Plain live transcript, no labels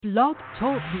Blog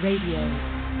Talk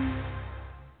Radio.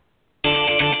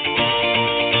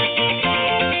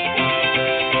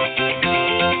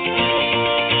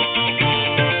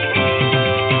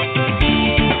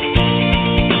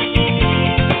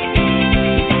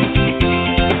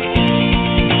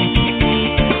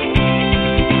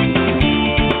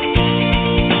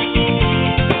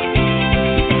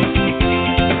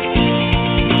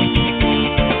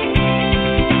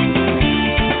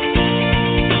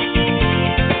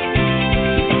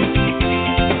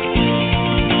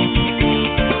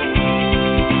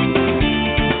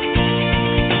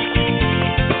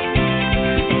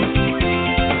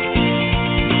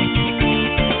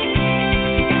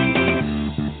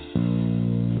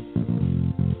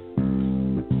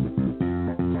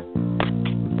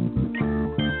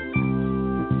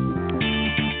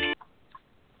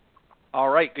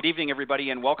 Good evening, everybody,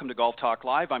 and welcome to Golf Talk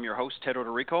Live. I'm your host, Ted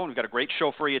Odorico, and we've got a great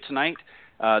show for you tonight,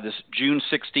 this June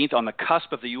 16th on the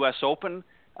cusp of the U.S. Open.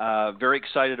 Very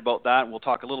excited about that. We'll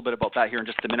talk a little bit about that here in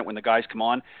just a minute when the guys come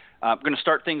on. We're going to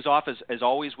start things off, as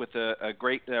always, with a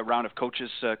great round of Coaches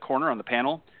Corner on the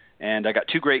panel. And I got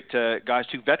two great guys,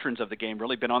 two veterans of the game,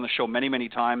 really been on the show many, many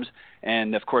times,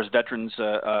 and, of course, veterans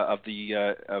of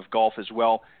golf as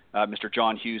well. Mr.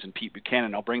 John Hughes and Pete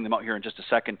Buchanan. I'll bring them out here in just a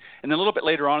second. And then a little bit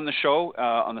later on in the show,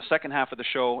 on the second half of the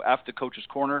show, after the Coach's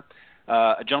Corner,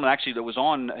 a gentleman actually that was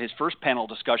on his first panel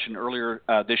discussion earlier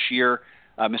this year,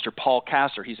 Mr. Paul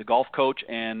Kaster. He's a golf coach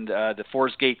and the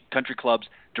Forsgate Country Clubs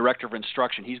Director of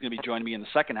Instruction. He's going to be joining me in the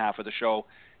second half of the show,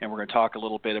 and we're going to talk a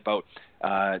little bit about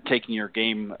taking your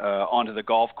game onto the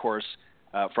golf course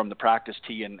from the practice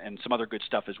tee and some other good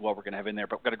stuff as well we're going to have in there.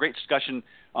 But we've got a great discussion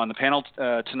on the panel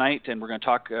tonight, and we're going to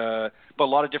talk about a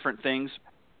lot of different things.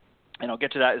 And I'll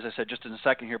get to that, as I said, just in a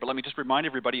second here. But let me just remind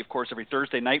everybody, of course, every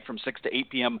Thursday night from 6 to 8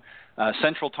 p.m.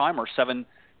 Central Time, or 7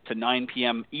 to 9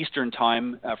 p.m. Eastern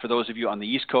Time for those of you on the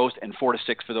East Coast, and 4 to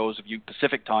 6 for those of you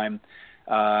Pacific Time,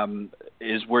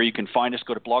 is where you can find us.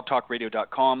 Go to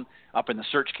blogtalkradio.com. Up in the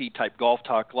search key, type Golf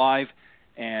Talk Live,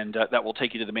 and that will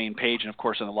take you to the main page. And, of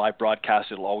course, on the live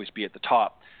broadcast, it'll always be at the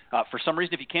top. For some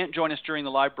reason, if you can't join us during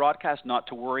the live broadcast, not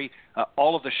to worry.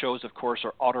 All of the shows, of course,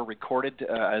 are auto-recorded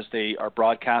as they are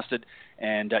broadcasted,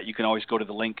 and you can always go to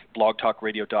the link,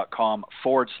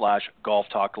 blogtalkradio.com/Golf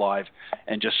Talk Live,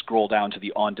 and just scroll down to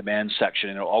the on-demand section,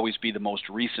 and it'll always be the most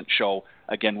recent show.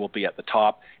 Again, will be at the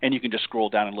top, and you can just scroll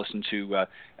down and listen to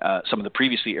some of the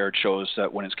previously aired shows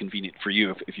when it's convenient for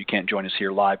you if you can't join us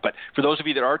here live. But for those of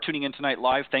you that are tuning in tonight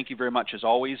live, thank you very much as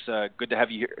always. Good to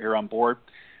have you here on board.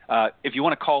 If you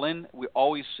want to call in, we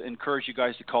always encourage you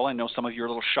guys to call in. I know some of you are a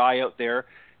little shy out there,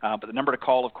 but the number to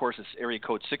call, of course, is area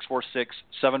code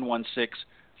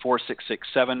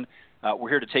 646-716-4667. We're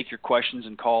here to take your questions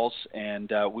and calls, and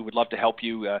we would love to help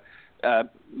you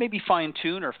maybe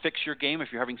fine-tune or fix your game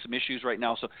if you're having some issues right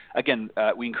now. So, again,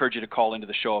 we encourage you to call into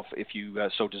the show if you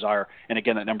so desire. And,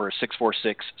 again, that number is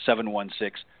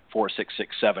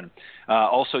 646-716-4667.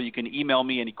 Also, you can email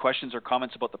me any questions or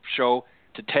comments about the show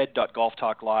to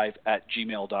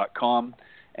ted.golftalklive@gmail.com.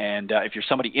 And if you're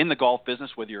somebody in the golf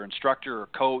business, whether you're an instructor or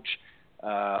coach,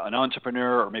 an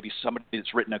entrepreneur, or maybe somebody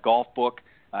that's written a golf book,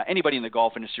 anybody in the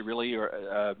golf industry really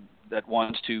or that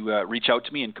wants to reach out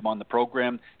to me and come on the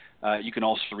program, you can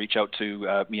also reach out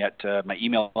to me at my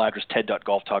email address,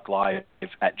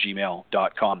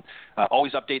 ted.golftalklive@gmail.com.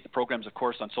 Always update the programs, of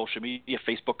course, on social media,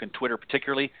 Facebook and Twitter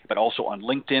particularly, but also on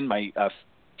LinkedIn. My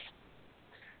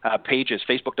page is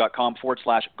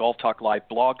facebook.com/Golf Talk Live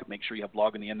blog. Make sure you have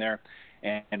blog in the end there.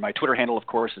 And my Twitter handle, of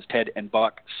course, is Ted and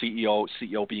Buck, CEO,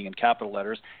 CEO being in capital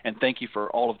letters. And thank you for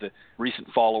all of the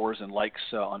recent followers and likes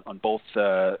on both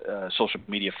social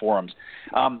media forums.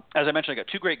 As I mentioned, I got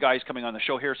two great guys coming on the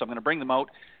show here, so I'm going to bring them out.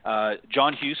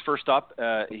 John Hughes, first up.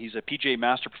 He's a PGA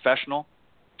Master Professional,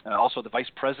 also the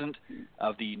Vice President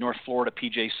of the North Florida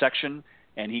PGA Section,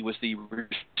 and he was the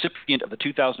recipient of the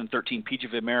 2013 PGA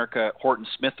of America Horton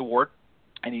Smith Award.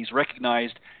 And he's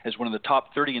recognized as one of the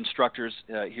top 30 instructors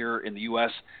here in the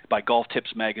U.S. by Golf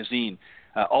Tips magazine.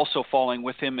 Also following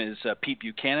with him is Pete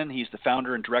Buchanan. He's the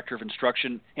founder and director of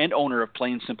instruction and owner of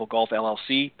Plain Simple Golf,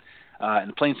 LLC.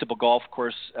 And Plain Simple Golf, of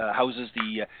course, houses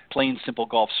the Plain Simple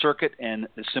Golf Circuit and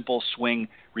the Simple Swing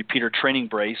Repeater Training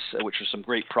Brace, which are some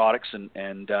great products,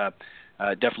 and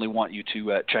definitely want you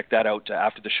to check that out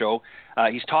after the show.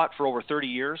 He's taught for over 30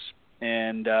 years,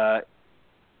 and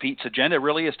Pete's agenda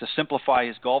really is to simplify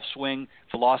his golf swing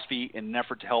philosophy in an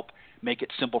effort to help make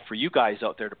it simple for you guys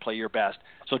out there to play your best.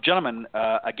 So, gentlemen,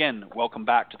 again, welcome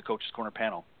back to the Coach's Corner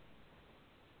panel.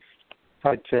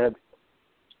 Hi, Ted.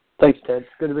 Thanks, Ted.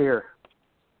 Good to be here.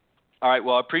 All right.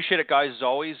 Well, I appreciate it, guys, as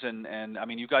always. And I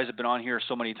mean, you guys have been on here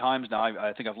so many times now.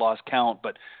 I think I've lost count.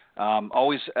 But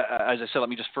always, as I said, let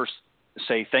me just first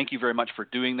say thank you very much for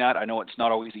doing that. I know it's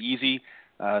not always easy.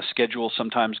 Schedules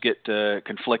sometimes get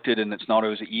conflicted, and it's not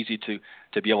always easy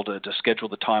to be able to schedule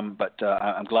the time. But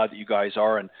I'm glad that you guys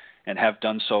are and have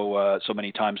done so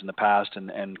many times in the past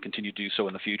and continue to do so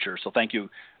in the future. So thank you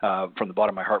from the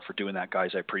bottom of my heart for doing that,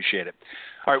 guys. I appreciate it.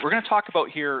 All right, we're going to talk about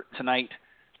here tonight.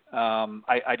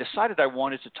 I decided I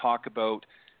wanted to talk about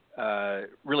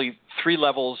really three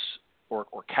levels or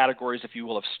categories, if you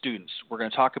will, of students. We're going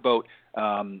to talk about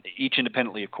each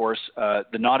independently, of course,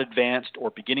 the not advanced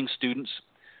or beginning students,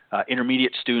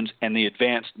 intermediate students, and the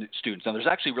advanced students. Now, there's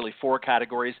actually really four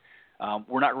categories.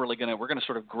 We're going to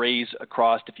sort of graze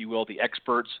across, if you will, the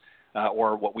experts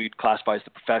or what we'd classify as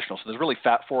the professionals. So there's really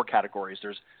four categories.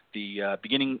 There's the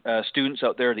beginning students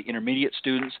out there, the intermediate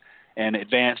students, and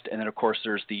advanced, and then of course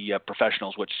there's the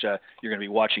professionals, which you're going to be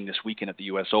watching this weekend at the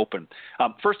U.S. Open.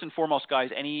 First and foremost, guys,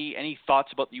 any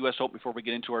thoughts about the U.S. Open before we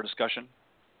get into our discussion?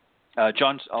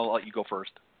 John, I'll let you go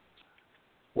first.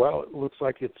 Well, it looks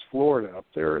like it's Florida up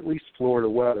there, at least Florida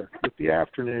weather. With the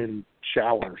afternoon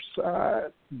showers,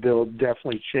 they'll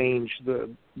definitely change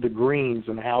the greens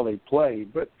and how they play,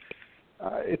 but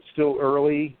it's still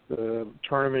early. The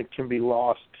tournament can be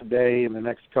lost today. In the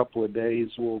next couple of days,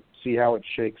 we'll see how it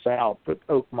shakes out. But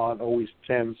Oakmont always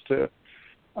tends to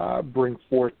bring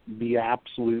forth the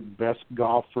absolute best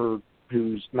golfer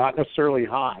who's not necessarily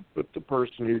hot, but the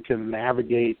person who can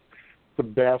navigate the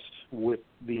best with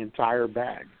the entire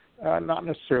bag, not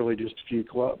necessarily just a few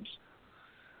clubs.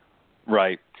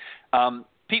 Right.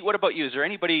 Pete, what about you? Is there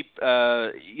anybody,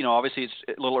 obviously it's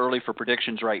a little early for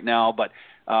predictions right now, but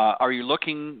are you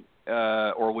looking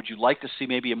or would you like to see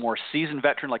maybe a more seasoned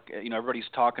veteran? Like, everybody's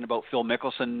talking about Phil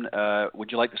Mickelson.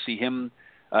 Would you like to see him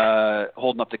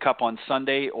holding up the cup on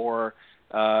Sunday, or,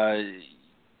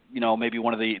 maybe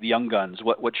one of the young guns?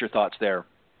 What's your thoughts there?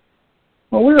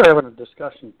 Well, we were having a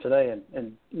discussion today,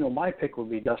 and my pick would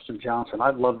be Dustin Johnson.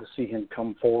 I'd love to see him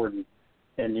come forward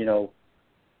and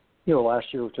last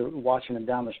year watching him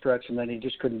down the stretch, and then he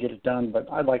just couldn't get it done. But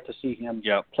I'd like to see him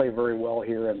play very well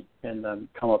here and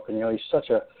come up. And he's such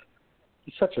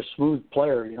a smooth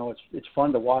player. It's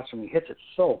fun to watch him. He hits it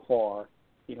so far.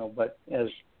 But as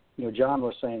John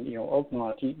was saying,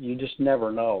 Oakmont, you just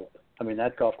never know. I mean,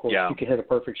 that golf course, you can hit a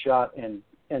perfect shot and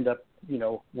end up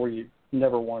where you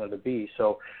never wanted to be.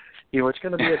 So it's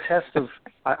going to be a test of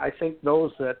I think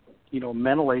those that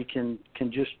mentally can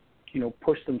just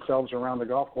push themselves around the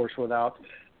golf course without,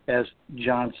 as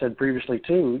John said previously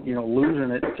too,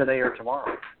 losing it today or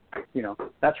tomorrow.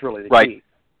 That's really the key.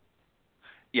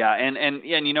 Yeah, and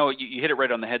you hit it right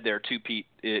on the head there too, Pete,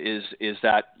 is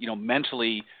that,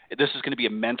 mentally, this is going to be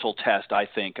a mental test, I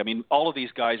think. I mean, all of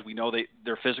these guys, we know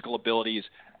their physical abilities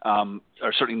are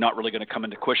certainly not really going to come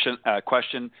into question.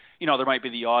 There might be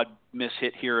the odd miss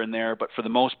hit here and there, but for the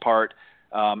most part,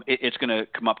 it's going to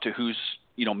come up to who's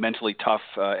mentally tough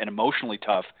and emotionally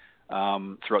tough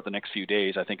throughout the next few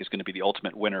days. I think is going to be the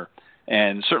ultimate winner.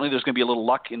 And certainly there's going to be a little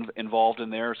luck involved in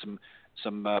there,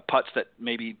 some putts that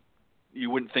maybe you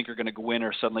wouldn't think are going to go in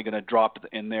are suddenly going to drop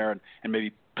in there and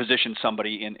maybe position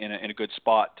somebody in a good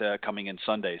spot coming in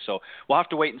Sunday. So we'll have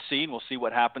to wait and see, and we'll see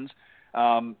what happens.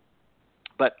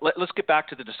 But let's get back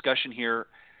to the discussion here.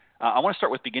 I want to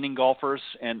start with beginning golfers,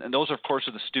 and those, of course,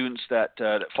 are the students that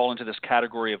fall into this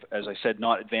category of, as I said,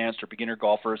 not advanced or beginner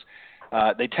golfers.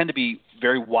 They tend to be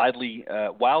very wildly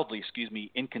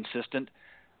inconsistent,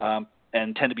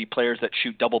 and tend to be players that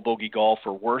shoot double bogey golf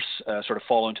or worse, sort of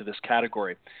fall into this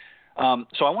category.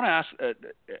 So I want to ask,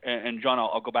 and John,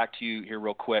 I'll go back to you here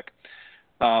real quick.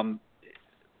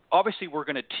 Obviously, we're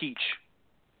going to teach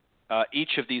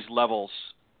each of these levels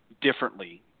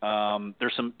differently.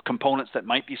 There's some components that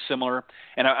might be similar,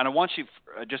 and I want you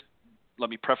just let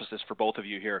me preface this for both of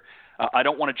you here. I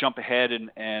don't want to jump ahead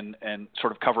and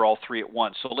sort of cover all three at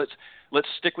once. So let's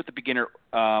stick with the beginner.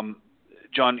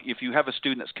 John, if you have a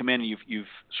student that's come in and you've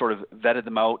sort of vetted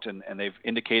them out and they've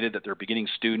indicated that they're a beginning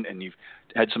student and you've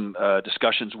had some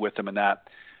discussions with them and that,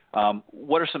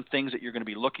 what are some things that you're going to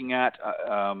be looking at,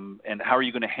 and how are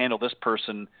you going to handle this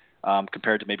person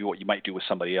compared to maybe what you might do with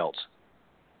somebody else?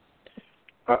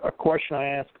 A question I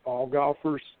ask all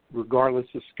golfers, regardless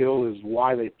of skill, is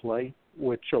why they play,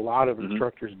 which a lot of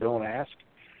instructors don't ask.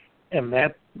 And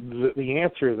that the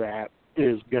answer to that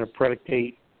is going to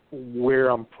predicate where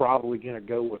I'm probably going to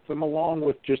go with them, along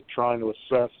with just trying to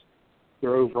assess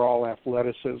their overall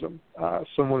athleticism.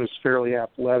 Someone who's fairly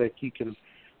athletic, you can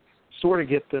sort of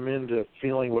get them into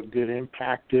feeling what good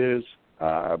impact is.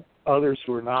 Others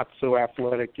who are not so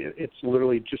athletic, it's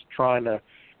literally just trying to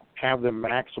have them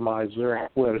maximize their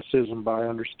athleticism by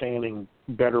understanding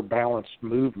better balanced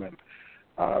movement.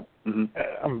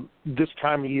 This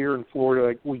time of year in Florida,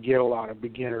 like, we get a lot of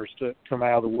beginners to come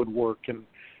out of the woodwork and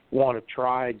want to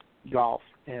try golf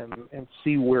and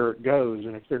see where it goes.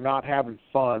 And if they're not having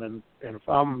fun, and if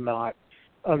I'm not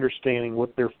understanding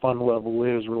what their fun level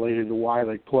is related to why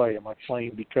they play, am I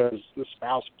playing because the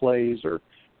spouse plays, or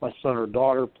my son or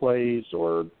daughter plays,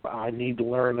 or I need to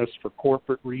learn this for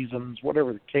corporate reasons,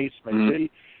 whatever the case may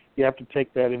be, you have to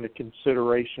take that into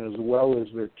consideration as well as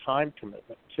their time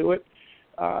commitment to it.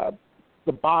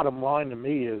 The bottom line to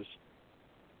me is,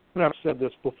 and I've said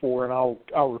this before, and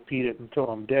I'll repeat it until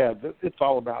I'm dead, that it's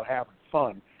all about having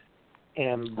fun.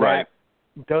 And that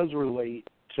does relate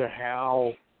to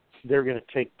how they're going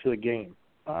to take to the game.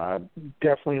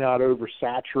 Definitely not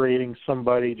oversaturating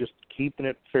somebody, just keeping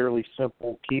it fairly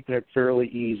simple, keeping it fairly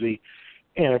easy.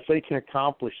 And if they can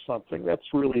accomplish something, that's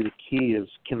really the key, is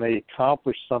can they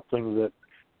accomplish something that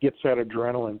gets that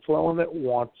adrenaline flowing,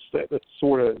 that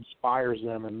sort of inspires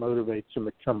them and motivates them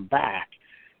to come back.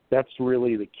 That's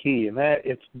really the key. And that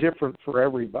it's different for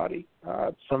everybody.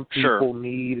 Some people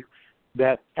need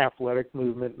that athletic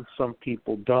movement and some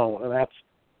people don't. And that's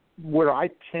where I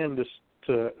tend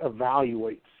to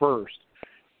evaluate first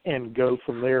and go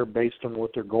from there based on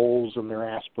what their goals and their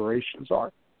aspirations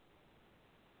are.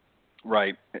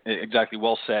 Right. Exactly.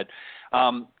 Well said.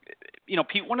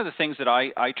 Pete, one of the things that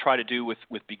I try to do with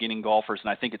beginning golfers, and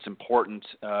I think it's important,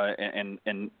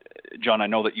 and John, I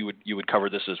know that you would cover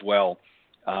this as well.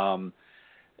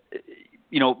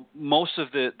 Most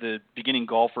of the beginning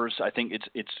golfers, I think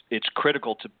it's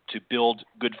critical to build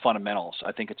good fundamentals.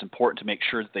 I think it's important to make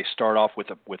sure that they start off with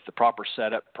the proper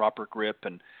setup, proper grip,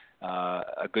 and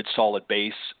a good solid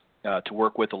base to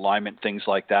work with, alignment, things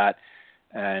like that.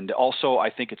 And also, I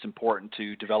think it's important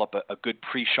to develop a good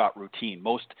pre-shot routine.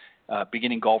 Most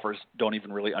beginning golfers don't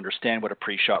even really understand what a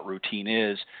pre-shot routine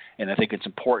is, and I think it's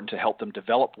important to help them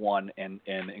develop one and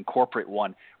incorporate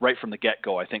one right from the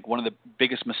get-go. I think one of the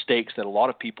biggest mistakes that a lot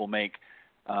of people make,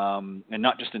 and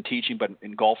not just in teaching but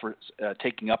in golfers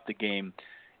taking up the game,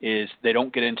 is they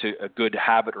don't get into a good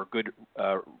habit or good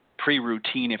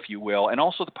pre-routine, if you will, and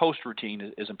also the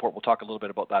post-routine is important. We'll talk a little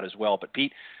bit about that as well. But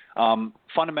Pete,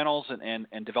 fundamentals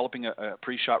and developing a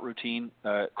pre-shot routine,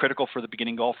 critical for the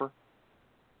beginning golfer?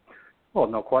 Well,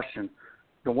 no question.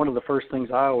 One of the first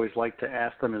things I always like to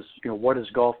ask them is, what is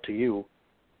golf to you?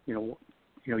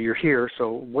 You're here, so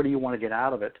what do you want to get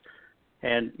out of it?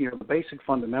 And, the basic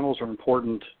fundamentals are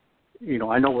important.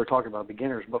 I know we're talking about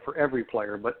beginners, but for every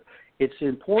player. But it's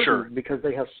important because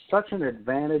they have such an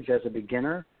advantage as a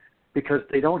beginner because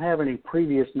they don't have any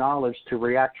previous knowledge to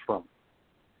react from.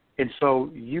 And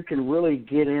so you can really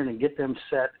get in and get them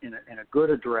set in a good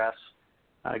address,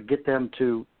 get them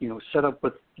to, set up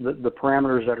with the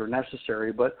parameters that are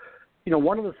necessary. But,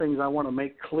 one of the things I want to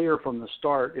make clear from the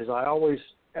start is I always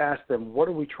ask them, what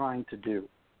are we trying to do?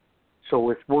 So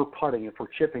if we're putting, if we're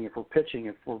chipping, if we're pitching,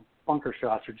 if we're bunker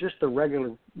shots, or just the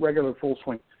regular full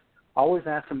swing, I always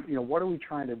ask them, what are we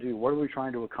trying to do? What are we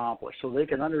trying to accomplish? So they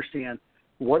can understand,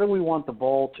 what do we want the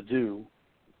ball to do?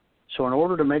 So in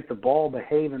order to make the ball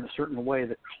behave in a certain way,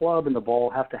 the club and the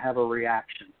ball have to have a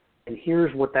reaction. And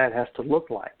here's what that has to look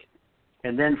like.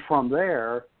 And then from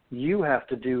there, you have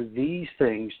to do these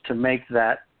things to make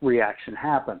that reaction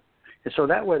happen. And so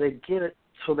that way they get it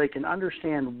so they can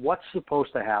understand what's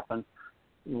supposed to happen,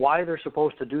 why they're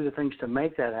supposed to do the things to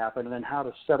make that happen, and then how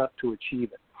to set up to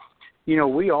achieve it.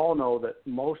 We all know that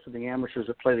most of the amateurs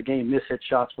that play the game miss hit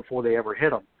shots before they ever hit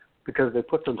them because they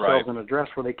put themselves in a dress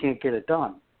where they can't get it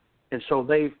done. And so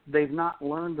they've not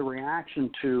learned the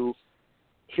reaction to,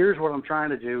 here's what I'm trying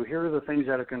to do, here are the things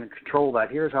that are going to control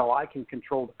that, here's how I can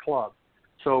control the club.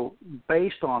 So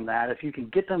based on that, if you can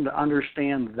get them to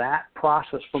understand that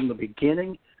process from the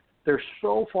beginning, they're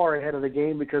so far ahead of the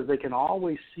game because they can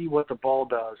always see what the ball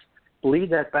does,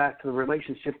 lead that back to the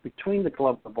relationship between the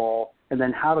club and the ball, and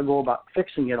then how to go about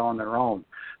fixing it on their own.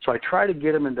 So I try to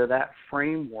get them into that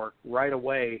framework right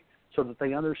away so that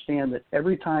they understand that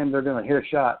every time they're going to hit a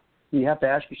shot, you have to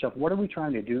ask yourself, what are we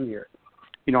trying to do here?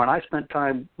 And I spent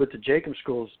time with the Jacobs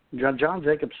schools. John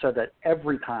Jacobs said that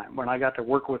every time when I got to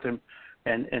work with him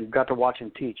and got to watch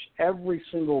him teach. Every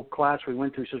single class we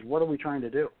went to, he says, what are we trying to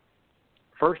do?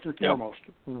 First and foremost,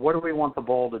 what do we want the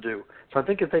ball to do? So I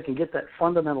think if they can get that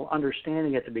fundamental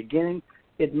understanding at the beginning,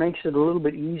 it makes it a little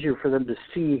bit easier for them to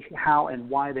see how and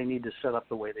why they need to set up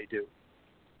the way they do.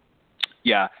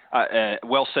 Yeah,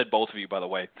 well said, both of you, by the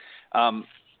way.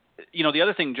 The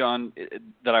other thing, John,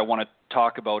 that I want to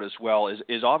talk about as well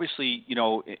is obviously,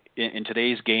 in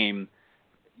today's game,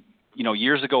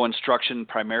 years ago, instruction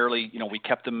primarily, we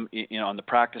kept them on the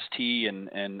practice tee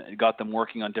and got them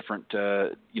working on different,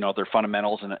 their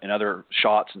fundamentals and other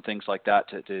shots and things like that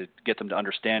to get them to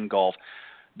understand golf.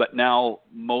 But now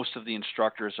most of the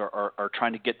instructors are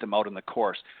trying to get them out on the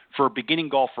course. For a beginning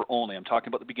golfer only, I'm talking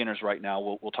about the beginners right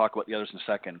now. We'll talk about the others in a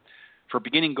second. For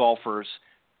beginning golfers,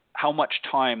 how much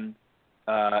time,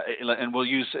 and we'll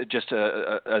use just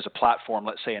as a platform,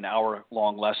 let's say an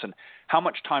hour-long lesson, how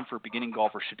much time for a beginning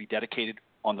golfer should be dedicated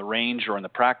on the range or in the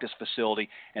practice facility,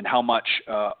 and how much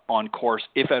on course,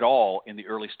 if at all, in the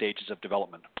early stages of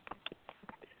development?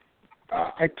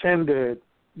 I tend to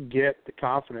get the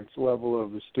confidence level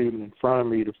of the student in front of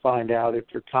me to find out if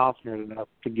they're confident enough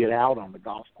to get out on the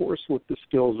golf course with the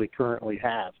skills they currently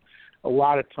have. A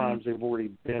lot of times they've already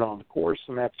been on the course,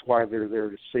 and that's why they're there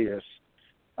to see us.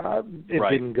 It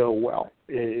didn't go well.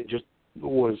 It just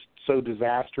was so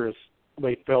disastrous.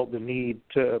 They felt the need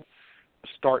to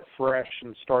start fresh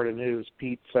and start anew, as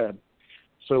Pete said.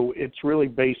 So it's really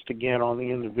based, again, on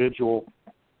the individual.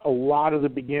 A lot of the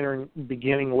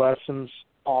beginning lessons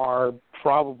are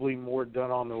probably more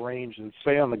done on the range than,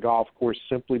 say, on the golf course,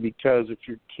 simply because if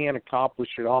you can't accomplish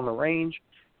it on the range,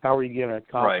 how are you going to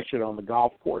accomplish it on the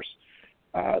golf course?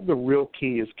 The real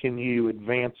key is, can you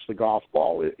advance the golf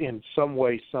ball in some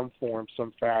way, some form,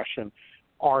 some fashion?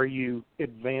 Are you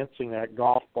advancing that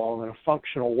golf ball in a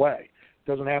functional way?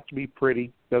 Doesn't have to be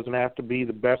pretty, doesn't have to be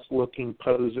the best looking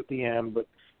pose at the end, but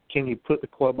can you put the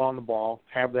club on the ball,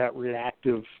 have that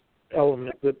reactive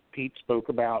element that Pete spoke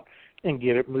about, and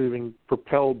get it moving,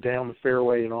 propelled down the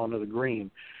fairway and onto the green?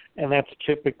 And that's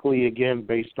typically, again,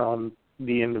 based on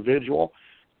the individual.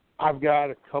 I've got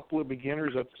a couple of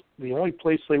beginners. That's the only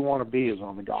place they want to be is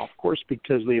on the golf course,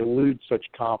 because they elude such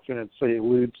confidence, they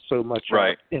elude so much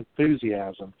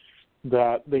enthusiasm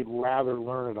that they'd rather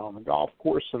learn it on the golf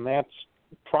course, and that's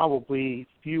probably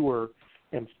fewer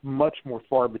and much more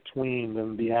far between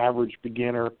than the average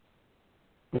beginner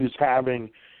who's having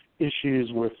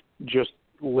issues with just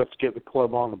let's get the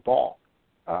club on the ball.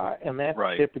 And that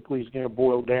typically is going to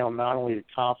boil down not only to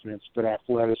confidence but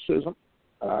athleticism.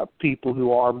 People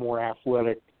who are more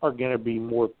athletic are going to be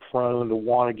more prone to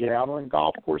want to get out on a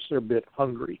golf course. They're a bit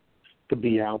hungry to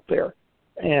be out there.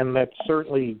 And that's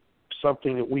certainly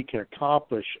something that we can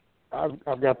accomplish.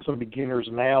 I've got some beginners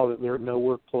now that they're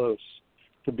nowhere close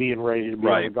to being ready to be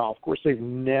on a golf course. They've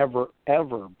never,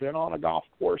 ever been on a golf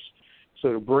course.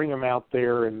 So to bring them out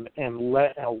there and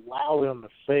allow them to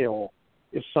fail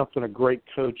is something a great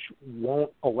coach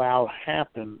won't allow to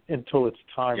happen until it's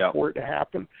time for it to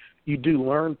happen. You do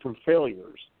learn from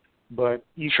failures, but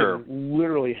you can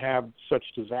literally have such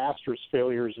disastrous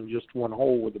failures in just one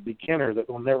hole with a beginner that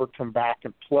will never come back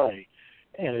and play.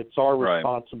 And it's our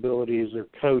responsibility as their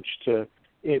coach to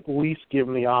at least give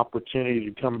them the opportunity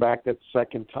to come back that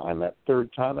second time, that third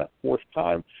time, that fourth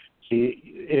time. See,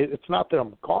 it's not that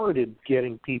I'm guarded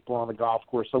getting people on the golf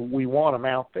course, so we want them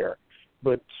out there.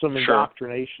 But some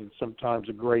indoctrination sometimes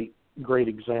a great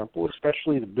example,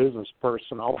 especially the business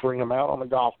person. I'll bring them out on the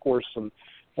golf course and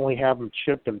only have them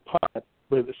chip and putt,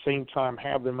 but at the same time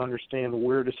have them understand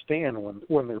where to stand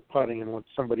when they're putting and when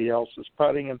somebody else is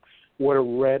putting, and what a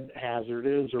red hazard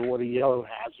is or what a yellow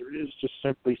hazard is, just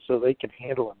simply so they can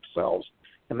handle themselves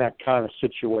in that kind of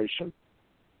situation.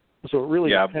 So it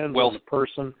really depends on the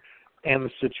person and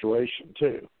the situation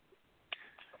too.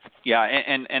 Yeah,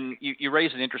 and you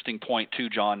raise an interesting point too,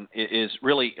 John. Is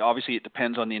really, obviously it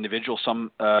depends on the individual.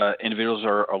 Some individuals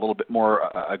are a little bit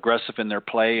more aggressive in their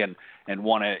play and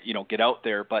want to get out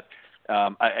there. But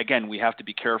again, we have to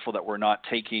be careful that we're not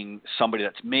taking somebody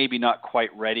that's maybe not quite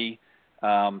ready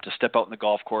to step out in the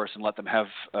golf course and let them have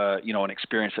an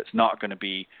experience that's not going to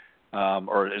be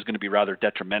or is going to be rather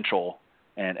detrimental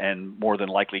and more than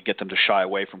likely get them to shy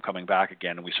away from coming back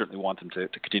again. And we certainly want them to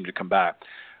continue to come back.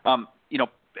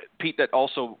 Pete, that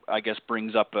also, I guess,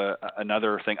 brings up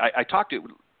another thing. I talked to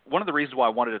one of the reasons why I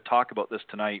wanted to talk about this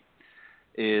tonight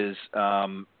is,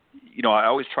 I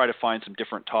always try to find some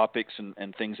different topics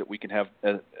and things that we can have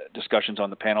discussions on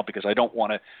the panel, because I don't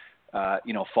want to,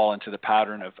 fall into the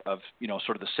pattern of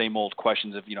sort of the same old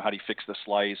questions of, how do you fix the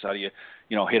slice? How do you,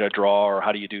 hit a draw, or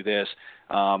how do you do this?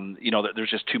 There's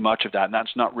just too much of that, and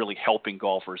that's not really helping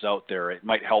golfers out there. It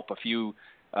might help a few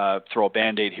throw a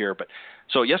Band-Aid here. But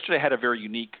so yesterday I had a very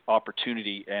unique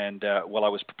opportunity, and while I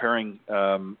was preparing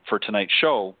for tonight's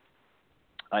show,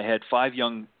 I had 5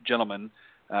 young gentlemen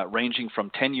ranging from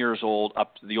 10 years old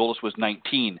up to the oldest was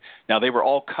 19. Now, they were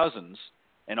all cousins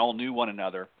and all knew one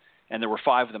another, and there were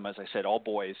 5 of them, as I said, all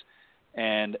boys,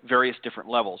 and various different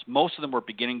levels. Most of them were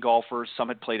beginning golfers. Some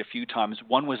had played a few times.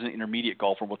 One was an intermediate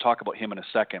golfer. We'll talk about him in a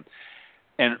second.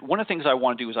 And one of the things I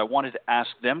want to do is I wanted to ask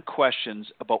them questions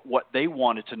about what they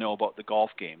wanted to know about the golf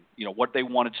game, what they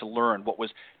wanted to learn, what was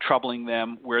troubling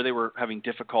them, where they were having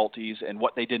difficulties, and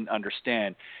what they didn't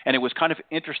understand. And it was kind of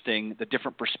interesting, the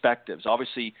different perspectives.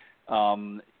 Obviously,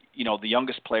 the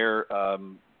youngest player,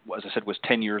 as I said, was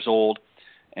 10 years old,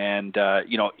 and,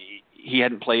 he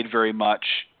hadn't played very much,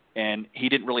 and he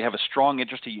didn't really have a strong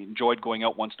interest. He enjoyed going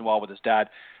out once in a while with his dad.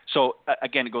 So,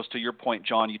 again, it goes to your point,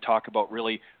 John. You talk about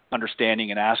really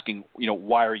understanding and asking,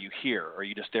 why are you here? Are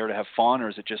you just there to have fun, or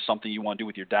is it just something you want to do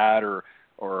with your dad or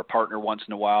a partner once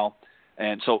in a while?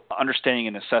 And so understanding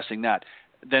and assessing that.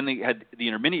 Then they had the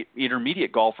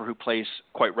intermediate golfer who plays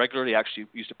quite regularly, actually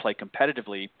used to play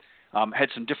competitively, had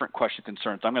some different question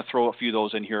concerns. I'm going to throw a few of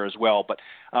those in here as well.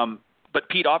 But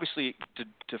Pete, obviously,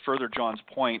 to further John's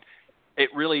point, it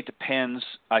really depends,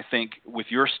 I think, with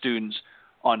your students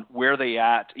on where they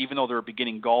at, even though they're a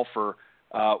beginning golfer,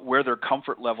 where their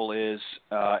comfort level is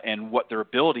and what their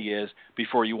ability is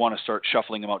before you want to start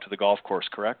shuffling them out to the golf course,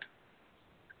 correct?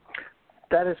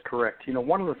 That is correct.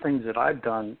 One of the things that I've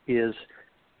done is,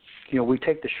 we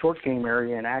take the short game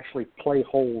area and actually play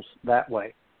holes that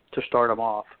way to start them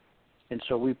off. And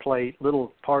so we play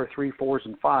little par 3, 4s,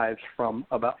 and 5s from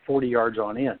about 40 yards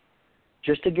on in,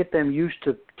 just to get them used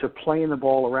to playing the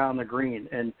ball around the green.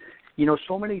 And,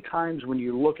 so many times when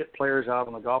you look at players out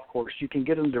on the golf course, you can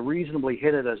get them to reasonably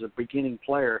hit it as a beginning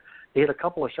player. They hit a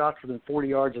couple of shots within 40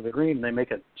 yards of the green, and they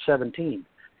make it 17.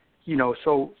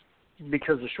 So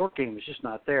because the short game is just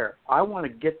not there. I want to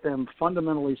get them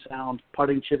fundamentally sound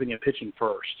putting, chipping, and pitching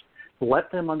first.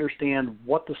 Let them understand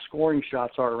what the scoring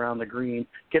shots are around the green,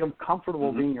 get them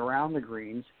comfortable being around the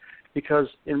greens, because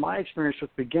in my experience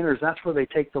with beginners, that's where they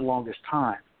take the longest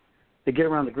time. They get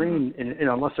around the green, and,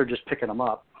 unless they're just picking them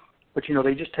up. But,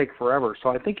 they just take forever. So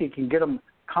I think you can get them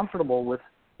comfortable with,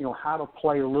 how to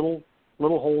play little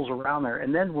holes around there.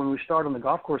 And then when we start on the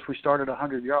golf course, we start at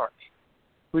 100 yards.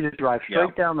 We just drive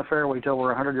straight down the fairway till we're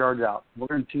 100 yards out. We're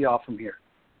going to tee off from here.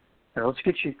 Let's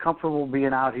get you comfortable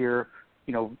being out here,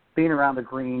 being around the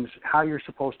greens, how you're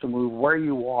supposed to move, where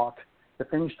you walk, the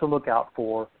things to look out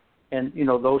for, and,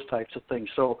 those types of things.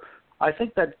 So I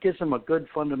think that gives them a good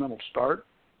fundamental start.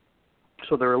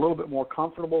 So they're a little bit more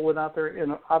comfortable with out there.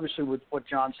 And obviously with what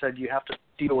John said, you have to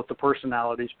deal with the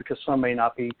personalities, because some may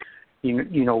not be,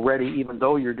 ready even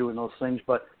though you're doing those things.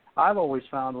 But I've always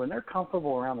found when they're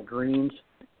comfortable around the greens,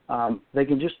 they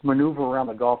can just maneuver around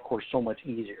the golf course so much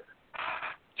easier.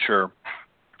 Sure.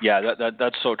 Yeah,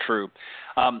 that's so true.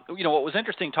 What was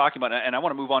interesting talking about, and I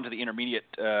want to move on to the intermediate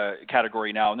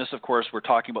category now, and this, of course, we're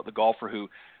talking about the golfer who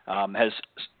has,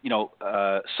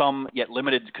 some yet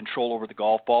limited control over the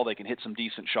golf ball. They can hit some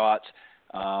decent shots,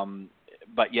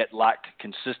 but yet lack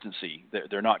consistency.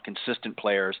 They're not consistent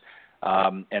players,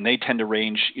 and they tend to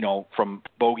range, from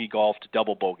bogey golf to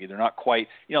double bogey. They're not quite,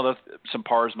 some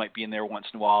pars might be in there once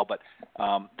in a while, but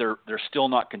they're still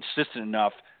not consistent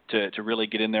enough to really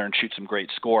get in there and shoot some great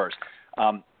scores.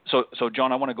 So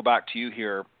John, I want to go back to you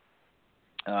here.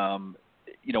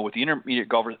 With the intermediate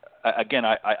golfers, again,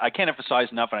 I can't emphasize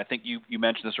enough, and I think you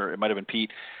mentioned this, or it might have been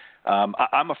Pete.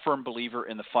 I'm a firm believer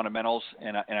in the fundamentals,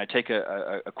 and I take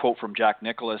a quote from Jack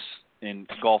Nicklaus in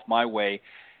Golf My Way.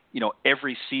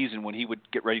 Every season when he would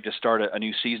get ready to start a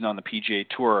new season on the PGA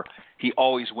Tour, he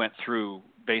always went through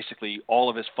basically all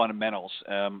of his fundamentals,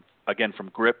 again, from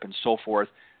grip and so forth,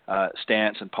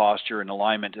 stance and posture and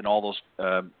alignment and all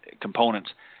those components.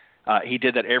 He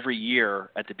did that every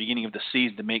year at the beginning of the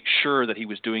season to make sure that he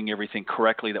was doing everything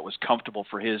correctly that was comfortable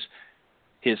for his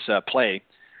play.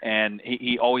 And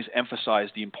he always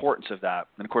emphasized the importance of that.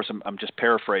 And, of course, I'm just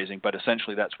paraphrasing, but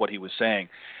essentially that's what he was saying.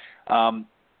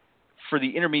 For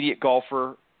the intermediate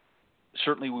golfer,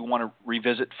 certainly we want to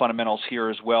revisit fundamentals here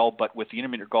as well, but with the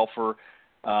intermediate golfer,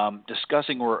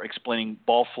 discussing or explaining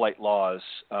ball flight laws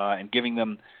and giving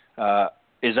them,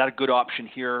 is that a good option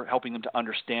here, helping them to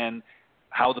understand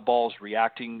how the ball is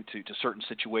reacting to certain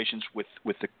situations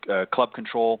with the club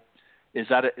control? Is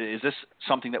this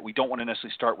something that we don't want to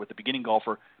necessarily start with the beginning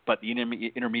golfer, but the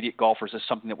intermediate golfer, is this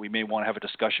something that we may want to have a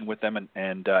discussion with them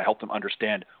and help them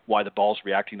understand why the ball is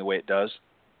reacting the way it does?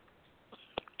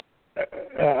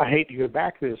 I hate to go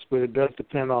back to this, but it does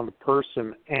depend on the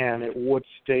person and at what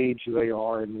stage they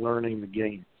are in learning the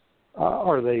game.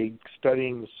 Are they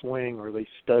studying the swing? Are they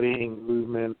studying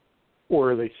movement?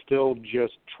 Or are they still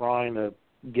just trying to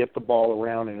get the ball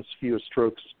around in as few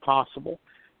strokes as possible?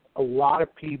 A lot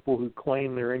of people who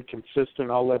claim they're inconsistent,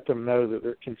 I'll let them know that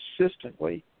they're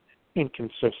consistently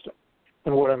inconsistent.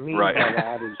 And what I mean by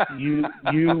that is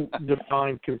you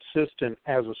define consistent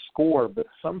as a score, but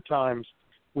sometimes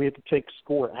we have to take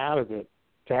score out of it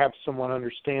to have someone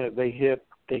understand that they hit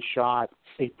a shot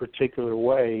a particular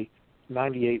way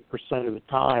 98% of the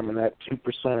time, and that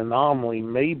 2% anomaly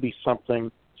may be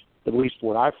something, at least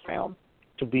what I've found,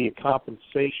 to be a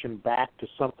compensation back to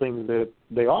something that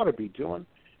they ought to be doing.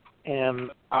 And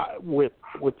with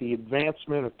the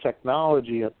advancement of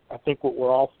technology, I think what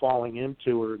we're all falling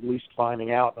into, or at least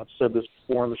finding out, and I've said this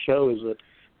before on the show, is that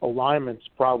alignment's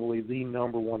probably the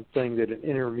number one thing that an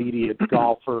intermediate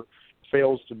golfer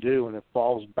fails to do, and it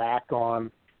falls back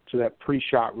on to that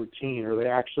pre-shot routine. Are they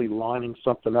actually lining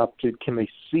something up to, can they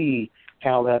see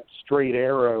how that straight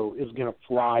arrow is going to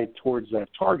fly towards that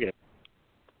target?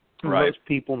 Right. Most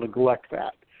people neglect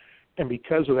that. And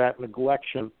because of that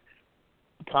neglection,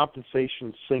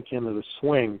 compensation sink into the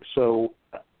swing. So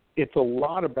it's a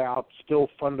lot about still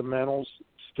fundamentals,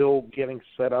 still getting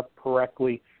set up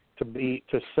correctly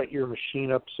to set your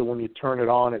machine up so when you turn it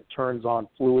on, it turns on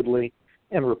fluidly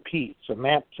and repeats. And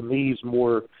that, to me, is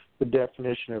more the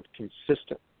definition of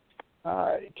consistent.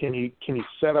 Can you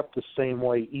set up the same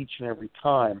way each and every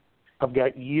time? I've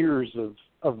got years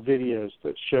of videos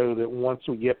that show that once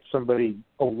we get somebody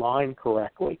aligned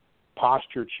correctly,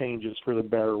 posture changes for the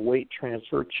better, weight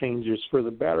transfer changes for the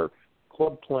better,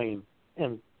 club plane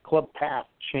and club path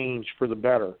change for the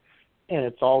better, and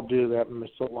it's all due to that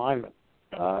misalignment.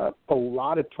 A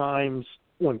lot of times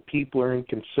when people are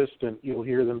inconsistent, you'll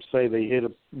hear them say they hit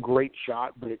a great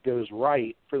shot, but it goes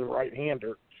right for the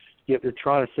right-hander, yet they're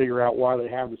trying to figure out why they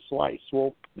have the slice.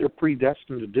 Well, they're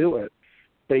predestined to do it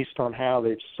based on how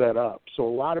they've set up. So a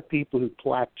lot of people who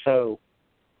plateau,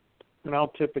 and I'll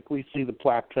typically see the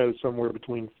plateau somewhere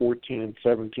between 14 and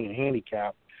 17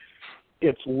 handicap,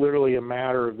 it's literally a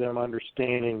matter of them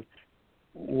understanding,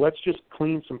 let's just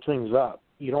clean some things up.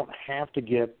 You don't have to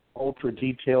get ultra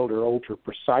detailed or ultra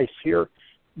precise here,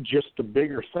 just the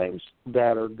bigger things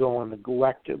that are going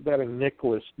neglected that a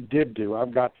Nicklaus did do.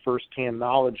 I've got firsthand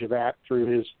knowledge of that through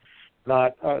his,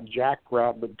 not Jack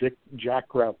Grout, but Jack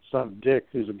Grout's son Dick,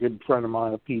 who's a good friend of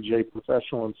mine, a PGA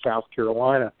professional in South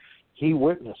Carolina. He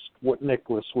witnessed what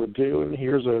Nicklaus would do, and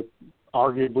here's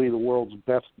arguably the world's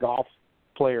best golf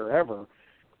player ever,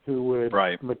 who would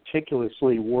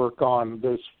meticulously work on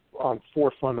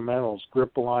four fundamentals: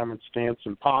 grip, alignment, stance,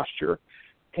 and posture.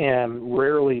 And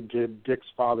rarely did Dick's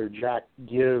father, Jack,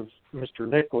 give Mr.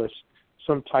 Nicklaus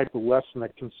some type of lesson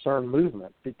that concerned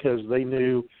movement, because they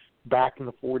knew back in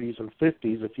the 40s and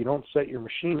 50s, if you don't set your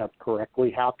machine up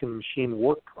correctly, how can the machine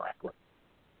work correctly?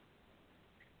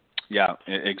 Yeah,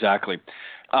 exactly.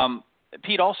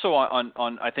 Pete, also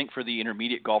on I think for the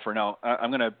intermediate golfer, now I'm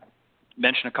going to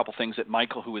mention a couple things that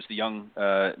Michael, who was the young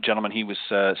gentleman, he was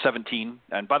 17.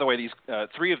 And by the way, these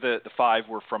three of the five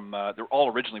were from, they're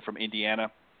all originally from Indiana,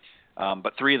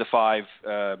 but three of the five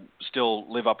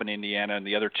still live up in Indiana, and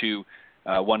the other two,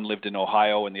 one lived in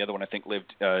Ohio, and the other one I think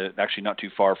lived actually not too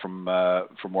far from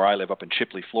where I live, up in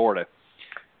Chipley, Florida.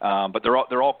 But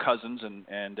they're all cousins,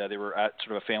 and they were at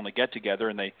sort of a family get-together,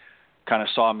 and they kind of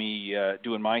saw me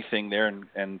doing my thing there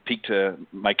and piqued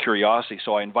my curiosity.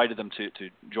 So I invited them to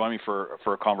join me for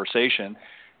a conversation,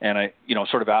 and I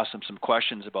sort of asked them some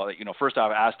questions about it. First I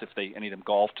asked if any of them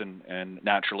golfed, and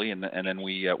naturally, and then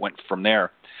we went from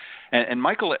there. And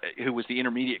Michael, who was the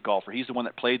intermediate golfer, he's the one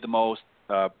that played the most,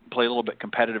 played a little bit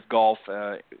competitive golf,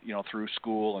 through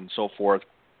school and so forth.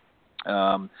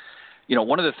 One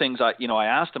of the things I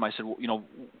asked him, I said,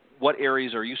 what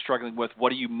areas are you struggling with?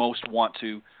 What do you most want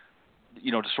to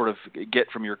sort of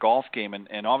get from your golf game?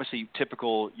 And obviously,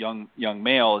 typical young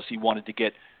male is he wanted to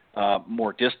get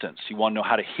more distance. He wanted to know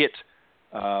how to hit,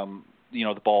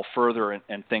 the ball further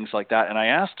and things like that. And I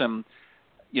asked him,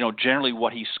 generally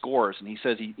what he scores, and he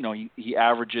says he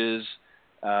averages,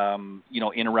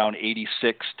 in around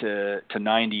 86 to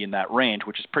 90 in that range,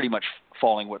 which is pretty much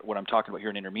falling what I'm talking about here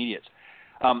in intermediates.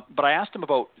 But I asked him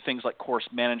about things like course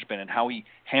management and how he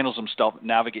handles himself,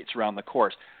 navigates around the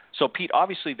course. So, Pete,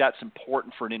 obviously that's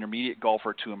important for an intermediate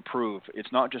golfer to improve.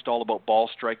 It's not just all about ball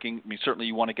striking. I mean, certainly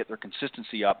you want to get their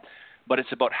consistency up, but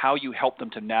it's about how you help them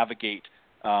to navigate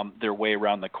their way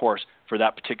around the course for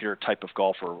that particular type of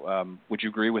golfer. Would you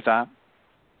agree with that?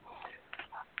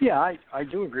 Yeah, I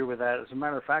do agree with that. As a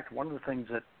matter of fact, one of the things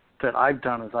that I've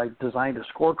done is I designed a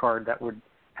scorecard that would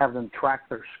have them track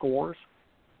their scores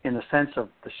in the sense of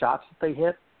the shots that they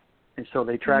hit. And so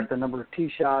they track the number of tee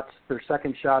shots, their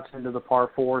second shots into the par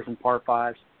fours and par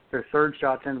fives, their third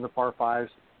shots into the par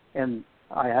fives, and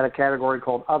I had a category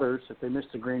called others if they missed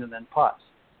the green, and then putts.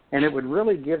 And it would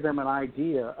really give them an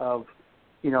idea of,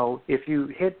 if you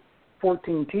hit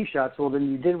 14 tee shots, well,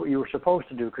 then you did what you were supposed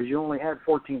to do because you only had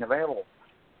 14 available.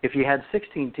 If you had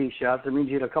 16 tee shots, it means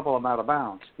you had a couple of them out of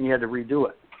bounds, and you had to redo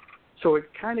it. So it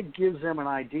kind of gives them an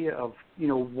idea of,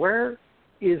 where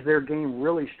is their game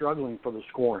really struggling for the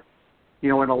scoring? You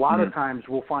know, and a lot of times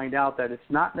we'll find out that it's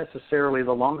not necessarily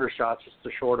the longer shots, it's the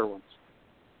shorter ones.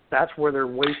 That's where they're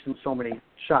wasting so many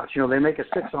shots. You know, they make a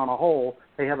 6 on a hole,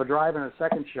 they have a drive and a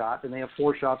second shot, and they have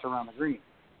 4 shots around the green.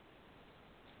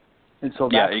 And so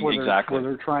that's where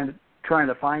they're trying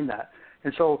to find that.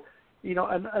 And so, you know,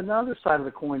 another side of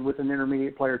the coin with an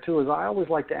intermediate player too is I always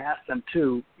like to ask them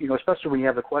too, you know, especially when you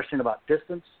have a question about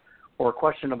distance or a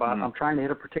question about I'm trying to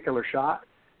hit a particular shot,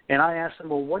 and I ask them,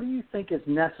 well, what do you think is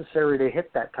necessary to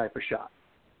hit that type of shot?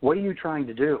 What are you trying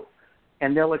to do?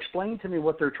 And they'll explain to me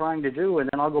what they're trying to do, and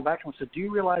then I'll go back to them and say, do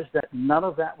you realize that none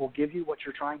of that will give you what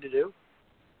you're trying to do?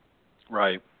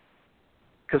 Right.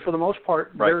 Because for the most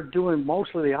part, they're doing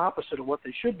mostly the opposite of what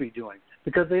they should be doing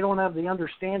because they don't have the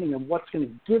understanding of what's going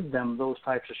to give them those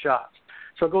types of shots.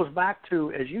 So it goes back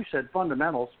to, as you said,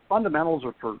 fundamentals. Fundamentals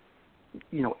are for,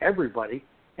 you know, everybody.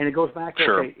 And it goes back to,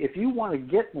 okay, if you want to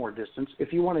get more distance,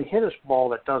 if you want to hit a ball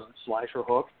that doesn't slice or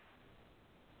hook,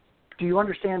 do you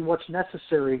understand what's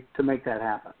necessary to make that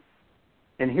happen?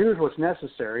 And here's what's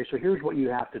necessary, so here's what you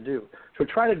have to do. So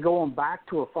try to go back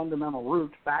to a fundamental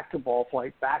route, back to ball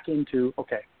flight, back into,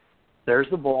 okay, there's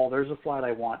the ball, there's the flight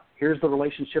I want, here's the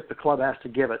relationship the club has to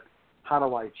give it, how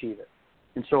do I achieve it?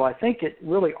 And so I think it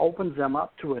really opens them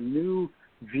up to a new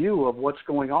view of what's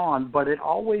going on, but it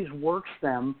always works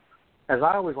them, as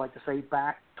I always like to say,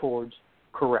 back towards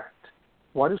correct.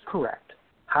 What is correct?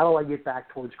 How do I get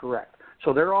back towards correct?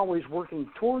 So they're always working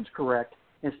towards correct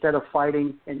instead of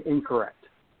fighting an incorrect,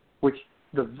 which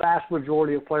the vast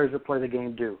majority of players that play the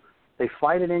game do. They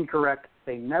fight an incorrect.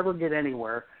 They never get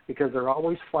anywhere because they're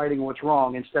always fighting what's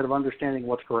wrong instead of understanding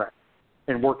what's correct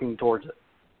and working towards it.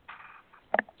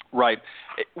 Right.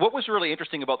 What was really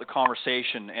interesting about the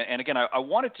conversation, and again, I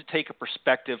wanted to take a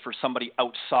perspective for somebody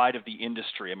outside of the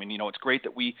industry. I mean, you know, it's great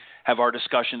that we have our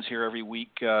discussions here every week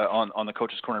on the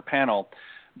Coach's Corner panel,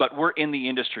 but we're in the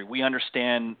industry. We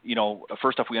understand, you know,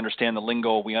 first off, we understand the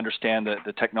lingo, we understand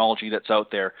the technology that's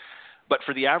out there. But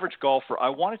for the average golfer, I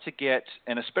wanted to get,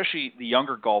 and especially the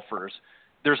younger golfers,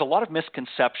 there's a lot of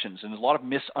misconceptions and a lot of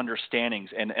misunderstandings,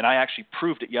 and I actually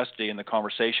proved it yesterday in the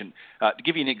conversation. To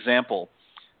give you an example,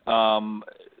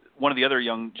 one of the other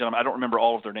young gentlemen, I don't remember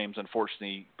all of their names,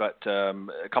 unfortunately, but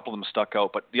a couple of them stuck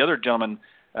out. But the other gentleman,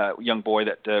 young boy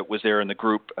that was there in the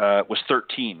group, was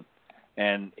 13.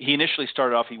 And he initially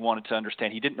started off, he wanted to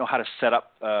understand. He didn't know how to set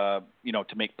up,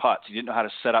 to make putts. He didn't know how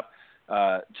to set up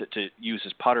to use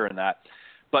his putter in that.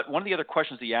 But one of the other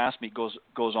questions that he asked me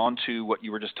goes on to what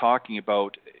you were just talking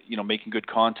about, you know, making good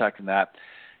contact in that,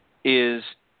 is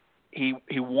he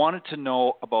wanted to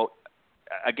know about,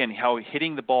 again, how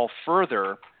hitting the ball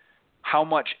further, how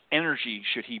much energy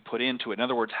should he put into it? In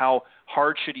other words, how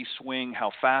hard should he swing?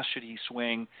 How fast should he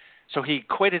swing? So he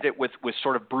equated it with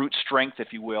sort of brute strength,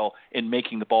 if you will, in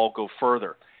making the ball go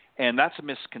further. And that's a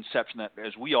misconception that,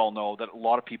 as we all know, that a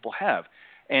lot of people have.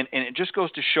 And it just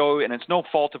goes to show, and it's no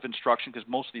fault of instruction because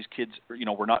most of these kids, you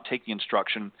know, were not taking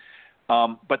instruction,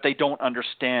 but they don't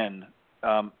understand.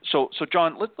 So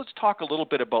John, let's talk a little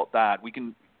bit about that. We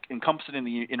can encompass it in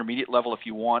the intermediate level if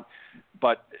you want,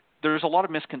 but there's a lot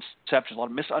of misconceptions, a lot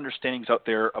of misunderstandings out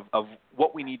there of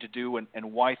what we need to do and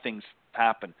why things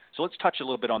happen. So let's touch a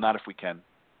little bit on that if we can.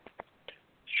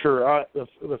 Sure.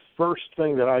 The first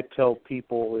thing that I tell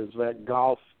people is that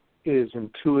golf is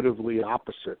intuitively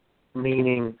opposite,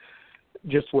 meaning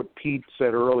just what Pete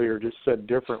said earlier, just said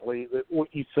differently, that what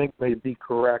you think may be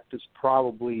correct is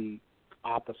probably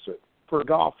opposite. For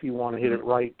golf, you want to hit it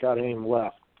right, got to aim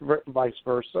left, vice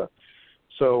versa.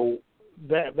 So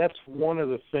that's one of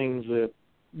the things that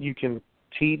you can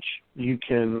teach, you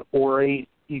can orate,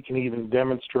 you can even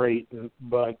demonstrate,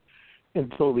 but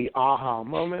until the aha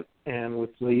moment, and with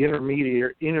the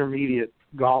intermediate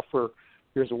golfer,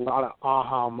 there's a lot of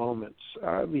aha moments.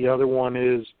 The other one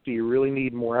is, do you really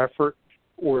need more effort,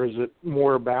 or is it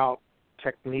more about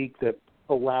technique that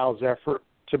allows effort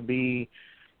to be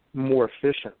more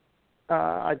efficient?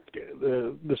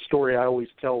 The story I always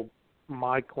tell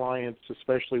my clients,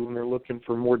 especially when they're looking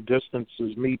for more distance,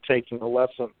 is me taking a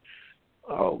lesson,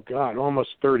 almost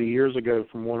 30 years ago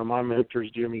from one of my mentors,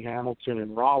 Jimmy Hamilton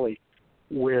in Raleigh,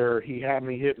 where he had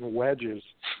me hitting wedges.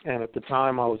 And at the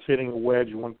time I was hitting a wedge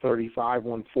 135,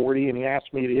 140, and he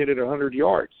asked me to hit it 100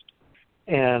 yards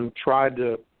and tried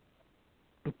to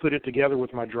put it together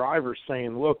with my driver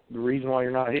saying, look, the reason why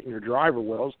you're not hitting your driver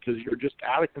well is because you're just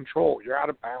out of control. You're out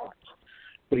of balance.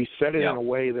 But he said it in a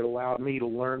way that allowed me to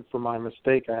learn from my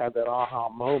mistake. I had that aha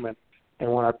moment.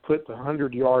 And when I put the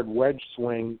 100-yard wedge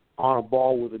swing on a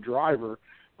ball with a driver,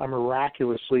 I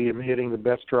miraculously am hitting the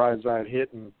best drives I had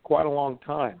hit in quite a long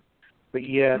time. But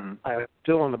yet, I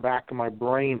still in the back of my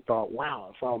brain thought,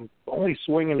 wow, if I'm only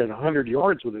swinging at 100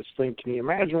 yards with this thing, can you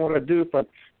imagine what I'd do if I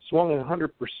swung at 100%?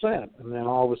 And then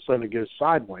all of a sudden it goes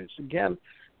sideways again.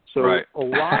 So a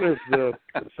lot of the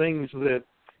things that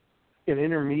an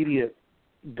intermediate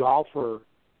golfer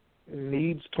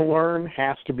needs to learn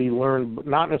has to be learned, but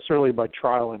not necessarily by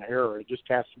trial and error. It just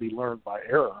has to be learned by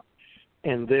error.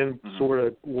 And then sort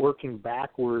of working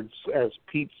backwards, as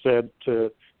Pete said, to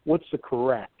what's the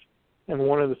correct. And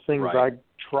one of the things I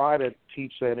try to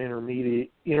teach that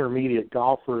intermediate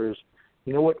golfer is,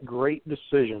 you know what, great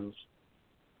decisions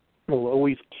will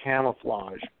always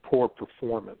camouflage poor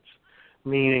performance.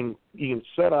 Meaning you can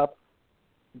set up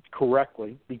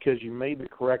correctly because you made the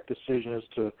correct decision as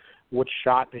to what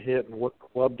shot to hit and what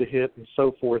club to hit and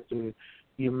so forth, and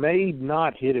you may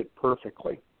not hit it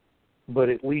perfectly, but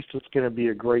at least it's going to be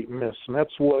a great miss. And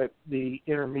that's what the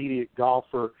intermediate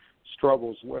golfer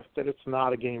struggles with, that it's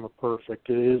not a game of perfect.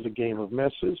 It is a game of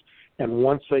misses. And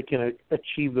once they can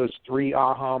achieve those 3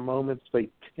 aha moments, they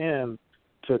tend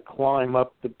to climb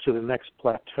up to the next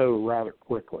plateau rather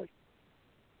quickly.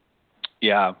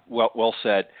 Yeah, well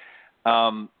said.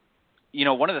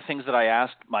 One of the things that I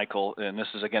asked Michael, and this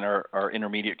is again our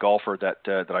intermediate golfer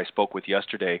that I spoke with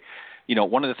yesterday,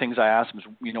 one of the things I asked him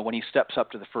is, when he steps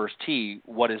up to the first tee,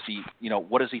 what is he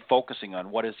focusing on?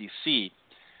 What does he see?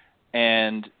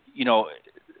 And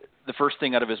the first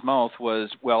thing out of his mouth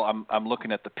was, well, I'm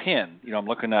looking at the pin. I'm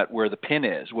looking at where the pin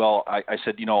is. Well, I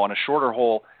said, on a shorter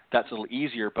hole, that's a little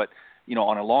easier, but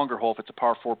on a longer hole, if it's a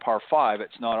par 4, par 5,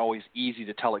 it's not always easy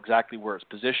to tell exactly where it's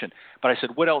positioned. But I said,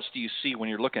 what else do you see when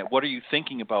you're looking at? What are you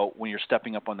thinking about when you're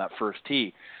stepping up on that first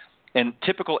tee? And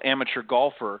typical amateur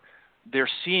golfer, they're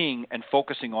seeing and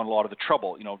focusing on a lot of the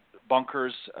trouble,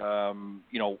 bunkers,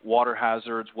 water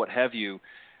hazards, what have you.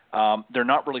 They're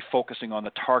not really focusing on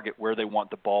the target, where they want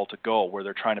the ball to go, where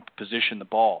they're trying to position the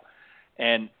ball.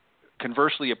 And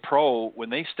conversely, a pro, when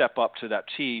they step up to that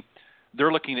tee,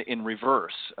 they're looking in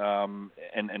reverse.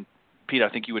 And Pete, I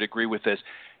think you would agree with this.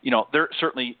 They're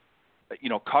certainly,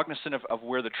 cognizant of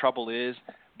where the trouble is,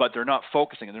 but they're not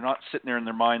focusing, and they're not sitting there in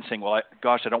their mind saying, well, I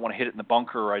don't want to hit it in the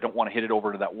bunker, or I don't want to hit it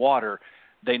over to that water.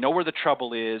 They know where the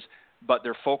trouble is, but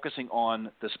they're focusing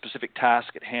on the specific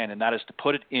task at hand, and that is to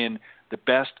put it in the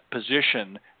best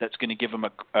position that's going to give them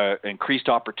an increased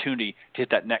opportunity to hit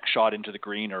that next shot into the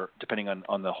green, or depending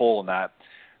on the hole in that.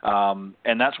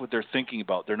 And that's what they're thinking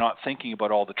about. They're not thinking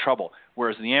about all the trouble,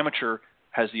 whereas the amateur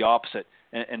has the opposite.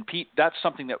 And Pete, that's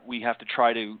something that we have to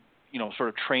try to, sort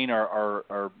of train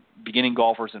our beginning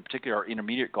golfers, in particular our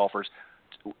intermediate golfers,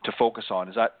 to focus on.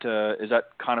 Is that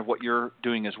kind of what you're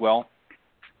doing as well?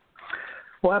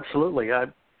 Well, absolutely.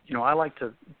 I like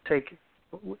to take,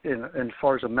 in as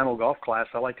far as a mental golf class,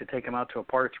 I like to take them out to a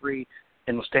par 3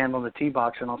 and we'll stand on the tee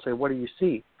box and I'll say, what do you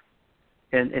see?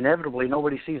 And inevitably,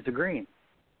 nobody sees the green.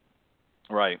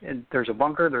 Right. And there's a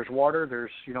bunker, there's water,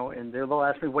 and they'll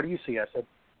ask me, what do you see? I said,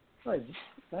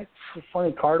 that's a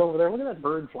funny card over there. Look at that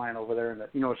bird flying over there. And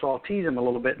so I'll tease them a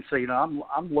little bit and say,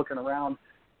 I'm looking around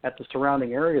at the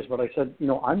surrounding areas, but I said,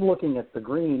 I'm looking at the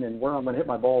green and where I'm going to hit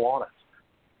my ball on it.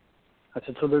 I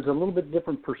said, so there's a little bit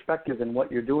different perspective in what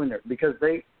you're doing there, because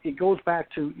it goes back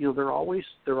to, they're always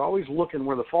looking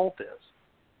where the fault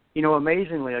is.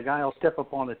 Amazingly, a guy will step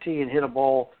up on the tee and hit a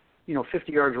ball,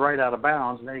 50 yards right out of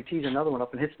bounds, and then he tees another one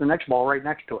up and hits the next ball right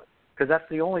next to it, because that's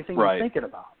the only thing he's thinking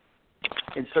about.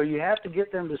 And so you have to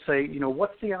get them to say,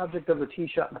 what's the object of the tee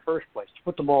shot in the first place? To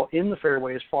put the ball in the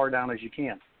fairway as far down as you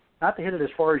can, not to hit it as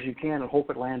far as you can and hope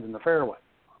it lands in the fairway.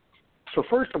 So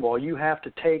first of all, you have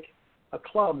to take a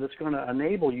club that's going to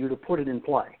enable you to put it in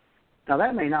play. Now,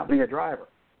 that may not be a driver.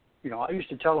 I used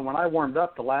to tell them when I warmed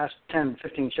up, the last 10,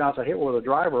 15 shots I hit were with a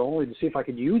driver only to see if I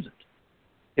could use it.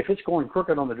 If it's going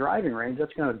crooked on the driving range,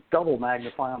 that's going to double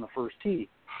magnify on the first tee.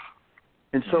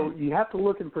 And so you have to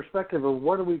look in perspective of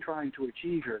what are we trying to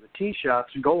achieve here. The tee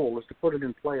shot's goal is to put it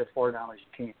in play as far down as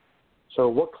you can. So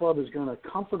what club is going to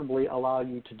comfortably allow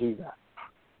you to do that?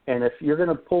 And if you're going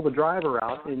to pull the driver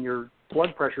out and your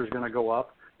blood pressure is going to go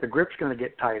up, the grip's going to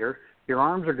get tighter, your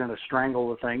arms are going to strangle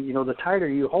the thing. The tighter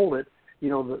you hold it,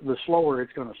 the slower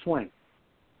it's going to swing.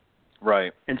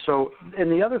 Right. And so, and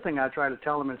the other thing I try to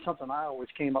tell them, and something I always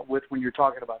came up with when you're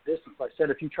talking about distance, I said,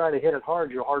 if you try to hit it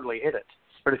hard, you'll hardly hit it.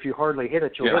 But if you hardly hit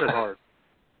it, you'll hit it hard.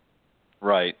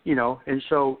 Right. And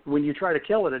so when you try to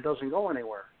kill it, it doesn't go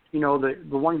anywhere. The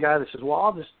one guy that says, well,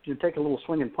 I'll just take a little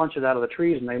swing and punch it out of the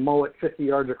trees, and they mow it 50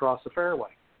 yards across the fairway.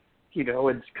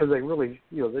 It's because they really,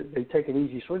 they take an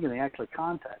easy swing and they actually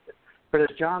contact it. But as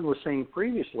John was saying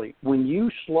previously, when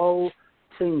you slow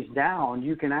things down,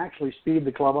 you can actually speed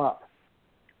the club up.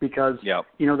 because,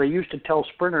 they used to tell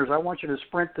sprinters, I want you to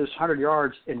sprint this 100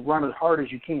 yards and run as hard as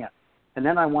you can. And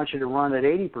then I want you to run at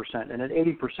 80%. And at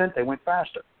 80%, they went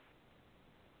faster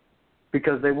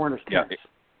because they weren't as tense. Yeah.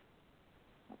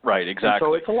 Right, exactly. And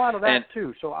so it's a lot of that,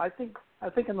 too. So I think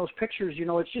in those pictures,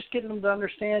 it's just getting them to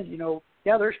understand,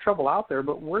 there's trouble out there,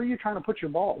 but where are you trying to put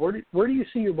your ball? Where do you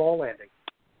see your ball landing?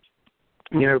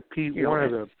 Pete, one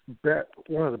of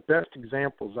the best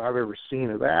examples I've ever seen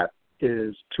of that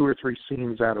is 2 or 3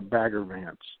 scenes out of Bagger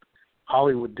Vance.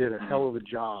 Hollywood did a hell of a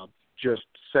job just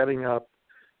setting up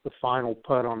the final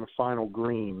putt on the final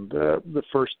green, the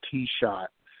first tee shot,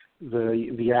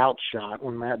 the out shot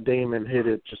when Matt Damon hit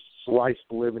it, just sliced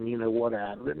the living you-know-what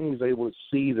out of it, and he was able to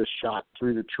see the shot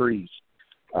through the trees.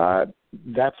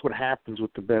 That's what happens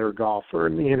with the better golfer,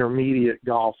 and the intermediate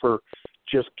golfer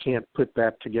just can't put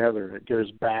that together. It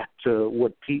goes back to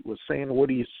what Pete was saying. What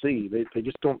do you see? They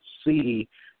just don't see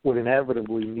what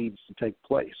inevitably needs to take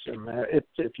place. And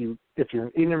if you're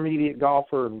an intermediate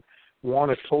golfer and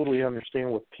want to totally understand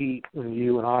what Pete and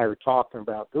you and I are talking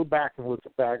about, go back and look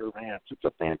at Bagger Vance. It's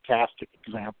a fantastic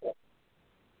example.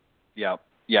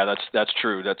 Yeah, that's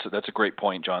true. That's a great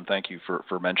point, John. Thank you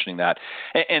for mentioning that.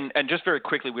 And just very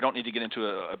quickly, we don't need to get into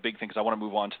a big thing because I want to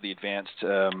move on to the advanced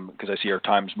because I see our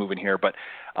time's moving here. But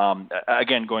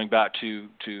again, going back to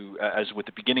as with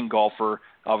the beginning golfer,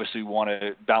 obviously we want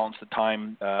to balance the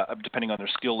time depending on their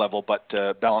skill level, but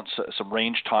balance some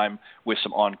range time with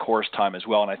some on-course time as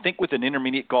well. And I think with an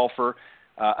intermediate golfer,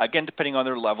 again, depending on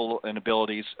their level and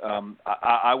abilities,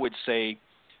 I would say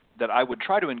that I would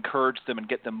try to encourage them and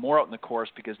get them more out in the course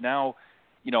because now,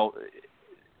 we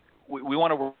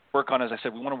want to work on, as I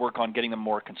said, we want to work on getting them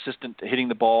more consistent, hitting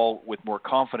the ball with more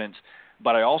confidence.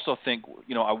 But I also think,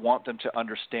 I want them to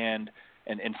understand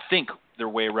and think their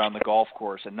way around the golf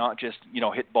course and not just,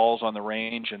 hit balls on the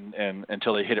range and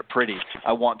until they hit it pretty.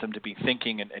 I want them to be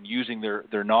thinking and using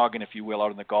their noggin, if you will, out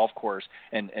on the golf course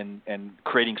and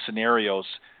creating scenarios.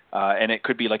 And it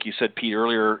could be, like you said, Pete,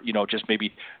 earlier, just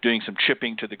maybe doing some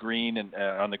chipping to the green and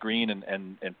on the green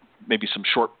and maybe some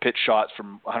short pitch shots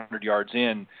from 100 yards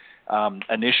in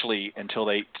initially until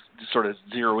they sort of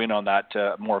zero in on that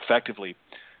more effectively.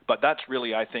 But that's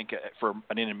really, I think, for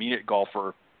an intermediate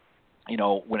golfer,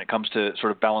 when it comes to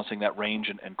sort of balancing that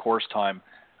range and course time,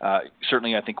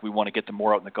 certainly I think we want to get them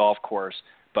more out in the golf course,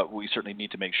 but we certainly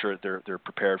need to make sure that they're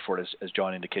prepared for it, as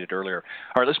John indicated earlier.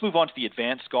 All right, let's move on to the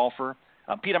advanced golfer.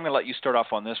 Pete, I'm going to let you start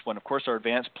off on this one. Of course, our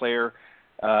advanced player,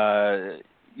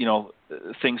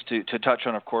 things to touch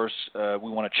on, of course, we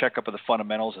want to check up on the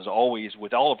fundamentals, as always,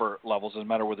 with all of our levels, doesn't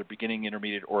matter whether beginning,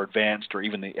 intermediate, or advanced, or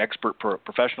even the expert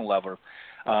professional level.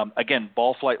 Again,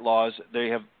 ball flight laws, they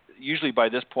have usually by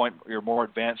this point, your more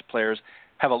advanced players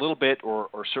have a little bit or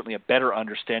certainly a better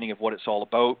understanding of what it's all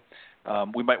about.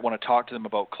 We might want to talk to them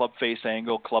about club face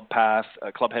angle, club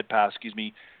head path,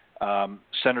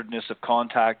 centeredness of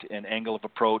contact and angle of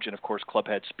approach, and, of course, club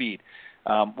head speed.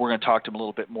 We're going to talk to them a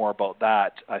little bit more about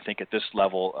that, I think, at this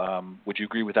level. Would you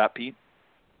agree with that, Pete?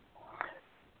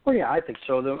 Well, yeah, I think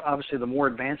so. Obviously, the more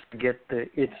advanced you get,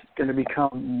 it's going to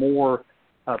become more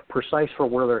precise for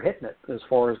where they're hitting it as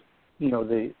far as,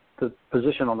 the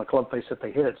position on the club face that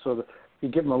they hit it. So you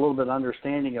give them a little bit of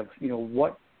understanding of,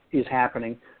 what is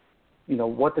happening,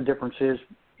 what the difference is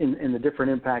in the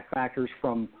different impact factors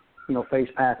from, face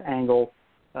path, angle,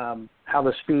 how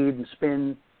the speed and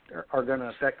spin are going to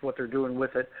affect what they're doing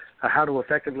with it, how to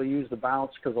effectively use the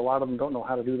bounce, because a lot of them don't know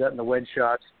how to do that in the wedge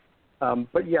shots.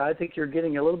 But, yeah, I think you're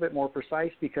getting a little bit more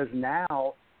precise because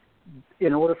now,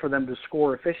 in order for them to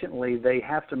score efficiently, they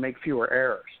have to make fewer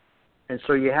errors. And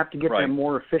so you have to get them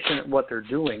more efficient at what they're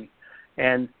doing.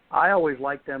 And I always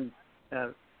like them,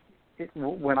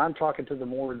 when I'm talking to the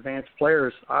more advanced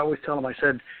players, I always tell them, I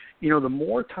said, the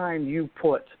more time you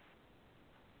put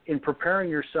in preparing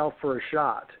yourself for a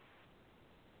shot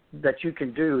that you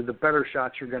can do, the better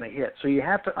shots you're going to hit. So you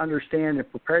have to understand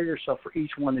and prepare yourself for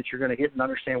each one that you're going to hit and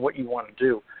understand what you want to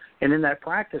do. And in that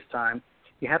practice time,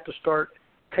 you have to start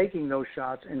taking those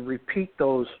shots and repeat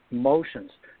those motions.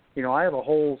 I have a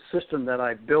whole system that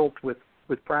I built with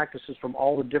practices from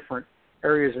all the different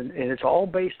areas, and it's all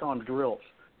based on drills.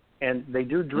 And they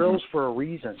do drills for a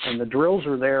reason, and the drills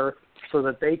are there so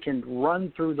that they can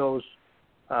run through those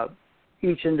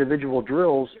each individual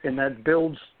drills, and that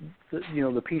builds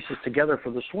the pieces together for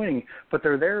the swing. But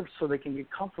they're there so they can get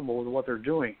comfortable with what they're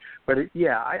doing. But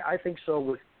I think so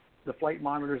with the flight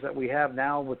monitors that we have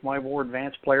now with my more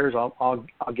advanced players. I'll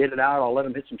get it out. I'll let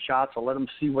them hit some shots. I'll let them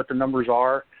see what the numbers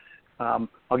are.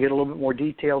 I'll get a little bit more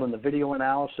detailed in the video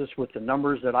analysis with the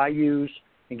numbers that I use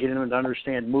and getting them to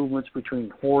understand movements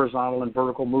between horizontal and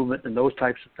vertical movement and those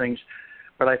types of things.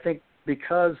 But I think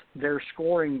because their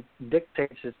scoring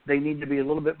dictates it, they need to be a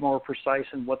little bit more precise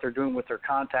in what they're doing with their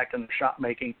contact and their shot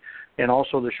making, and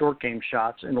also the short game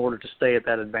shots in order to stay at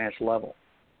that advanced level.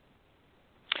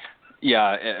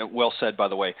 Yeah, well said, by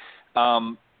the way.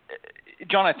 John,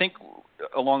 I think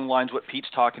along the lines of what Pete's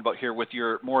talking about here with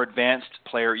your more advanced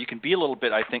player, you can be a little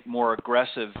bit, I think, more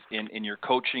aggressive in your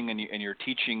coaching and your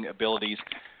teaching abilities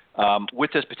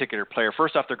with this particular player.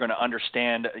 First off, they're going to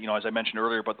understand, as I mentioned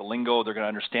earlier about the lingo, they're going to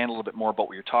understand a little bit more about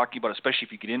what you're talking about, especially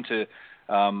if you get into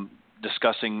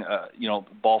discussing,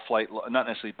 ball flight, not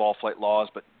necessarily ball flight laws,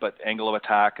 but angle of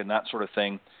attack and that sort of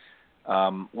thing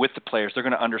with the players. They're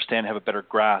going to understand, have a better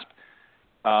grasp.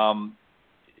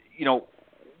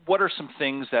 What are some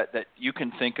things that you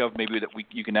can think of maybe that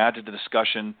you can add to the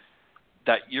discussion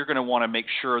that you're going to want to make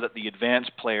sure that the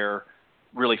advanced player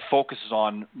really focuses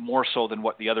on more so than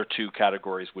what the other two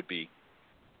categories would be?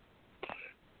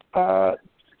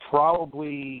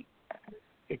 Probably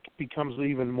it becomes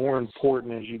even more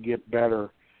important as you get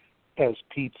better, as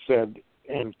Pete said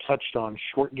and touched on,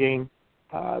 short game.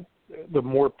 The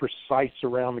more precise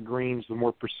around the greens, the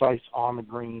more precise on the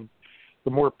green,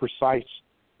 the more precise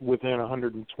within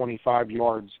 125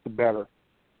 yards, the better.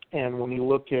 And when you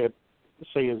look at,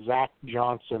 say, a Zach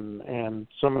Johnson and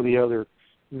some of the other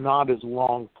not as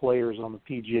long players on the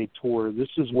PGA Tour, this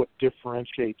is what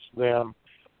differentiates them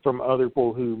from other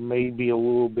people who may be a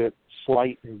little bit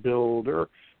slight in build or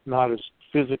not as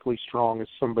physically strong as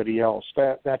somebody else.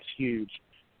 That's huge.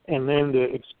 And then to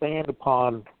expand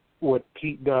upon what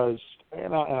Pete does,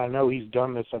 and I know he's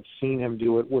done this, I've seen him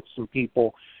do it with some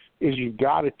people, is you've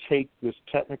got to take this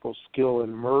technical skill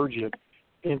and merge it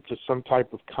into some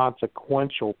type of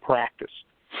consequential practice.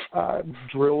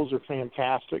 Drills are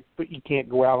fantastic, but you can't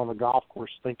go out on the golf course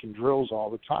thinking drills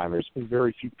all the time. There's been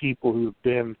very few people who have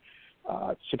been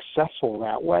successful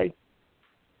that way.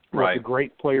 Right. What the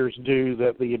great players do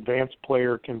that the advanced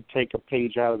player can take a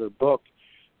page out of their book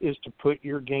is to put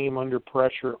your game under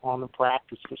pressure on the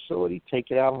practice facility,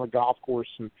 take it out on the golf course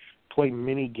and play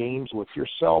mini games with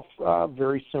yourself,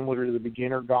 very similar to the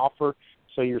beginner golfer.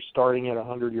 So you're starting at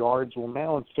 100 yards. Well,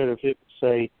 now instead of hitting,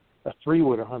 say, a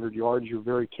 3-wood 100 yards, you're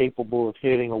very capable of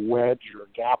hitting a wedge or a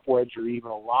gap wedge or even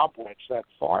a lob wedge that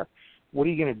far. What are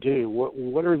you going to do?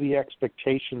 What are the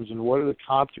expectations and what are the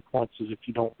consequences if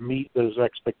you don't meet those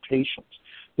expectations?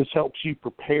 This helps you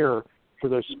prepare for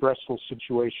those stressful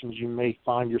situations you may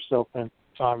find yourself in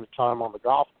time to time on the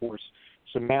golf course.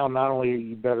 So now not only are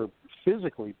you better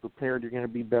physically prepared, you're going to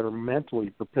be better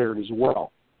mentally prepared as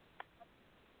well.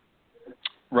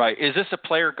 Right. Is this a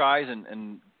player, guys,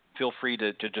 and feel free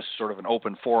to just sort of an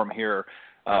open forum here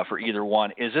for either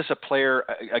one. Is this a player,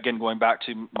 again, going back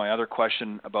to my other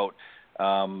question about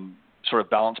sort of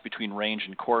balance between range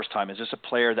and course time, is this a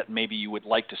player that maybe you would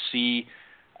like to see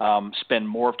spend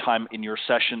more time in your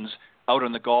sessions out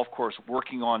on the golf course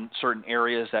working on certain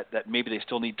areas that maybe they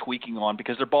still need tweaking on,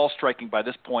 because their ball striking by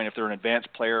this point, if they're an advanced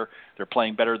player, they're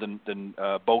playing better than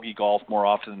bogey golf more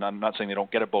often. I'm not saying they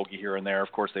don't get a bogey here and there.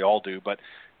 Of course they all do, but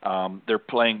they're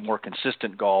playing more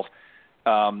consistent golf.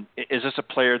 Is this a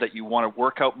player that you want to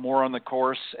work out more on the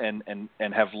course and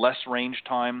have less range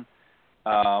time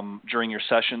during your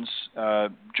sessions?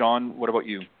 John, what about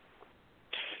you?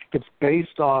 It's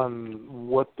based on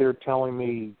what they're telling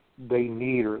me they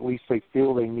need, or at least they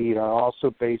feel they need. I also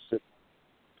base it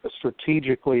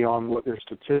strategically on what their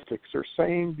statistics are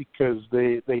saying, because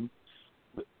they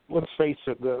let's face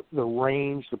it, the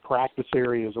range, the practice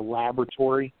area is a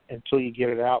laboratory. Until you get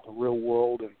it out in the real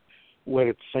world and let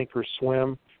it sink or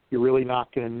swim, you're really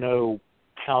not going to know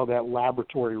how that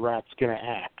laboratory rat's going to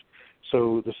act.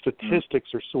 So the statistics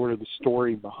are sort of the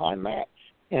story behind that.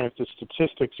 And if the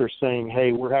statistics are saying,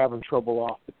 hey, we're having trouble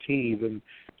off the tee, then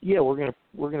yeah, we're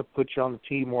gonna put you on the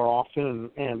tee more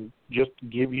often and just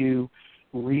give you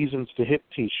reasons to hit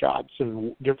tee shots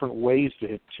and different ways to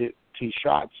hit tee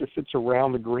shots. If it's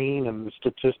around the green and the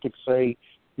statistics say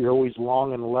you're always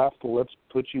long and left, well, let's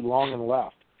put you long and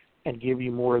left and give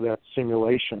you more of that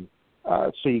simulation,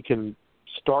 so you can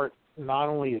start not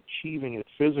only achieving it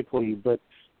physically, but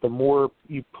the more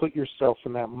you put yourself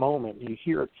in that moment. You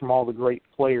hear it from all the great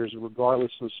players,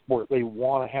 regardless of the sport. They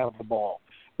want to have the ball.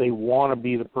 They want to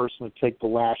be the person to take the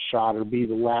last shot or be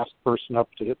the last person up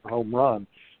to hit the home run.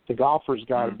 The golfer's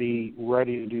got to be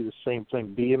ready to do the same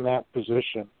thing, be in that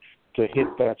position to hit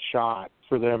that shot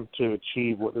for them to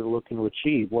achieve what they're looking to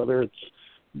achieve, whether it's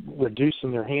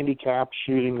reducing their handicap,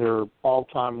 shooting their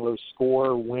all-time low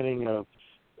score, winning a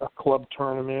club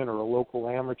tournament or a local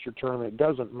amateur tournament. It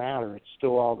doesn't matter. It's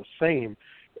still all the same.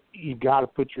 You've got to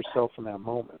put yourself in that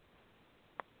moment.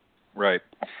 Right.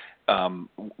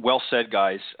 Well said,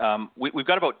 guys. We've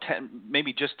got about 10,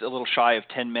 maybe just a little shy of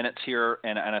 10 minutes here,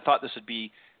 and I thought this would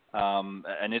be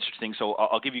an interesting. So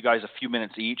I'll give you guys a few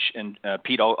minutes each, and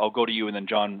Pete, I'll go to you, and then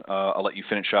John, I'll let you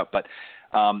finish up. But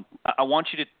I want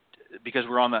you to, because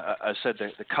we're on I said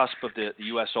the cusp of the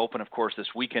U.S. Open, of course, this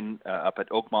weekend up at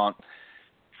Oakmont.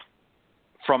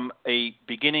 From a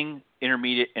beginning,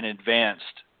 intermediate, and advanced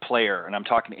player, and I'm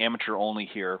talking amateur only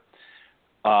here.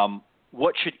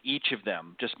 What should each of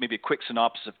them, just maybe a quick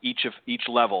synopsis of each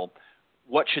level,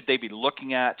 what should they be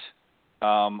looking at?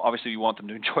 Obviously, you want them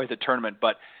to enjoy the tournament,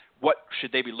 but what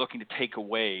should they be looking to take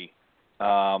away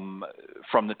from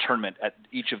the tournament at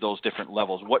each of those different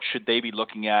levels? What should they be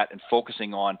looking at and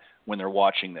focusing on when they're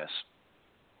watching this?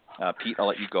 Pete, I'll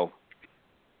let you go.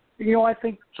 I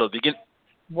think so. Begin.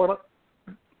 What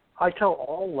I tell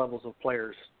all levels of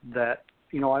players that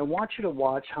I want you to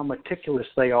watch how meticulous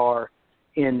they are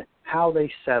in how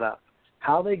they set up,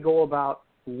 how they go about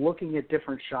looking at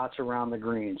different shots around the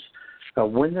greens.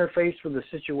 When they're faced with a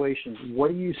situation,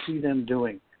 what do you see them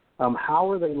doing? How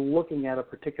are they looking at a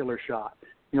particular shot?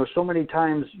 So many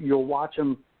times you'll watch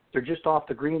them, they're just off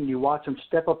the green, and you watch them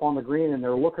step up on the green, and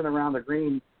they're looking around the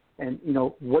green, and,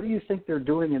 what do you think they're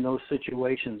doing in those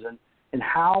situations? And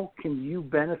how can you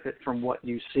benefit from what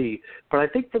you see? But I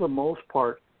think for the most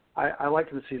part, I like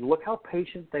to see, look how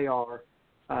patient they are.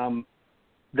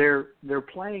 They're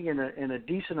playing in a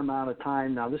decent amount of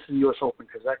time. Now, this is the U.S. Open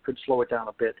because that could slow it down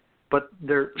a bit. But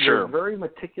they're very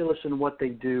meticulous in what they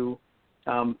do.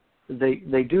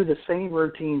 They do the same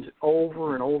routines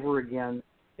over and over again.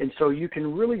 And so you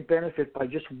can really benefit by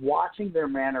just watching their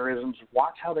mannerisms,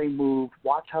 watch how they move,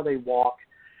 watch how they walk.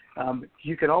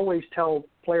 You can always tell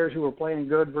players who are playing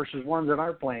good versus ones that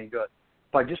aren't playing good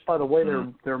by the way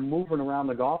they're moving around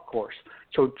the golf course.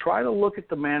 So try to look at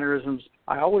the mannerisms.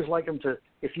 I always like them to,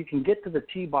 if you can get to the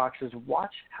tee boxes,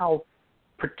 watch how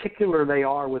particular they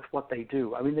are with what they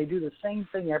do. I mean, they do the same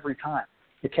thing every time.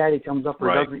 The caddy comes up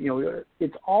or doesn't,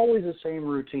 it's always the same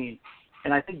routine.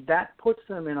 And I think that puts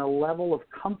them in a level of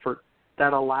comfort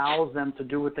that allows them to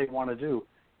do what they want to do.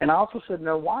 And I also said,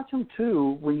 now watch them,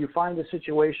 too, when you find a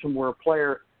situation where a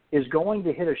player is going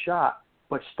to hit a shot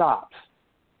but stops.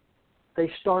 They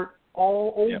start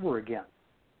all over again.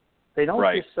 They don't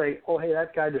just say, oh, hey,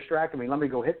 that guy distracted me. Let me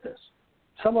go hit this.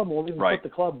 Some of them will even put the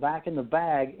club back in the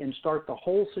bag and start the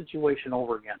whole situation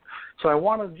over again. So I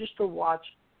wanted just to watch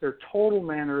their total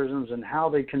mannerisms and how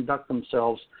they conduct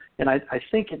themselves. And I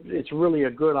think it's really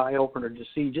a good eye-opener to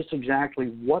see just exactly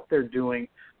what they're doing,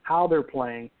 how they're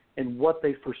playing, and what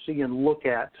they foresee and look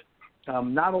at,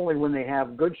 not only when they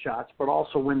have good shots, but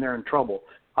also when they're in trouble.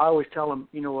 I always tell them,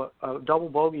 a double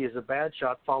bogey is a bad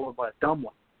shot followed by a dumb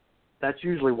one. That's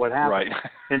usually what happens.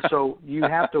 Right. And so you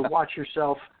have to watch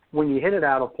yourself when you hit it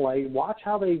out of play. Watch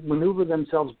how they maneuver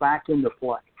themselves back into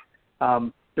play.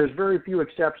 There's very few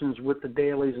exceptions with the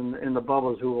Dailies and the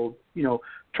Bubbas who will,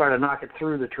 try to knock it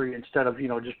through the tree instead of,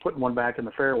 just putting one back in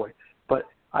the fairway. But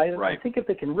I think if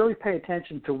they can really pay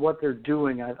attention to what they're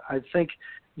doing, I think,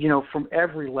 from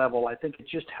every level, I think it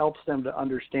just helps them to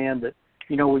understand that,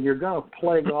 when you're going to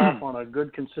play golf on a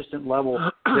good, consistent level,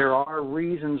 there are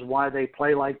reasons why they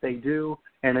play like they do,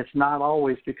 and it's not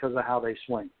always because of how they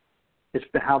swing. It's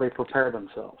how they prepare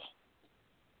themselves.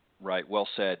 Right. Well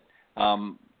said.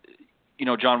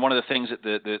 John, one of the things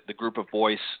that the group of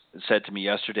boys said to me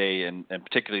yesterday, and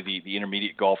particularly the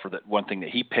intermediate golfer, that one thing that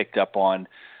he picked up on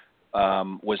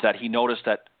was that he noticed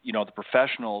that, the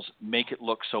professionals make it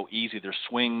look so easy. Their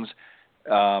swings,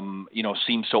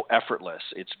 seem so effortless.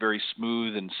 It's very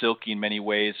smooth and silky in many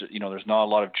ways. There's not a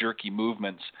lot of jerky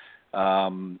movements,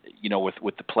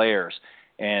 with the players.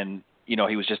 And,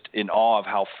 he was just in awe of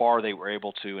how far they were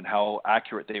able to and how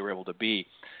accurate they were able to be.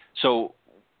 So,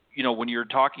 when you're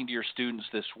talking to your students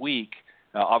this week,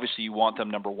 obviously you want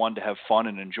them, number one, to have fun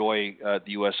and enjoy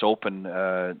the U.S. Open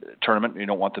tournament. You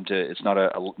don't want them to, it's not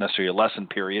necessarily a lesson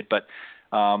period, but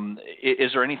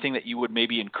is there anything that you would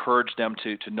maybe encourage them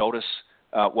to notice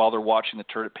while they're watching the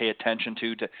tournament, pay attention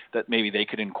to that maybe they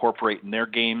could incorporate in their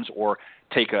games or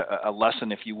take a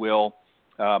lesson, if you will,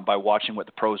 by watching what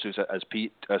the pros do, as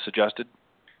Pete suggested?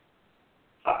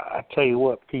 I tell you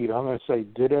what, Pete, I'm going to say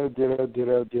ditto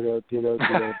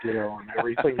on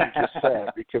everything you just said,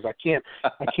 because I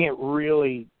can't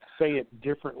really say it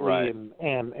differently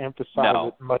and emphasize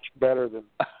it much better than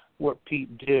what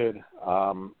Pete did.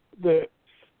 The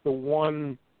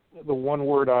one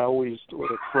word I always, or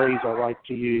the phrase I like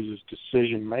to use, is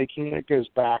decision making. It goes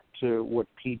back to what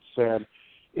Pete said.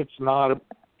 It's not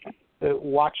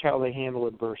watch how they handle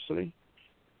adversity.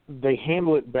 They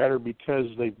handle it better because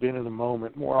they've been in the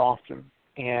moment more often,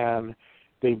 and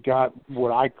They've got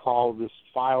what I call this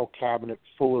file cabinet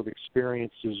full of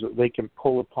experiences that they can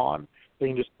pull upon. They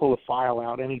can just pull a file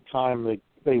out anytime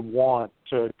they want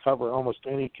to cover almost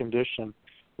any condition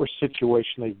or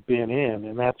situation they've been in,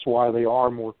 and that's why they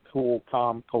are more cool,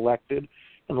 calm, collected.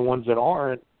 And the ones that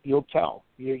aren't, you'll tell.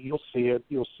 You'll see it.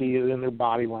 You'll see it in their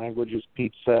body language, as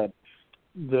Pete said.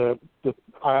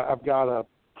 I've got a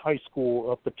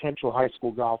potential high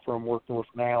school golfer I'm working with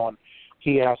now, and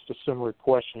he asked a similar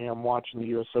question. I'm watching the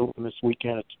U.S. Open this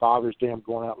weekend. It's Father's Day. I'm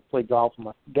going out to play golf with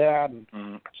my dad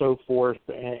and so forth.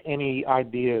 And any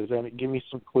ideas? And give me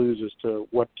some clues as to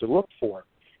what to look for.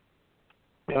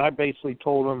 And I basically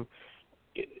told him,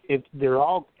 if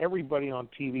everybody on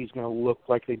TV is going to look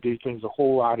like they do things a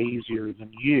whole lot easier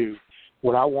than you.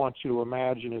 What I want you to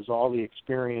imagine is all the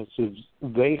experiences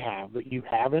they have that you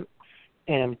haven't,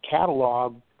 and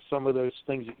catalog some of those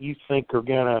things that you think are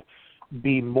going to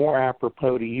be more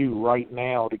apropos to you right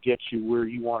now to get you where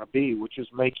you want to be, which is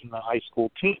making the high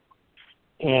school team.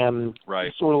 And he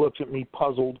sort of looked at me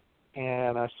puzzled,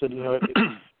 and I said,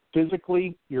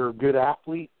 physically, you're a good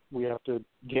athlete. We have to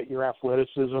get your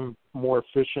athleticism more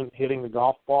efficient hitting the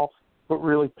golf ball, but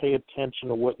really pay attention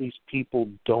to what these people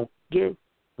don't do,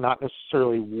 not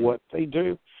necessarily what they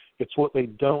do. It's what they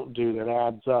don't do that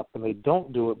adds up, and they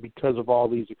don't do it because of all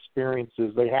these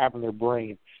experiences they have in their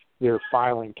brain, their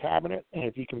filing cabinet. And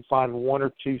if you can find one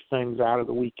or two things out of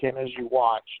the weekend as you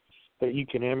watch that you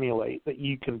can emulate, that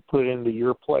you can put into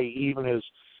your play, even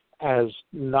as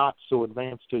not so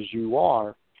advanced as you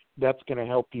are, that's going to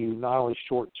help you not only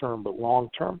short-term but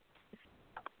long-term.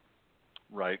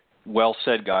 Right. Well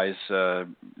said, guys. There's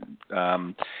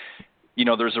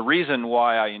a reason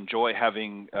why I enjoy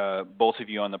having both of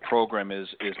you on the program is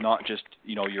not just,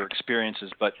 your experiences,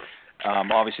 but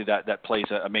obviously that plays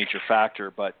a major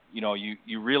factor. But,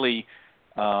 you really,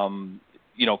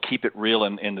 keep it real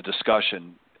in the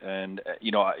discussion. And,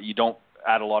 you don't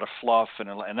add a lot of fluff,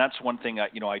 and that's one thing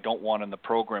I don't want in the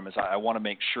program is I want to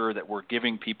make sure that we're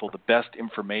giving people the best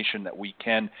information that we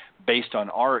can based on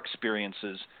our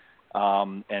experiences,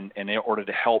 and in order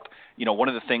to help. One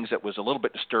of the things that was a little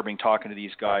bit disturbing talking to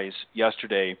these guys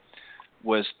yesterday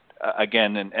was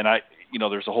again, and I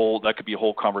there's that could be a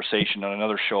whole conversation on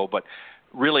another show, but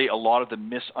really a lot of the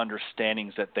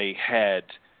misunderstandings that they had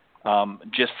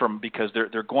just because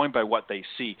they're going by what they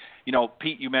see.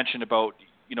 Pete, you mentioned about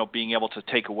being able to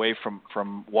take away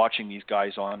from watching these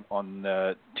guys on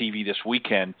TV this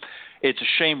weekend. It's a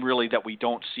shame, really, that we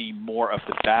don't see more of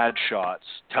the bad shots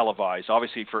televised.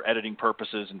 Obviously, for editing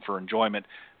purposes and for enjoyment,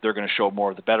 they're going to show more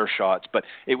of the better shots. But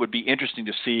it would be interesting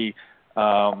to see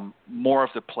more of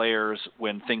the players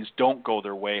when things don't go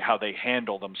their way, how they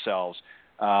handle themselves.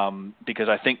 Because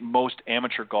I think most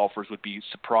amateur golfers would be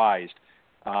surprised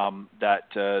that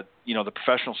the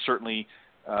professionals certainly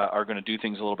are going to do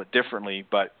things a little bit differently,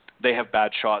 but they have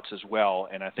bad shots as well.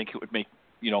 And I think it would make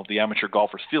the amateur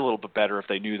golfers feel a little bit better if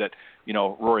they knew that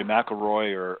Rory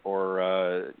McIlroy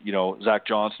or Zach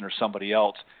Johnson or somebody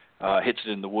else hits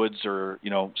it in the woods or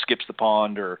skips the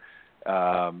pond or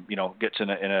gets in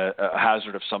a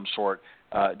hazard of some sort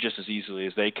just as easily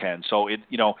as they can. So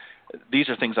these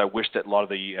are things I wish that a lot of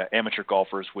the amateur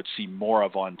golfers would see more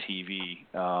of on TV,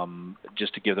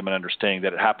 just to give them an understanding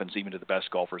that it happens even to the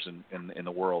best golfers in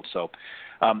the world. So,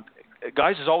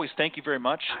 guys, as always, thank you very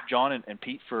much, John and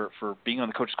Pete, for being on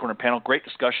the Coach's Corner panel. Great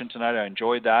discussion tonight. I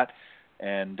enjoyed that,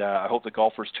 and I hope the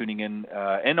golfers tuning in,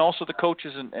 and also the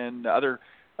coaches and other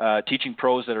teaching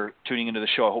pros that are tuning into the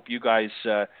show, I hope you guys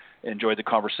enjoyed the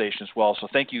conversation as well. So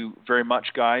thank you very much,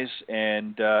 guys,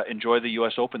 and enjoy the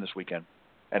U.S. Open this weekend.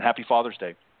 And happy Father's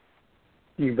Day.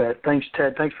 You bet. Thanks,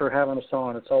 Ted. Thanks for having us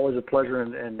on. It's always a pleasure,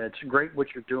 and it's great what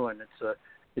you're doing.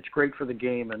 It's great for the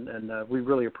game, and we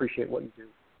really appreciate what you do.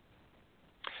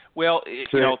 Well,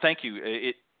 thank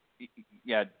you.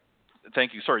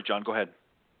 Thank you. Sorry, John, go ahead.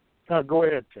 No, go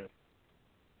ahead, Ted.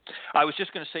 I was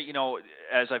just going to say,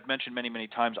 as I've mentioned many, many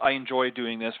times, I enjoy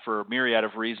doing this for a myriad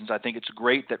of reasons. I think it's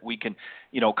great that we can,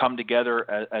 come together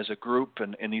as a group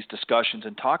and in these discussions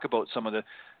and talk about some of the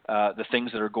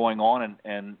things that are going on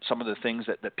and some of the things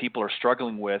that people are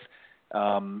struggling with.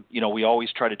 We always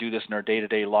try to do this in our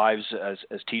day-to-day lives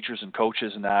as teachers and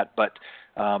coaches and that, but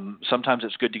sometimes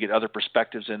it's good to get other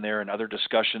perspectives in there and other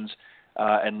discussions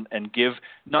and give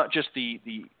not just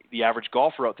the average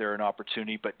golfer out there an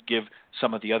opportunity, but give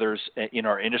some of the others in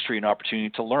our industry an opportunity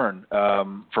to learn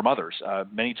from others.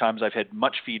 Many times I've had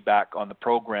much feedback on the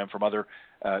program from other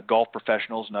golf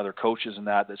professionals and other coaches and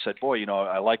that said, boy,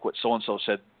 I like what so-and-so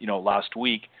said, last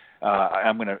week.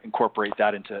 I'm going to incorporate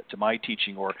that into my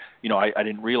teaching, or, I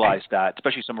didn't realize that,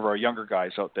 especially some of our younger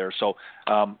guys out there. So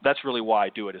that's really why I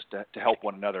do it, is to help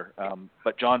one another.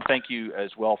 But John, thank you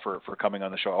as well for coming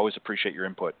on the show. I always appreciate your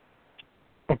input.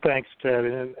 Well, thanks, Ted.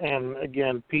 And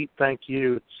again, Pete, thank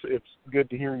you. It's good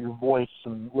to hear your voice,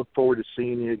 and look forward to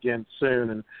seeing you again soon.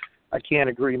 And I can't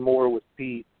agree more with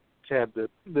Pete, Ted, that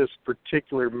this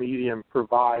particular medium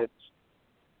provides,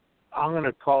 I'm going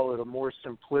to call it, a more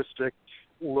simplistic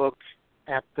look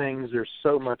at things. There's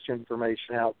so much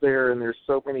information out there, and there's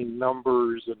so many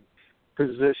numbers and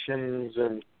positions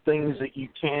and things that you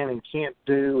can and can't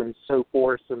do and so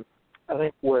forth. And I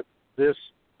think what this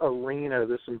arena,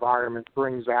 this environment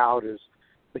brings out is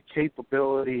the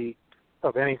capability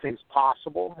of anything's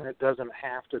possible, and it doesn't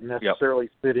have to necessarily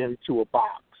fit into a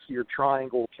box. Your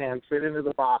triangle can fit into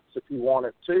the box if you want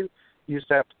it to. You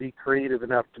just have to be creative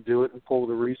enough to do it and pull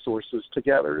the resources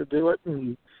together to do it, and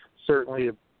you certainly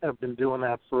have been doing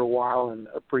that for a while, and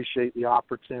appreciate the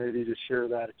opportunity to share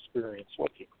that experience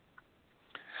with you.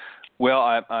 Well,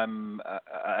 I'm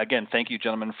again, thank you,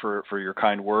 gentlemen, for your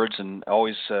kind words, and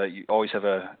you always have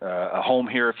a home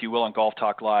here, if you will, on Golf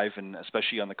Talk Live, and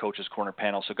especially on the Coach's Corner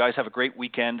panel. So, guys, have a great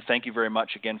weekend. Thank you very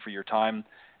much again for your time,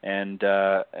 and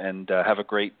have a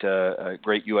great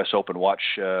U.S. Open.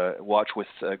 Watch with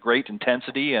great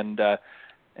intensity, and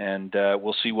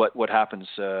we'll see what happens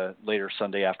later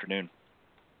Sunday afternoon.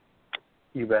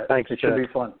 You bet. Thanks. It should be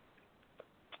fun.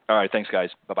 All right, thanks, guys.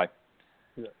 Bye-bye.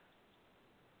 Yeah.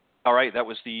 All right, that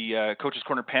was the Coach's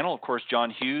Corner panel. Of course,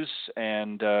 John Hughes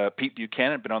and Pete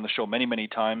Buchanan have been on the show many, many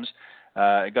times.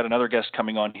 I got another guest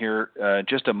coming on here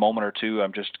just a moment or two.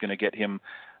 I'm just going to get him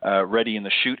ready in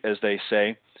the chute, as they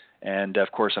say. And,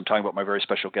 of course, I'm talking about my very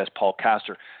special guest, Paul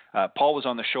Kaster. Paul was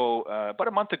on the show about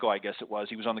a month ago, I guess it was.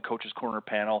 He was on the Coach's Corner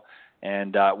panel,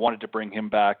 and wanted to bring him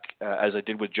back, as I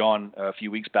did with John a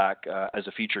few weeks back, as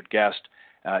a featured guest,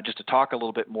 just to talk a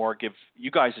little bit more, give you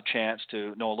guys a chance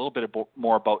to know a little bit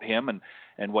more about him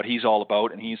and what he's all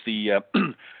about. And he's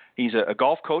he's a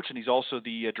golf coach, and he's also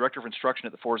the director of instruction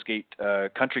at the Forsgate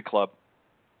Country Club.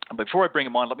 But before I bring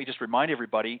him on, let me just remind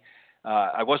everybody,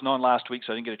 I wasn't on last week,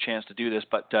 so I didn't get a chance to do this.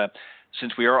 But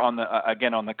since we are on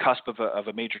the cusp of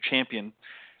a major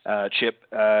championship,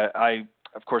 I,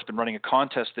 of course, been running a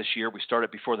contest this year. We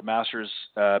started before the Masters.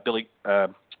 Billy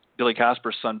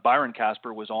Casper's son, Byron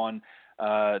Casper, was on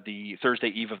the Thursday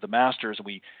eve of the Masters.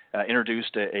 We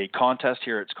introduced a contest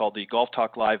here. It's called the Golf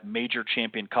Talk Live Major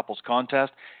Champion Couples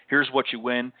Contest. Here's what you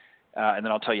win, and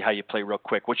then I'll tell you how you play real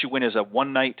quick. What you win is a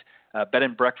one-night bed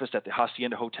and breakfast at the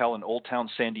Hacienda Hotel in Old Town,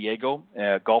 San Diego,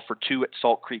 golf for two at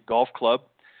Salt Creek Golf Club,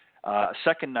 a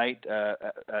second night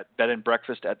at bed and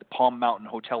breakfast at the Palm Mountain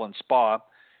Hotel and Spa,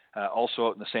 also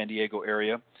out in the San Diego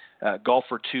area, golf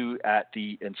for two at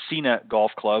the Encina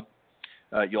Golf Club.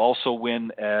 You also win,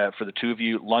 for the two of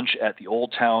you, lunch at the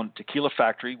Old Town Tequila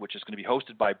Factory, which is going to be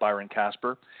hosted by Byron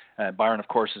Casper. Byron, of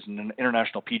course, is an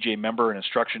international PGA member and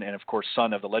instruction, and, of course,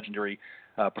 son of the legendary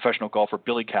professional golfer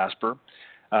Billy Casper.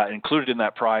 Included in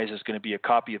that prize is going to be a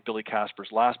copy of Billy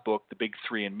Casper's last book, The Big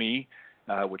Three and Me,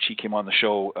 which he came on the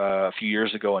show a few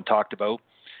years ago and talked about.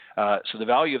 So the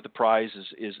value of the prize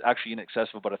is actually in excess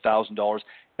of about $1,000.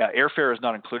 Airfare is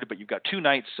not included, but you've got 2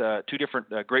 nights, 2 different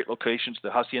great locations, the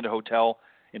Hacienda Hotel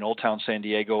in Old Town San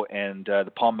Diego and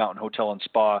the Palm Mountain Hotel and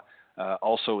Spa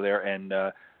also there, and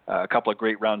a couple of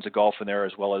great rounds of golf in there,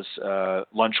 as well as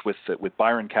lunch with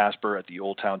Byron Casper at the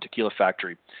Old Town Tequila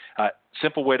Factory.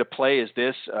 Simple way to play is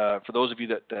this. For those of you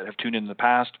that have tuned in the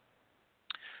past,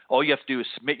 all you have to do is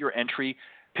submit your entry,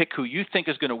 pick who you think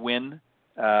is going to win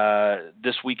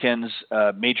this weekend's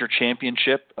major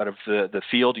championship out of the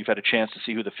field. You've had a chance to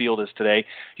see who the field is today.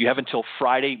 You have until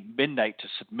Friday midnight to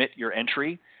submit your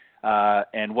entry.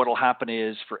 And what will happen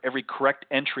is, for every correct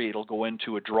entry, it'll go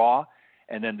into a draw.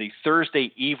 And then the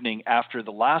Thursday evening after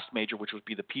the last major, which would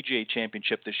be the PGA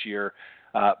Championship this year,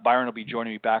 Byron will be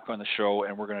joining me back on the show,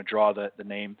 and we're going to draw the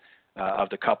name of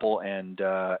the couple and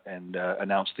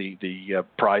announce the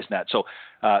prize net. So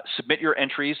submit your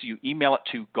entries. You email it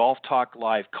to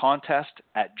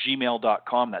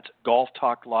golftalklivecontest@gmail.com. That's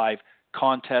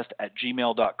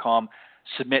golftalklivecontest@gmail.com.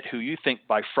 Submit who you think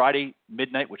by Friday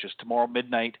midnight, which is tomorrow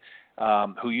midnight,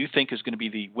 who you think is going to be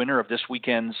the winner of this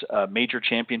weekend's major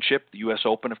championship, the U.S.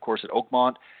 Open, of course, at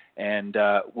Oakmont. And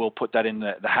we'll put that in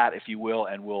the hat, if you will,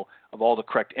 and we'll of all the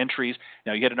correct entries.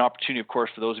 Now, you get an opportunity, of course,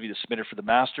 for those of you that submitted for the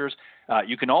Masters.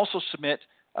 You can also submit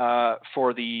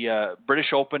for the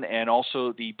British Open and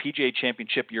also the PGA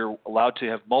Championship. You're allowed to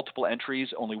have multiple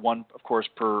entries, only one, of course,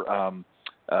 per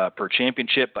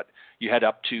championship, but you had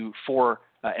up to 4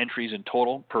 entries in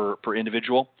total per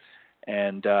individual.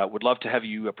 and would love to have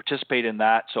you participate in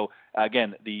that. So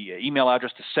again, the email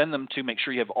address to send them to, make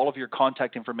sure you have all of your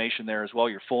contact information there as well,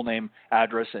 your full name,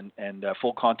 address, and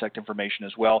full contact information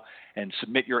as well, and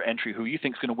submit your entry, who you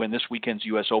think is going to win this weekend's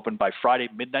U.S. Open by Friday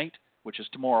midnight, which is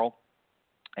tomorrow,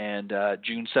 and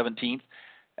June 17th,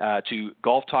 to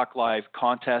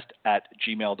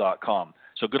golftalklivecontest@gmail.com.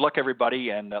 So good luck, everybody,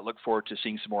 and look forward to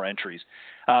seeing some more entries.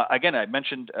 Again, I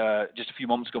mentioned just a few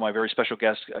moments ago my very special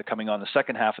guest coming on the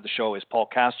second half of the show is Paul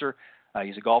Kaster.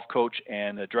 He's a golf coach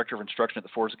and a director of instruction at the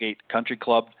Forsgate Country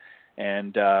Club,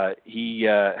 and he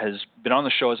has been on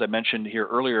the show, as I mentioned here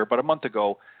earlier, about a month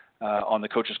ago on the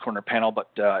Coach's Corner panel, but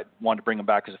I wanted to bring him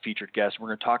back as a featured guest. We're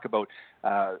going to talk about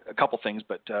a couple things,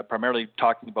 but primarily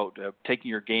talking about taking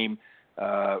your game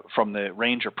from the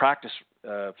range or practice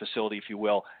facility, if you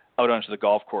will, out onto the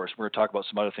golf course. We're going to talk about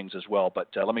some other things as well, but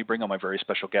let me bring on my very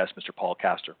special guest, Mr. Paul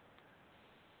Kaster.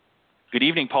 Good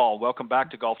evening, Paul. Welcome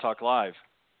back to Golf Talk Live.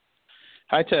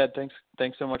 Hi, Ted. Thanks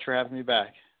so much for having me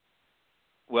back.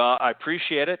 Well, I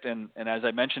appreciate it, and as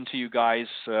I mentioned to you guys,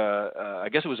 I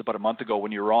guess it was about a month ago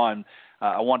when you were on,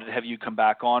 I wanted to have you come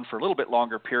back on for a little bit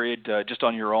longer period, just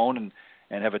on your own,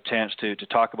 and have a chance to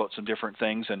talk about some different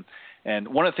things. And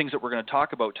one of the things that we're going to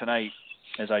talk about tonight,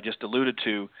 as I just alluded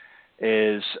to,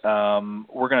 is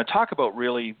we're going to talk about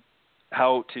really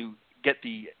how to get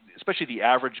especially the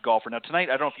average golfer. Now tonight,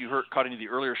 I don't know if you caught any of the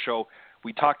earlier show,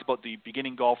 we talked about the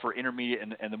beginning golfer, intermediate,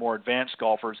 and the more advanced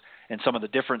golfers, and some of the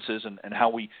differences and how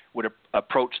we would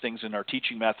approach things in our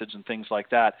teaching methods and things like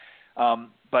that.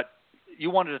 But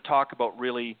you wanted to talk about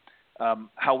really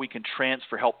how we can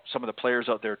help some of the players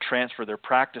out there transfer their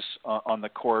practice on the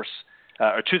course,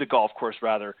 or to the golf course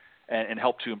rather, and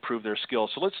help to improve their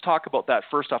skills. So let's talk about that.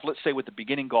 First off, let's say with the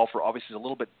beginning golfer, obviously it's a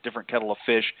little bit different kettle of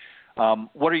fish.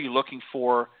 What are you looking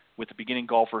for with the beginning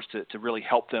golfers to really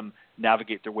help them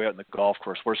navigate their way out in the golf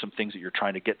course? What are some things that you're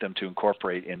trying to get them to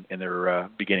incorporate in their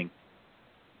beginning?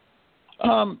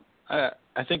 I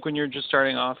think when you're just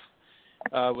starting off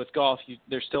with golf,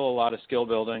 there's still a lot of skill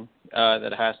building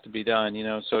that has to be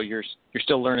done. So you're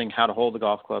still learning how to hold the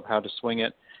golf club, how to swing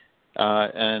it,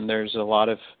 and there's a lot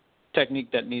of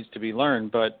technique that needs to be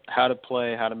learned. But how to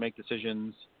play, how to make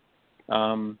decisions,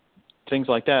 things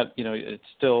like that, it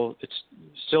still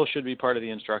should be part of the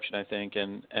instruction, I think.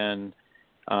 And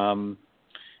some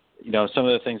of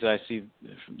the things that I see,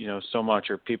 so much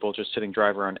are people just hitting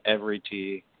driver on every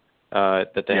tee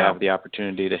that they have the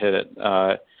opportunity to hit it.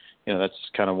 That's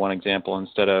kind of one example,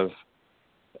 instead of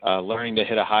learning to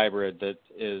hit a hybrid that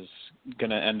is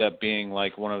going to end up being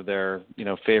like one of their,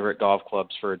 favorite golf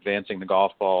clubs for advancing the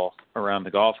golf ball around the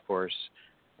golf course,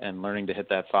 and learning to hit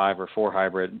that 5 or 4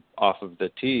 hybrid off of the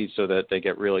tee so that they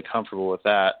get really comfortable with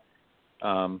that,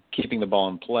 keeping the ball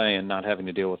in play and not having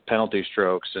to deal with penalty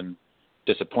strokes and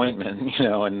disappointment,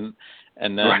 and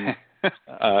then,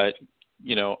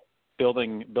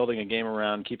 building a game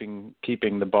around keeping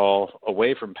the ball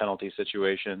away from penalty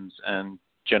situations and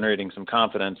generating some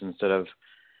confidence instead of,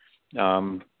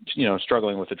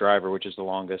 struggling with the driver, which is the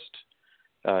longest,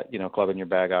 club in your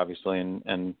bag, obviously,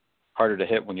 and harder to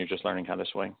hit when you're just learning how to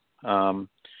swing.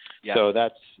 So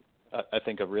that's, I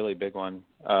think, a really big one.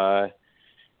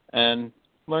 And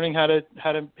learning how to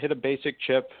hit a basic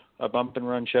chip, a bump and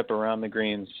run chip around the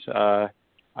greens. I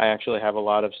actually have a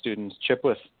lot of students chip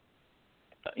with,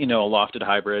 a lofted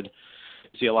hybrid.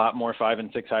 You see a lot more 5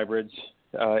 and 6 hybrids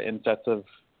in sets of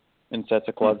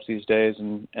clubs these days,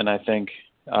 and I think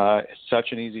it's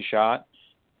such an easy shot,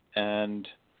 and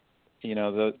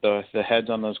the heads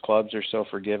on those clubs are so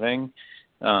forgiving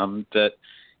that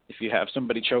if you have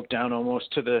somebody choke down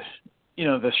almost to the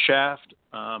shaft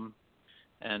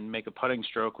and make a putting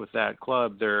stroke with that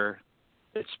club,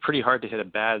 it's pretty hard to hit a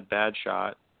bad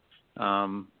shot,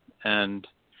 and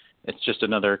it's just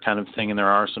another kind of thing in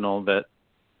their arsenal that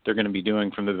they're going to be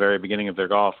doing from the very beginning of their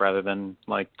golf, rather than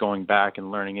like going back and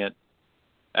learning it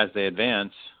as they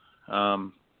advance.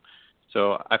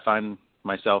 So I find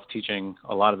myself teaching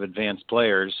a lot of advanced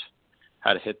players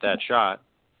how to hit that shot,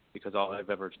 because all I've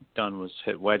ever done was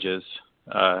hit wedges,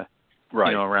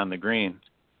 around the green.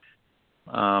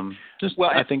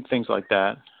 I think things like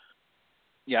that.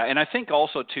 Yeah, and I think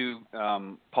also too,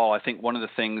 Paul, I think one of the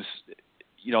things,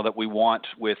 that we want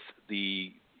with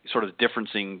the sort of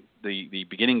differencing the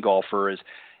beginning golfer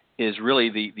is really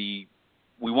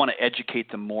we want to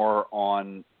educate them more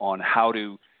on how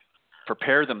to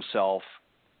prepare themselves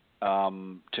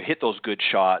to hit those good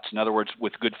shots. In other words,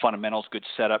 with good fundamentals, good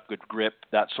setup, good grip,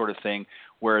 that sort of thing.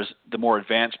 Whereas the more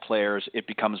advanced players, it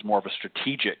becomes more of a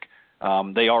strategic.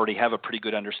 They already have a pretty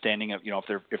good understanding of,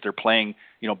 if they're playing,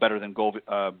 better than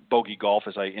bogey golf,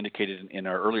 as I indicated in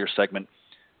our earlier segment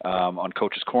on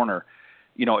Coach's Corner.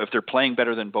 if they're playing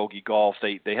better than bogey golf,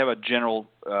 they have a general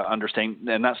understanding,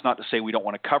 and that's not to say we don't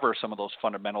want to cover some of those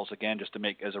fundamentals again, just to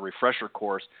make as a refresher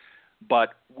course, but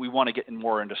we want to get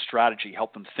more into strategy,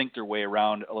 help them think their way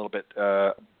around a little bit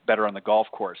better on the golf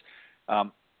course.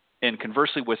 And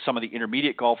conversely, with some of the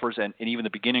intermediate golfers and even the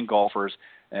beginning golfers,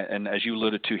 and as you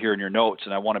alluded to here in your notes,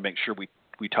 and I want to make sure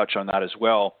we touch on that as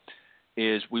well,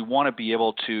 is we want to be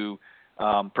able to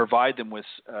provide them with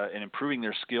and improving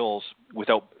their skills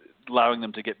without allowing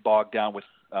them to get bogged down with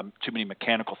too many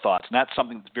mechanical thoughts. And that's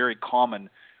something that's very common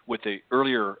with the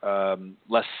earlier,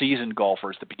 less seasoned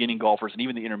golfers, the beginning golfers, and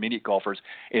even the intermediate golfers,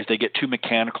 is they get too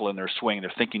mechanical in their swing.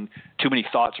 They're thinking too many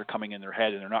thoughts are coming in their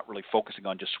head, and they're not really focusing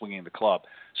on just swinging the club.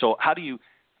 So how do you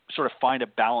sort of find a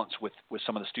balance with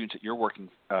some of the students that you're working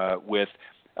with,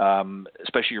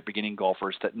 especially your beginning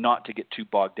golfers, that not to get too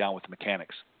bogged down with the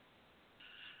mechanics?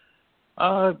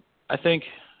 I think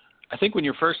when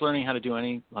you're first learning how to do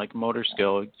any like motor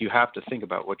skill, you have to think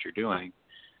about what you're doing.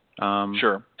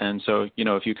 Sure. And so,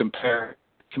 if you compare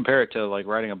it to like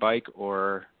riding a bike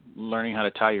or learning how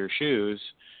to tie your shoes,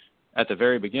 at the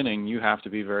very beginning, you have to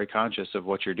be very conscious of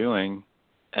what you're doing.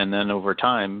 And then over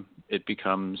time, it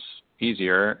becomes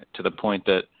easier to the point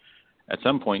that at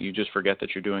some point you just forget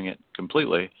that you're doing it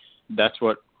completely. That's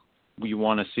what you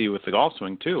want to see with the golf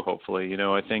swing too, hopefully.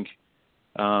 I think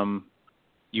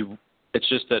it's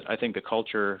just that I think the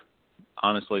culture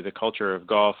of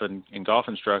golf and golf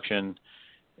instruction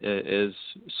is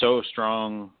so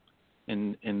strong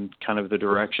in kind of the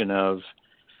direction of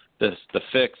the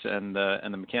fix and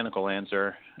the mechanical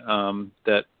answer,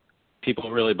 that people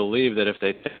really believe that if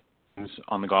they fix things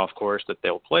on the golf course that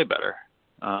they'll play better.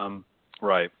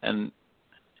 Right. And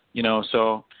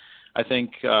so I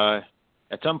think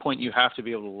at some point you have to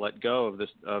be able to let go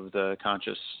of the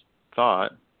conscious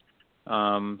thought.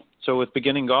 So with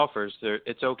beginning golfers,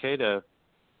 it's okay to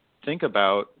think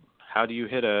about how do you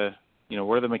hit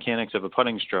what are the mechanics of a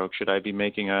putting stroke? Should I be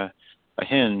making a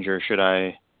hinge, or is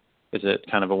it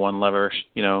kind of a one lever,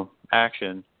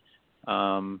 action?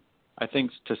 I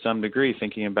think to some degree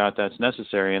thinking about that's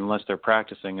necessary unless they're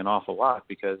practicing an awful lot,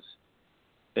 because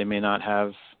they may not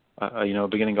have, a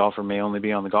beginning golfer may only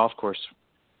be on the golf course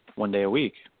one day a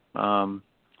week.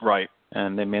 Right.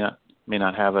 And they may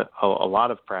not have a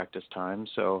lot of practice time.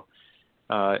 So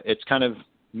it's kind of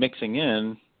mixing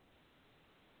in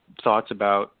thoughts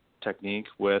about technique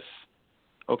with,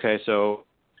 okay, so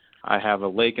I have a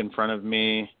lake in front of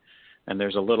me and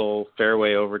there's a little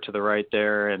fairway over to the right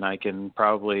there, and I can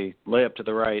probably lay up to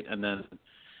the right and then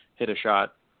hit a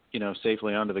shot,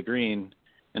 safely onto the green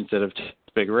instead of take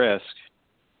a big risk,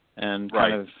 and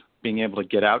kind of being able to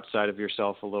get outside of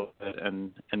yourself a little bit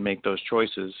and make those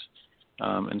choices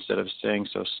instead of staying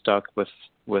so stuck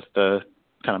with the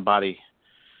kind of body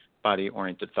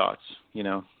oriented thoughts,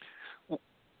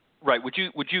 Right. Would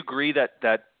you agree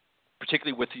that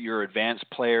particularly with your advanced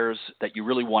players, that you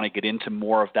really want to get into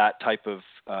more of that type of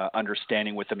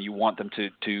understanding with them? You want them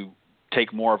to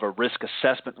take more of a risk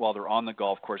assessment while they're on the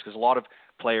golf course, because a lot of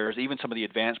players, even some of the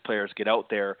advanced players, get out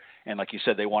there and, like you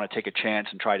said, they want to take a chance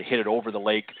and try to hit it over the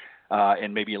lake,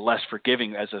 and maybe less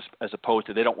forgiving as opposed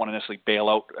to, they don't want to necessarily bail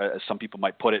out, as some people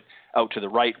might put it, out to the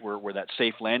right where that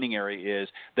safe landing area is.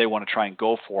 They want to try and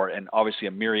go for it, and obviously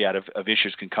a myriad of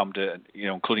issues can come to,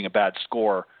 including a bad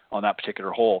score on that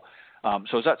particular hole.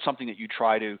 So is that something that you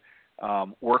try to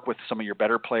work with some of your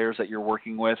better players that you're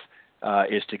working with,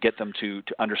 is to get them to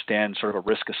understand sort of a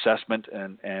risk assessment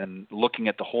and looking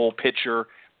at the whole picture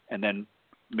and then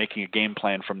making a game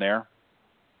plan from there?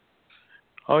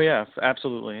 Oh yeah,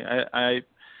 absolutely. I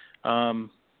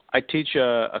teach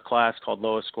a class called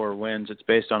Lowest Score Wins. It's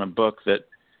based on a book that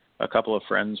a couple of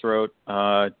friends wrote,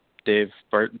 Dave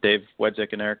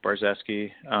Wedzik and Eric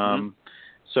Barzeski.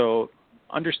 So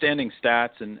understanding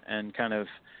stats and kind of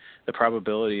the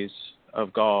probabilities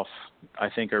of golf, I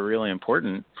think, are really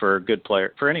important for a good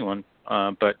player, for anyone.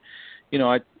 But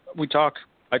I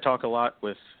talk a lot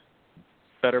with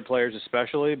better players,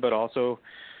 especially, but also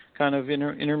kind of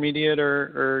intermediate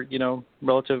or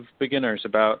relative beginners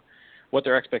about what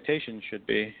their expectations should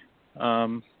be,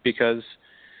 because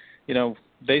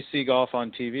they see golf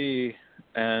on TV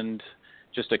and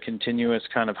just a continuous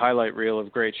kind of highlight reel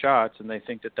of great shots, and they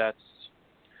think that that's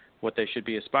what they should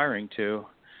be aspiring to.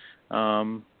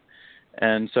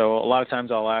 And so a lot of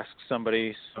times I'll ask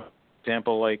somebody, for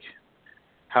example, like,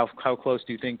 how close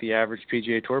do you think the average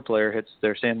PGA Tour player hits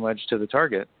their sand wedge to the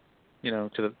target,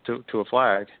 to a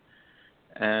flag?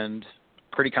 And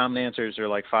pretty common answers are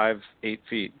like 5-8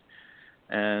 feet.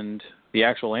 And the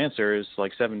actual answer is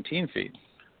like 17 feet.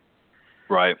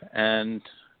 Right. And,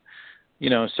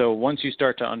 so once you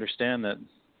start to understand that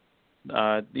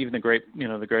even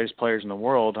the greatest players in the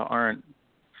world aren't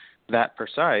that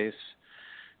precise.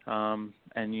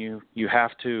 And you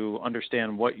have to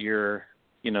understand what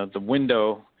the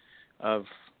window of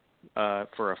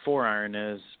for a 4-iron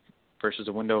is versus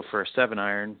a window for a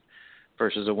 7-iron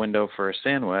versus a window for a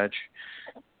sand wedge,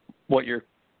 what your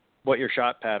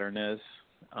shot pattern is,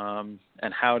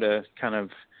 and how to kind of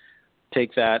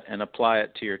take that and apply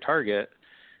it to your target.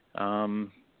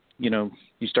 You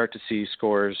start to see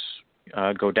scores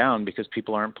go down because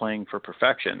people aren't playing for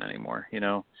perfection anymore.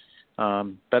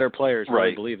 Better players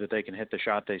really believe that they can hit the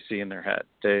shot they see in their head.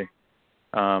 They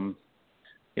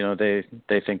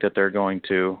think that they're going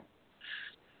to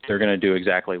do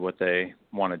exactly what they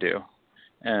want to do.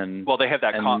 And they have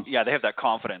that they have that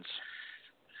confidence.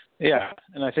 Yeah,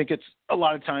 and I think it's a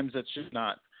lot of times it's just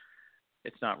not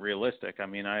realistic. I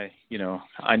mean, I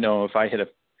know if I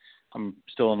I'm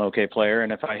still an okay player,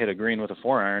 and if I hit a green with a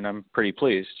 4-iron, I'm pretty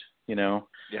pleased. Yeah.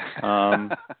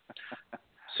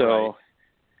 So,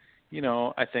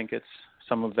 I think it's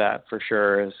some of that for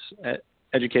sure is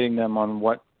educating them on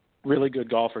what really good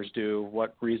golfers do,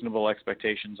 what reasonable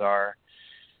expectations are,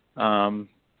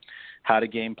 how to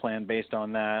game plan based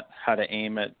on that, how to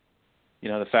aim at,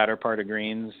 the fatter part of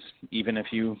greens, even if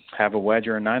you have a wedge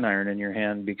or a 9-iron in your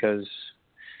hand, because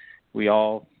we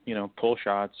all, pull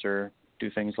shots or do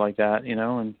things like that,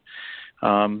 and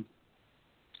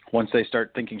once they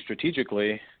start thinking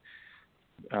strategically,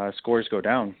 scores go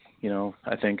down,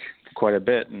 I think quite a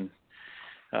bit. And,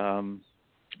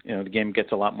 the game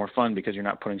gets a lot more fun because you're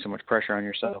not putting so much pressure on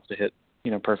yourself to hit,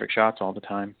 perfect shots all the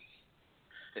time.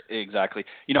 Exactly.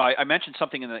 I mentioned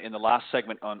something in the last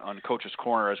segment on Coach's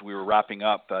Corner as we were wrapping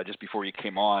up just before you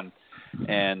came on.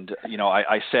 And,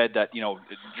 I said that,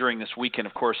 during this weekend,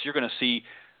 of course, you're going to see,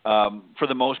 for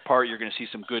the most part, you're going to see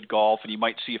some good golf, and you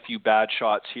might see a few bad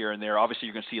shots here and there. Obviously,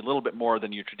 you're going to see a little bit more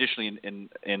than you traditionally in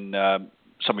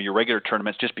some of your regular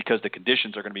tournaments, just because the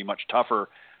conditions are going to be much tougher.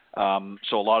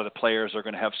 So a lot of the players are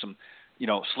going to have some,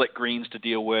 slick greens to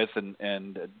deal with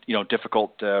and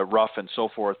difficult rough and so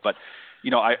forth. But,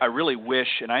 I really wish,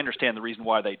 and I understand the reason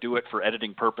why they do it for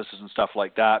editing purposes and stuff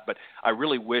like that, but I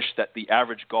really wish that the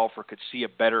average golfer could see a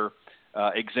better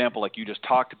example like you just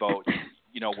talked about,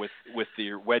 with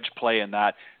the wedge play and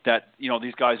that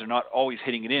these guys are not always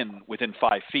hitting it in within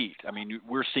 5 feet. I mean,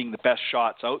 we're seeing the best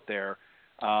shots out there,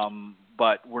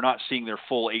 but we're not seeing their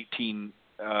full 18,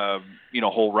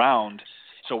 whole round.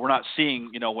 So we're not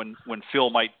seeing, when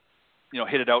Phil might,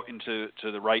 hit it out into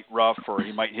the right rough, or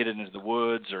he might hit it into the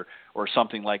woods or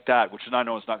something like that, which I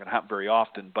know is not going to happen very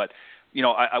often. But,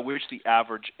 I wish the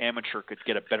average amateur could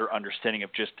get a better understanding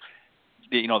of just,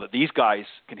 that these guys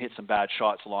can hit some bad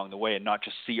shots along the way and not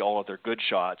just see all of their good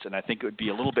shots. And I think it would be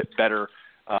a little bit better,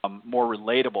 more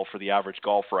relatable for the average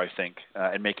golfer, I think,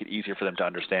 and make it easier for them to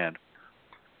understand.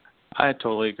 I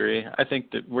totally agree. I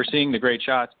think that we're seeing the great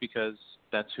shots because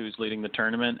that's who's leading the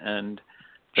tournament, and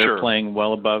they're playing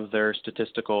well above their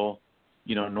statistical,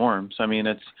 norms. I mean,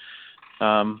 it's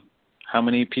how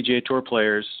many PGA Tour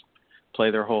players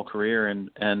play their whole career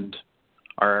and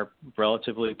are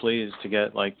relatively pleased to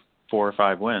get like 4 or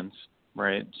 5 wins,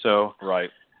 right? So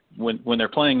when they're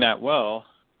playing that well,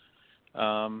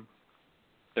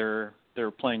 they're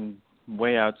playing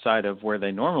way outside of where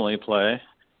they normally play,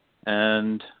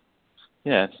 and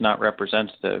it's not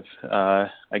representative, I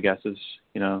guess, is,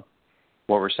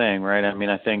 what we're saying, right? I mean,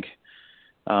 I think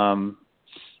the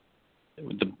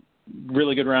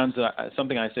really good rounds,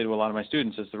 something I say to a lot of my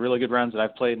students is the really good rounds that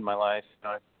I've played in my life.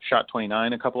 I've shot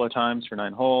 29 a couple of times for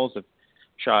 9 holes. I've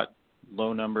shot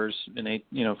low numbers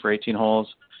for 18 holes.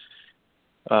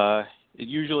 It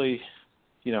usually,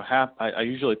 I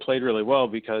usually played really well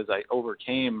because I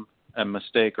overcame a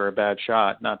mistake or a bad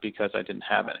shot, not because I didn't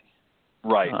have any.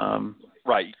 Right.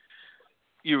 Right.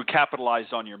 You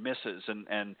capitalized on your misses, and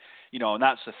and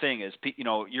that's the thing is,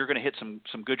 you're going to hit some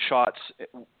good shots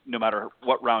no matter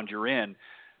what round you're in,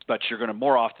 but you're going to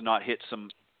more often not hit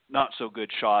some not so good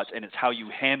shots, and it's how you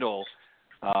handle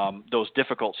those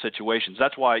difficult situations.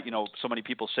 That's why, so many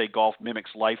people say golf mimics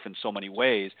life in so many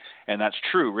ways, and that's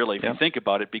true, really, if you think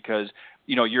about it, because,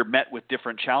 you're met with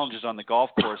different challenges on the golf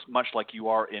course, much like you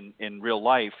are in real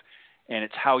life, and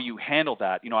it's how you handle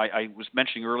that. I was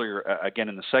mentioning earlier, again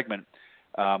in the segment,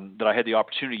 that I had the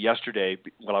opportunity yesterday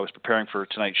while I was preparing for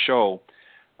tonight's show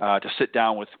to sit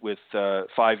down with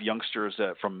 5 youngsters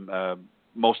from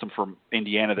most of them from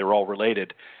Indiana. They were all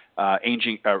related.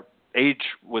 Age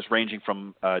was ranging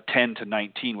from 10 to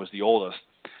 19 was the oldest,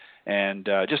 and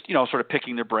just sort of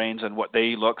picking their brains on what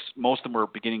they look. Most of them were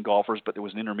beginning golfers, but there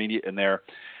was an intermediate in there.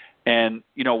 And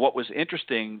what was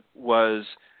interesting was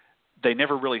they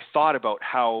never really thought about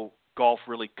how golf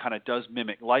really kind of does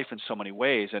mimic life in so many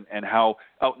ways, and how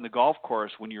out in the golf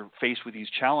course, when you're faced with these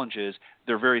challenges,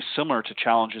 they're very similar to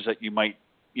challenges that you might,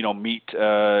 meet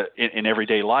in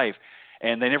everyday life.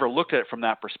 And they never looked at it from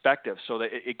that perspective. So that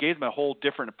it gave them a whole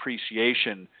different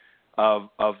appreciation of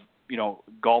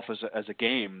golf as a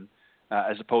game,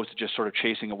 as opposed to just sort of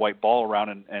chasing a white ball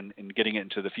around and getting it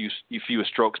into the fewest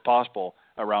strokes possible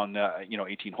around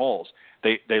 18 holes.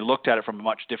 They looked at it from a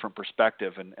much different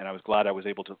perspective, and I was glad I was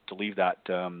able to leave that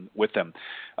with them.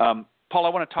 Paul, I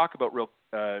want to talk about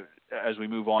as we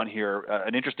move on here,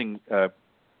 an interesting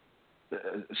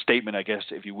statement, I guess,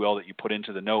 if you will, that you put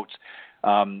into the notes.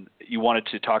 You wanted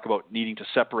to talk about needing to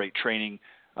separate training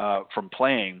from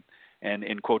playing. And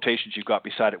in quotations you've got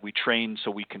beside it, we train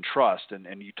so we can trust.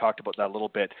 And you talked about that a little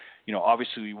bit.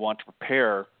 Obviously we want to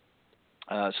prepare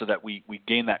so that we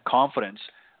gain that confidence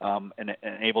and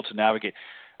able to navigate.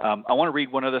 I want to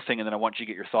read one other thing, and then I want you to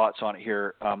get your thoughts on it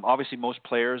here. Obviously most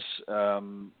players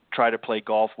try to play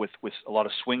golf with a lot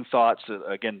of swing thoughts,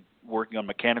 again, working on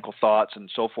mechanical thoughts and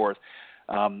so forth.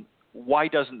 Why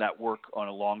doesn't that work on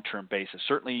a long-term basis?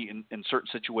 Certainly in certain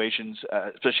situations,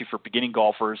 especially for beginning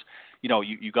golfers,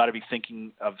 you got to be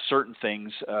thinking of certain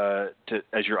things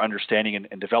as you're understanding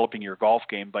and developing your golf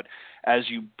game. But as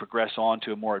you progress on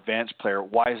to a more advanced player,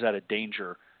 why is that a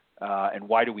danger? And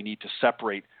why do we need to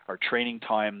separate our training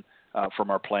time from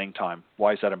our playing time?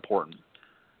 Why is that important?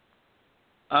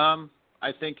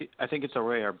 I think it's the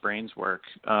way our brains work.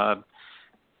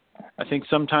 I think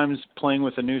sometimes playing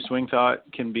with a new swing thought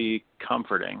can be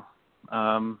comforting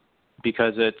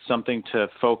because it's something to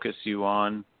focus your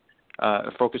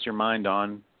mind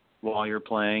on while you're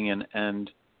playing.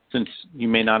 And since you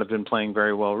may not have been playing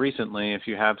very well recently, if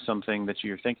you have something that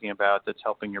you're thinking about that's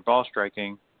helping your ball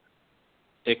striking,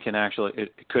 it can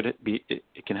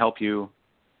help you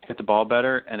hit the ball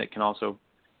better, and it can also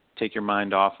take your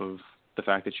mind off of the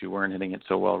fact that you weren't hitting it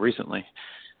so well recently.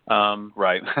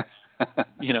 Right.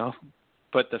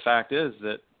 But the fact is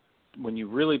that when you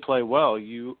really play well,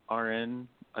 you are in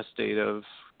a state of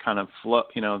kind of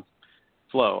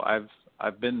flow.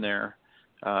 I've been there.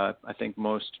 I think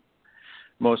most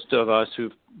of us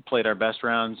who've played our best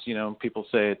rounds, people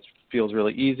say it feels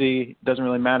really easy. It doesn't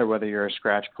really matter whether you're a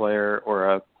scratch player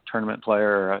or a tournament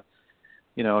player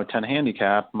or a 10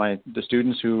 handicap. The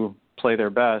students who play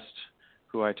their best,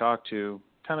 who I talk to,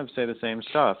 kind of say the same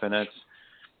stuff, and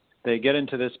they get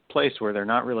into this place where they're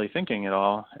not really thinking at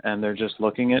all, and they're just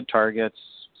looking at targets,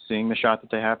 seeing the shot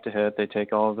that they have to hit. They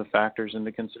take all of the factors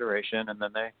into consideration, and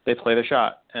then they play the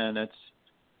shot. And it's,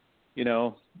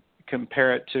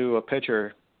 compare it to a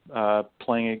pitcher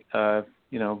playing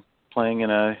in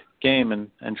a game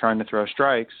and trying to throw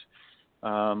strikes,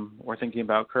 or thinking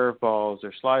about curveballs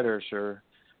or sliders or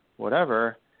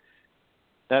whatever.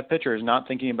 That pitcher is not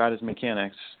thinking about his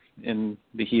mechanics in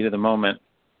the heat of the moment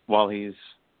while he's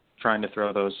trying to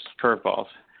throw those curveballs.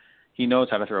 He knows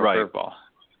how to throw a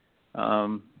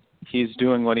curveball. He's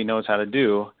doing what he knows how to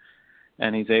do,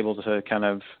 and he's able to kind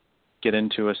of get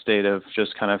into a state of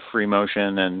just kind of free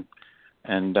motion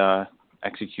and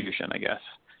execution, I guess.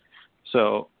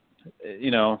 So,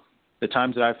 the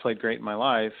times that I've played great in my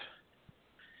life,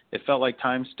 it felt like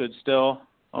time stood still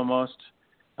almost.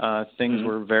 Things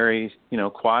were very,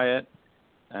 quiet,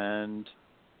 and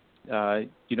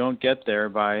you don't get there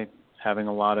by having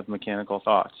a lot of mechanical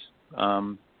thoughts.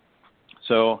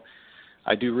 So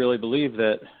I do really believe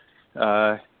that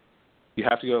you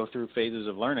have to go through phases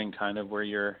of learning, kind of where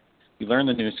you learn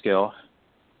the new skill,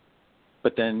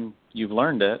 but then you've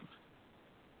learned it.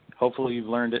 Hopefully you've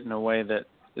learned it in a way that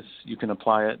you can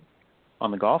apply it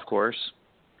on the golf course,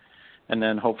 and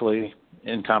then hopefully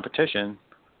in competition,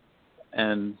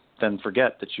 and then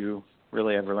forget that you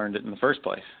really ever learned it in the first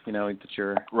place. That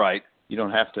you're right. You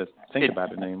don't have to think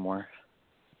about it anymore.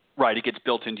 Right, it gets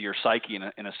built into your psyche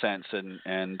in a sense, and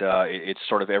it's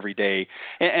sort of every day,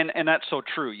 and that's so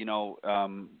true.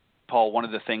 Paul, one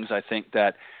of the things I think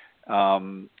that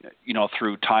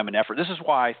through time and effort, this is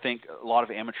why I think a lot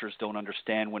of amateurs don't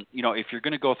understand when if you're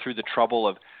going to go through the trouble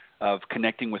of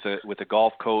connecting with a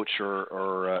golf coach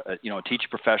or a teaching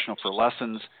professional for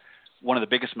lessons. One of the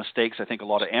biggest mistakes I think a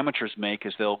lot of amateurs make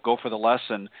is they'll go for the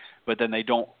lesson, but then they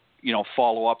don't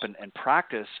follow up and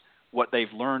practice what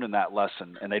they've learned in that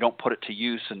lesson, and they don't put it to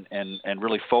use and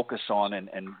really focus on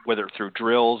and whether through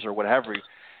drills or whatever,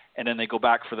 and then they go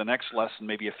back for the next lesson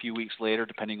maybe a few weeks later,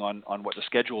 depending on what the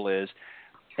schedule is,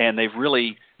 and they've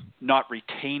really not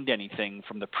retained anything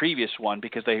from the previous one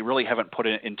because they really haven't put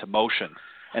it into motion,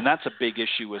 and that's a big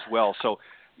issue as well. So,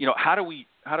 how do we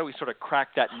sort of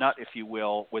crack that nut, if you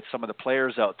will, with some of the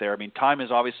players out there? I mean, time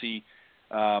is obviously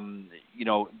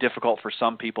difficult for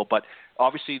some people. But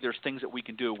obviously there's things that we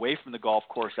can do away from the golf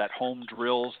course, at home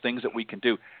drills, things that we can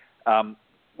do.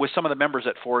 With some of the members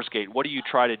at Forsgate, what do you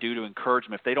try to do to encourage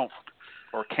them if they don't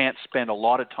or can't spend a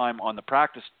lot of time on the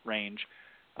practice range?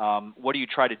 What do you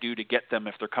try to do to get them,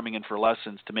 if they're coming in for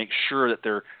lessons, to make sure that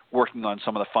they're working on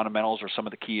some of the fundamentals or some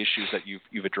of the key issues that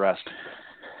you've addressed?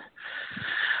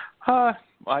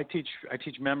 I teach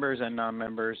members and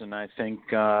non-members, and I think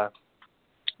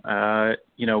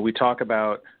we talk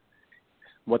about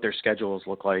what their schedules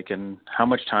look like and how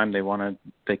much time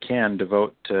they can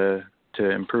devote to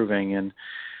improving,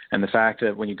 and the fact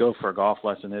that when you go for a golf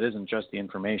lesson, it isn't just the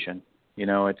information.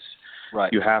 It's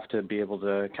right. You have to be able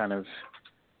to kind of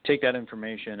take that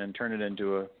information and turn it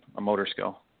into a motor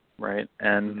skill, right?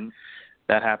 And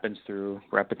that happens through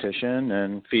repetition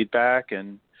and feedback,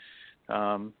 and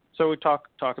so we talk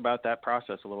about that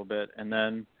process a little bit. And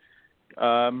then,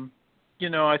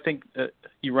 I think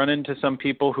you run into some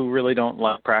people who really don't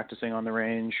like practicing on the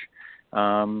range,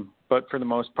 but for the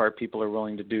most part, people are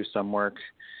willing to do some work.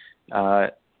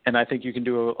 And I think you can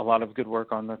do a lot of good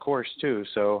work on the course too.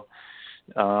 So,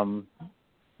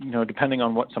 depending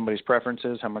on what somebody's preference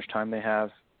is, how much time they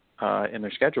have in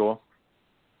their schedule,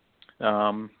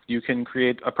 you can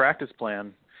create a practice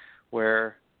plan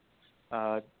where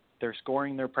they're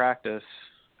scoring their practice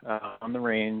on the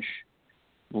range,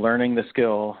 learning the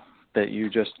skill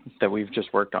that we've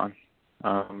just worked on.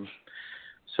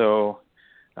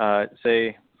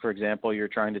 Say, for example, you're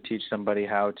trying to teach somebody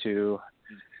how to,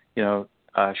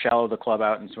 shallow the club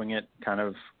out and swing it kind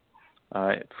of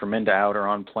from in to out or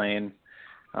on plane.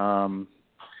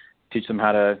 Teach them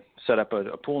how to set up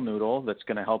a pool noodle that's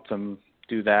going to help them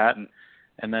do that,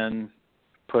 and then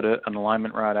put an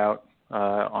alignment rod out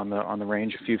on the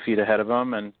range a few feet ahead of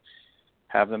them, and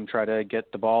have them try to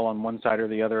get the ball on one side or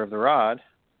the other of the rod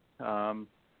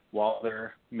while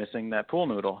they're missing that pool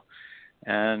noodle.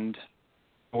 And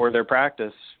for their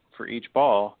practice for each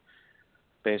ball,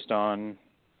 based on,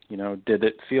 did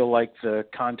it feel like the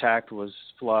contact was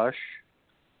flush?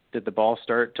 Did the ball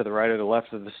start to the right or the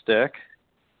left of the stick?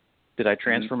 Did I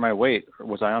transfer my weight, or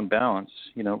was I on balance?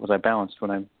 Was I balanced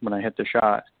when I hit the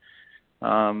shot?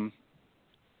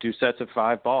 Do sets of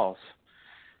 5 balls,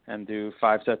 and do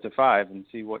 5 sets of 5, and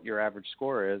see what your average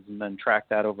score is, and then track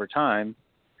that over time.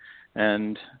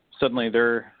 And suddenly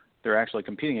they're actually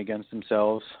competing against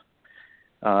themselves,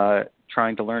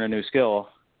 trying to learn a new skill,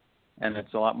 and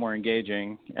it's a lot more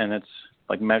engaging, and it's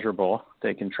like measurable.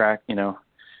 They can track,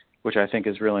 which I think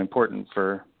is really important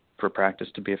for practice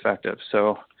to be effective.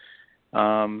 So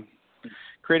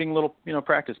creating little,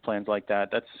 practice plans like that,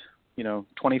 that's,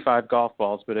 25 golf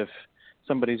balls. But if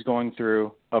somebody's going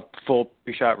through a full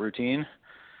pre-shot routine,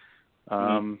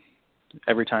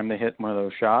 every time they hit one of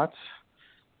those shots,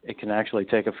 it can actually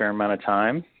take a fair amount of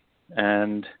time,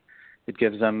 and it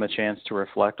gives them a chance to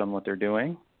reflect on what they're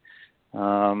doing.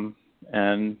 And,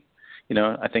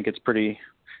 I think it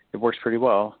works pretty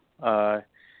well. I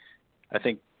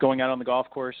think going out on the golf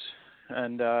course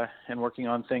and working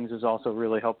on things is also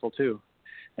really helpful too.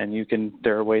 And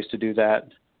there are ways to do that,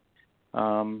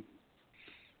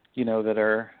 that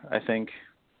are, I think,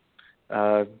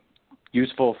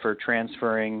 useful for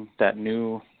transferring that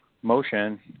new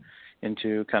motion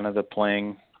into kind of the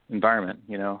playing environment,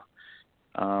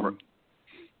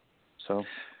 so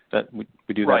that we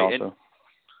do that also.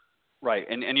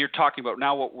 And you're talking about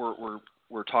now what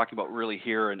we're talking about really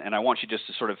here, and I want you just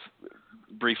to sort of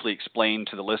briefly explain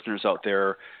to the listeners out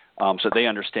there so they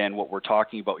understand what we're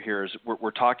talking about here. Is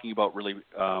we're talking about really,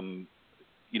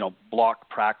 block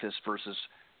practice versus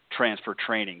transfer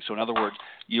training. So in other words,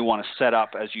 you want to set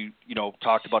up, as you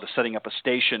talked about, setting up a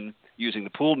station using the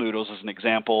pool noodles as an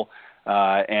example,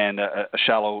 and a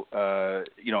shallow, a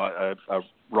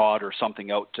rod or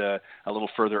something out a little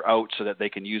further out, so that they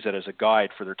can use that as a guide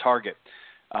for their target.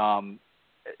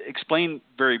 Explain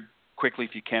very quickly,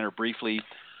 if you can, or briefly,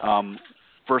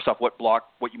 first off,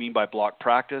 what you mean by block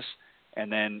practice,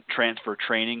 and then transfer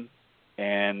training,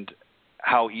 and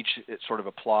how each it sort of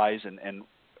applies, and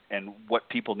what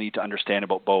people need to understand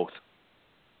about both.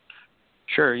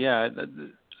 Sure. Yeah.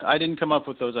 I didn't come up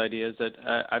with those ideas. That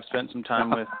I've spent some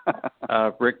time with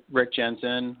Rick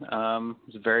Jensen.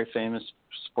 He's a very famous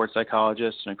sports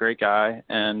psychologist and a great guy.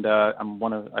 And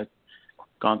I've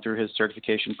gone through his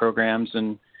certification programs,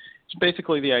 and it's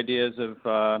basically the ideas of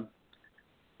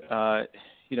the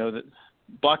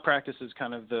block practice is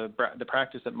kind of the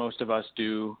practice that most of us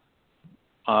do.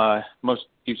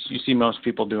 You see most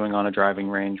people doing on a driving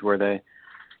range, where they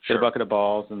hit a bucket of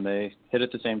balls and they hit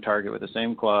at the same target with the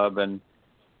same club, and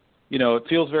it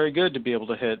feels very good to be able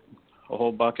to hit a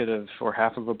whole bucket of, or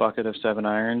half of a bucket of 7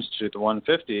 irons to the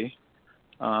 150,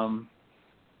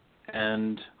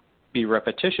 and be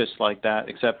repetitious like that,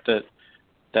 except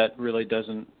that really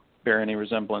doesn't bear any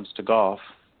resemblance to golf.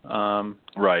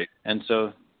 Right. And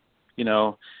so,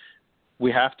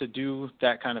 we have to do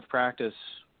that kind of practice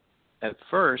at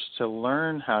first to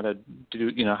learn how to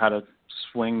do, how to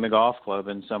swing the golf club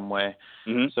in some way.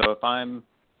 Mm-hmm. So if I'm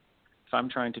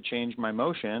trying to change my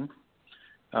motion,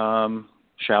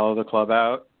 shallow the club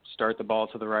out, start the ball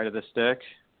to the right of the stick,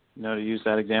 to use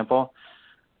that example,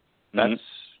 that's,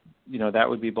 that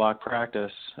would be block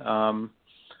practice.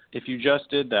 If you just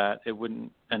did that, it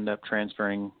wouldn't end up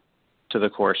transferring to the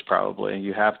course probably.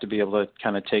 You have to be able to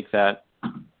kind of take that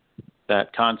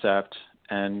concept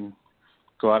and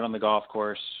go out on the golf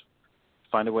course,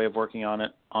 find a way of working on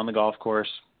it on the golf course,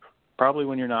 probably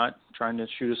when you're not trying to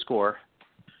shoot a score,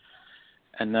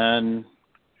 and then,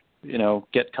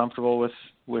 get comfortable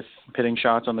with hitting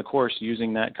shots on the course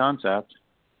using that concept,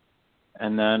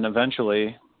 and then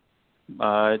eventually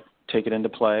take it into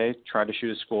play, try to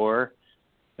shoot a score,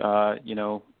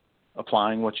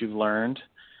 applying what you've learned.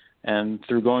 And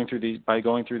by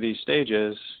going through these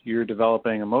stages, you're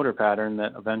developing a motor pattern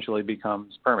that eventually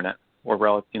becomes permanent, or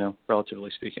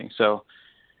relatively speaking. So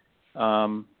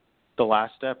the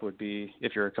last step would be,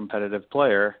 if you're a competitive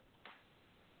player,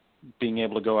 being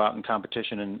able to go out in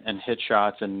competition and hit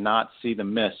shots and not see the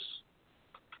miss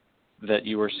that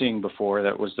you were seeing before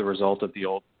that was the result of the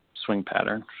old swing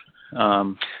pattern.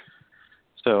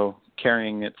 So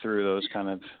carrying it through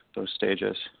those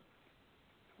stages.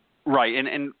 Right,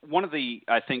 and one of the,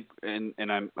 I think, and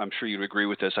I'm sure you'd agree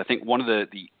with this, I think one of the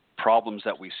problems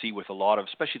that we see with a lot of,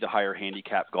 especially the higher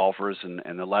handicap golfers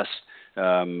and the less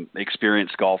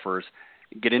experienced golfers,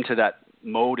 get into that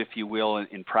mode, if you will,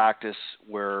 in practice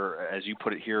where, as you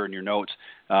put it here in your notes,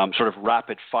 sort of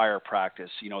rapid fire practice.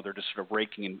 They're just sort of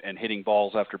raking and hitting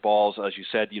balls after balls, as you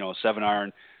said, 7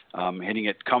 iron, hitting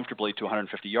it comfortably to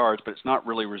 150 yards, but it's not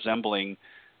really resembling,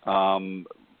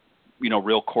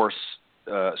 real course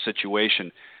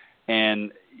situation.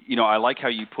 And I like how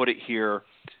you put it here,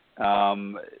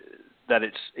 that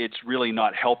it's really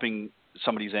not helping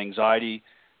somebody's anxiety,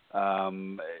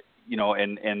 and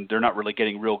they're not really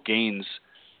getting real gains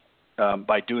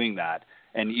by doing that.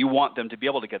 And you want them to be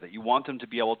able to get that. You want them to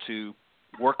be able to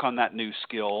work on that new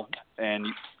skill, and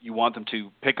you want them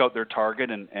to pick out their target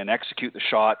and execute the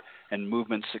shot and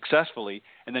movement successfully,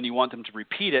 and then you want them to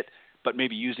repeat it, but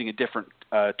maybe using a different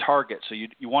target. So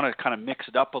you want to kind of mix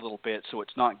it up a little bit so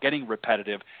it's not getting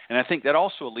repetitive. And I think that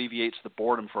also alleviates the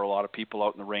boredom for a lot of people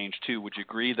out in the range too. Would you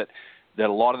agree that a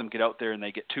lot of them get out there and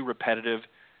they get too repetitive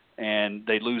and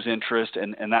they lose interest?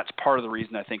 And that's part of the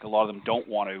reason I think a lot of them don't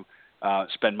want to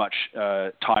spend much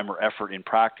time or effort in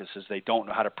practice, is they don't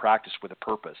know how to practice with a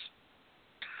purpose.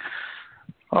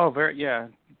 Oh,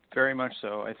 very much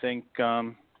so. I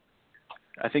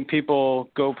think people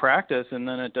go practice and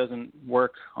then it doesn't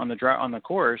work on the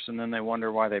course, and then they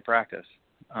wonder why they practice.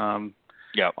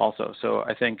 Also, so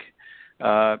I think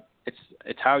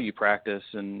it's how you practice,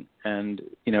 and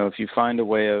if you find a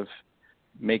way of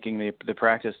making the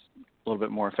practice a little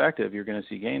bit more effective, you're going to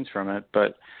see gains from it.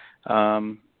 But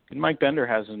Mike Bender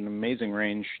has an amazing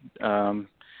range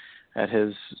at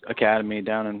his academy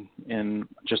down in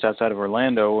just outside of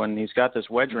Orlando, and he's got this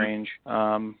wedge range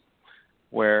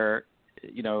where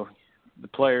the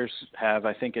players have,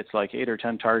 I think it's like 8 or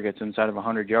 10 targets inside of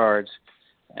 100 yards,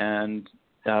 and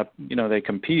they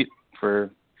compete for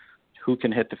who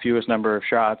can hit the fewest number of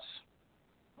shots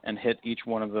and hit each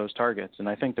one of those targets. And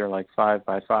I think they're like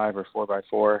 5x5 or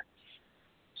 4x4.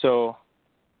 So,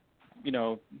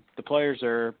 the players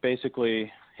are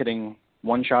basically hitting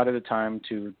one shot at a time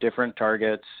to different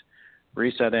targets,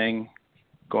 resetting,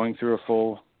 going through a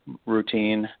full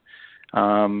routine,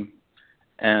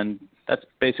 and that's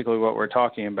basically what we're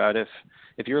talking about. If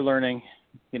you're learning,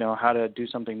 how to do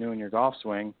something new in your golf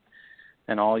swing,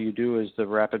 and all you do is the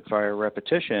rapid fire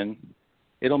repetition,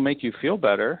 it'll make you feel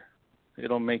better.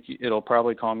 It'll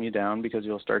probably calm you down because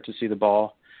you'll start to see the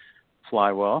ball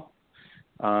fly well.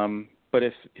 But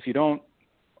if you don't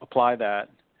apply that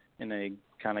in a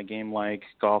kind of game-like,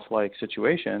 golf-like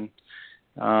situation,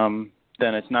 then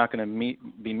it's not going to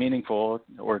be meaningful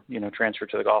or transfer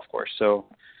to the golf course. So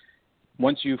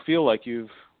once you feel like you've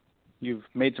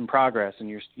made some progress and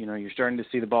you're starting to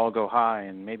see the ball go high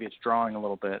and maybe it's drawing a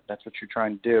little bit, that's what you're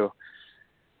trying to do,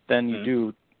 then you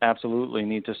do absolutely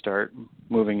need to start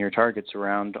moving your targets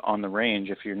around on the range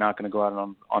if you're not going to go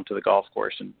out onto the golf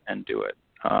course and do it.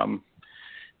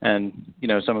 And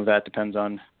some of that depends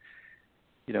on,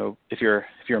 if you're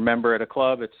a member at a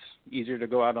club, it's easier to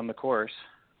go out on the course.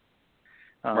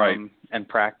 right. and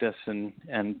practice and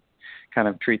kind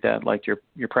of treat that like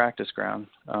your practice ground.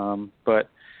 But,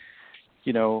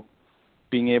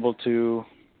 being able to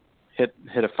hit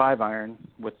a 5-iron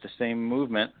with the same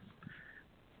movement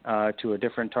to a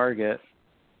different target,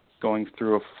 going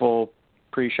through a full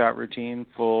pre-shot routine,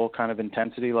 full kind of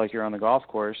intensity like you're on the golf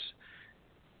course,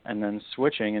 and then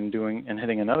switching and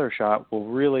hitting another shot will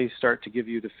really start to give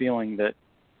you the feeling that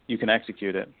you can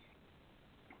execute it.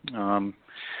 And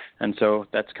so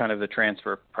that's kind of the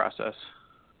transfer process.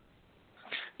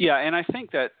 Yeah, and I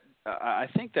think that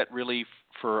really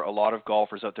for a lot of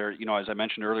golfers out there, as I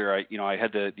mentioned earlier, I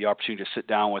had the opportunity to sit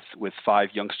down with 5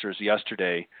 youngsters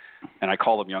yesterday, and I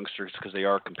call them youngsters because they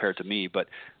are compared to me, but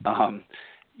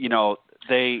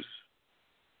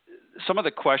some of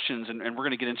the questions, and we're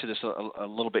going to get into this a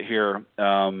little bit here,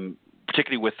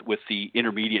 particularly with the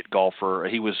intermediate golfer.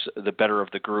 He was the better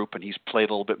of the group, and he's played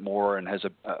a little bit more and has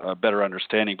a better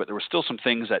understanding. But there were still some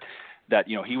things that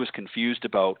he was confused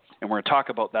about, and we're going to talk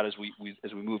about that as we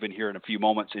move in here in a few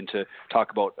moments into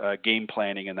talk about game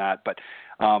planning and that. But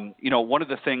one of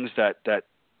the things that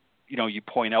you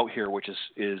point out here, which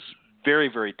is very,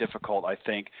 very difficult, I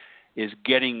think, is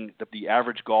getting the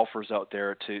average golfers out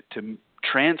there to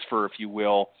transfer, if you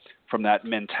will, from that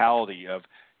mentality of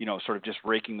sort of just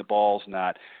raking the balls and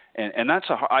that. And that's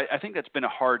I think that's been a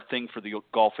hard thing for the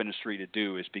golf industry to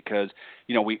do, is because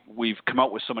we've come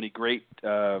out with so many great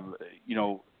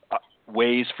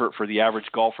ways for the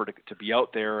average golfer to be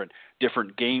out there, and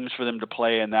different games for them to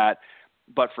play and that.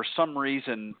 But for some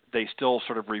reason, they still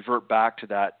sort of revert back to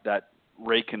that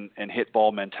rake and hit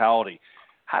ball mentality.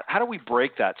 How do we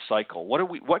break that cycle?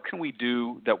 What can we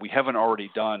do that we haven't already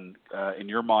done in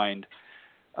your mind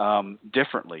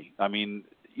differently? I mean,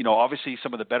 obviously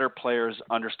some of the better players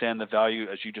understand the value,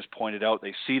 as you just pointed out.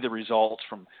 They see the results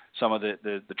from some of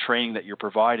the training that you're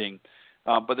providing.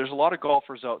 But there's a lot of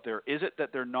golfers out there. Is it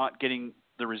that they're not getting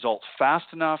the results fast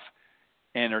enough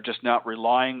and are just not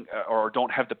relying or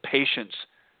don't have the patience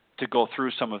to go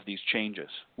through some of these changes?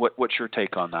 What's your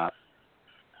take on that?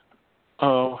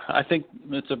 Oh, I think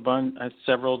it's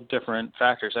several different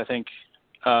factors. I think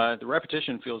the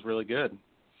repetition feels really good.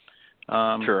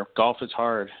 Sure. Golf is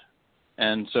hard.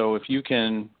 And so if you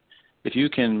can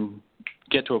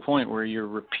get to a point where you're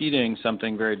repeating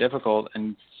something very difficult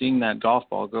and seeing that golf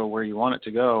ball go where you want it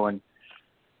to go, and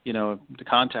the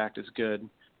contact is good,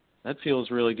 that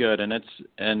feels really good.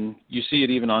 And you see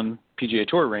it even on PGA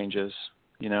Tour ranges,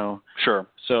 Sure.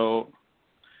 So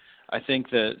I think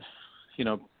that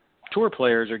tour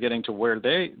players are getting to where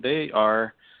they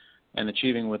are and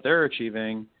achieving what they're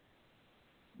achieving,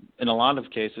 in a lot of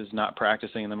cases not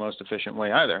practicing in the most efficient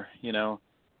way either.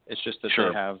 It's just that Sure.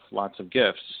 They have lots of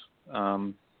gifts.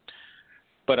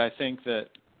 But I think that,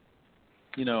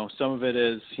 some of it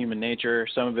is human nature.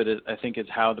 Some of it is, I think, is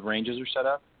how the ranges are set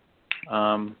up.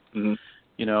 Mm-hmm.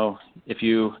 If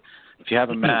you have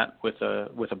a mat with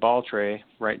a ball tray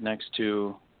right next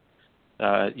to,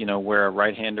 where a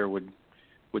right-hander would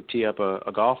tee up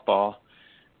a golf ball,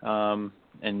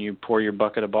 and you pour your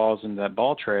bucket of balls into that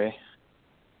ball tray,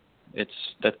 it's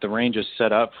that the range is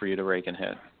set up for you to rake and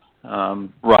hit.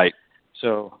 Right.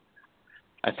 So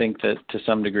I think that to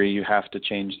some degree you have to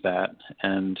change that,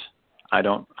 and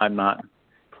I'm not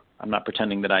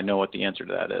pretending that I know what the answer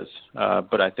to that is.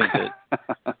 But I think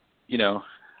that,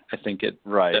 I think it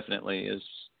right. definitely is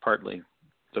partly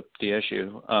the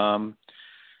issue.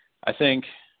 I think,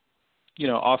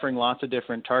 offering lots of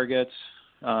different targets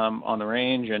on the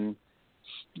range, and,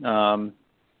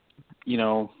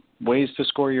 ways to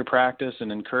score your practice,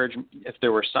 and encourage, if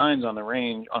there were signs on the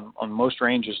range, on most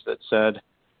ranges that said,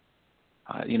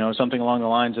 something along the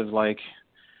lines of like,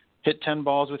 hit 10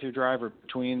 balls with your driver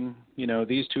between,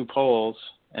 these 2 poles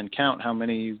and count how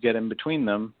many you get in between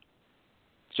them,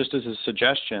 just as a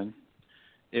suggestion,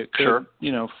 it could,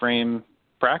 Sure. Frame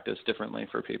practice differently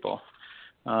for people.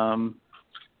 And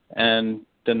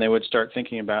then they would start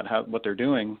thinking about what they're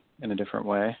doing in a different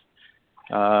way,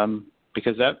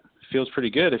 because that feels pretty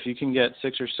good. If you can get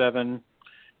 6 or 7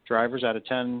 drivers out of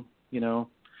 10,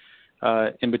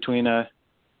 in between a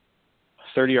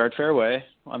 30-yard fairway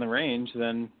on the range,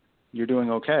 then you're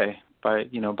doing okay by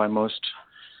most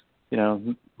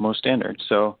standards.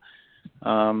 So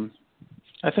I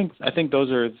think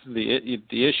those are the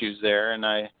issues there, and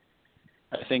I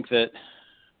think that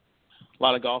a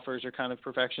lot of golfers are kind of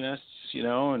perfectionists,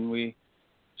 and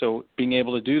so being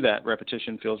able to do that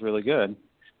repetition feels really good.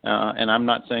 And I'm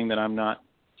not saying that I'm not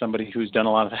somebody who's done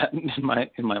a lot of that in my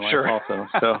life Sure. also.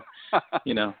 So,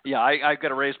 Yeah, I've got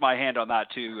to raise my hand on that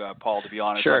too, Paul, to be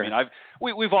honest. Sure. I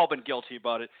mean, we've all been guilty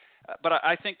about it. But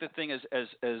I think the thing is,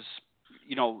 as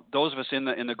those of us in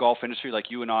the golf industry,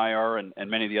 like you and I are, and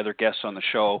many of the other guests on the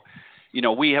show,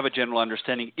 we have a general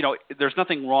understanding. There's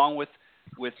nothing wrong with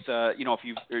if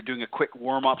you're doing a quick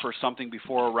warm up or something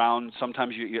before a round.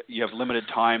 Sometimes you have limited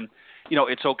time.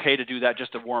 It's okay to do that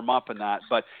just to warm up and that.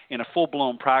 But in a full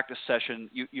blown practice session,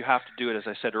 you have to do it, as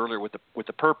I said earlier, with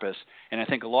the purpose. And I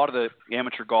think a lot of the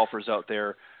amateur golfers out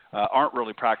there aren't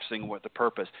really practicing with the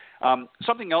purpose.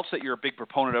 Something else that you're a big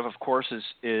proponent of course,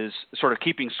 is sort of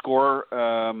keeping score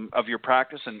of your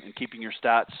practice and keeping your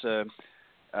stats.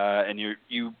 And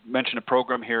you mentioned a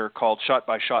program here called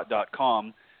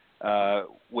shotbyshot.com,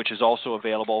 which is also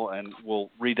available, and we'll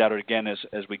read that again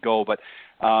as we go. But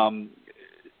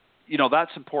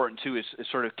that's important too, is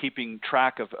sort of keeping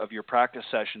track of your practice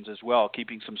sessions as well,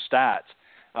 keeping some stats.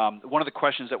 One of the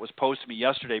questions that was posed to me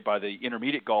yesterday by the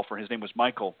intermediate golfer, his name was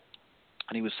Michael,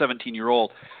 and he was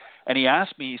 17-year-old, and he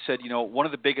asked me, he said, one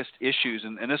of the biggest issues,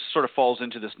 and this sort of falls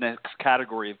into this next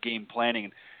category of game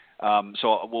planning,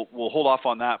 so we'll hold off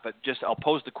on that, but just I'll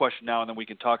pose the question now, and then we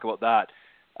can talk about that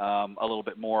a little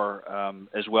bit more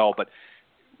as well. But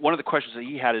one of the questions that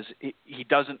he had is he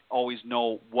doesn't always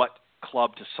know what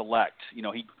club to select.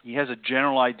 He has a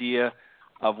general idea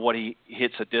of what he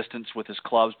hits a distance with his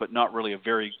clubs, but not really a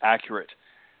very accurate.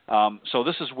 So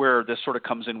this is where this sort of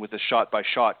comes in with the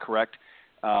shot-by-shot, correct,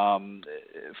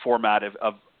 format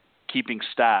of keeping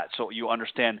stats, so you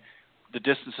understand the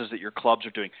distances that your clubs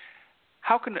are doing.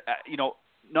 How can,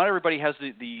 not everybody has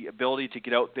the ability to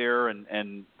get out there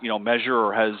and measure,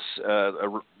 or has a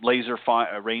laser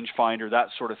a range finder, that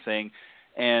sort of thing.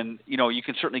 And you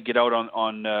can certainly get out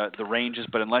on the ranges,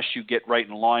 but unless you get right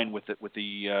in line with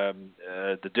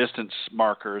the distance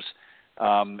markers,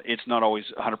 it's not always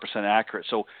 100% accurate.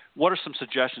 So what are some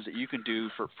suggestions that you can do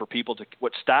for people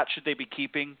what stats should they be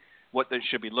keeping, what they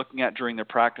should be looking at during their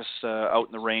practice out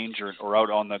in the range or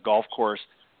out on the golf course?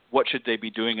 What should they be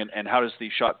doing, and how does the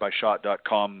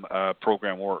shotbyshot.com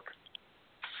program work?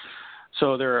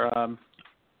 So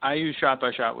I use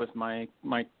shot-by-shot with my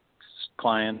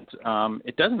client.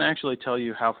 It doesn't actually tell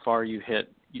you how far you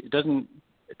hit. It doesn't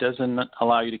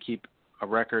allow you to keep a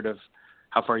record of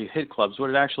how far you hit clubs. What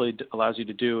it actually allows you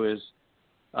to do is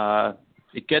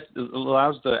it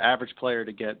allows the average player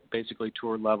to get basically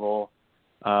tour level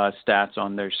stats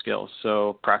on their skills.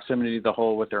 So proximity to the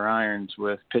hole with their irons,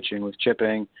 with pitching, with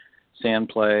chipping, sand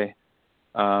play,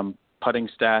 putting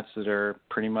stats that are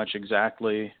pretty much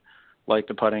exactly like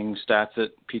the putting stats that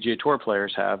PGA Tour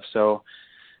players have. So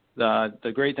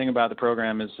the great thing about the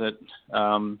program is that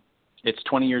it's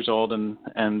 20 years old and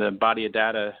the body of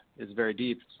data is very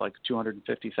deep. It's like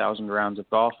 250,000 rounds of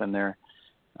golf in there.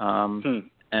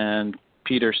 And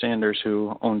Peter Sanders,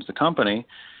 who owns the company,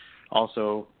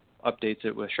 also updates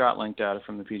it with ShotLink data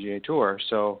from the PGA Tour.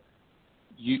 So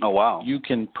you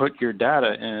can put your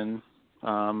data in,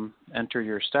 enter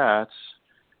your stats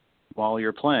while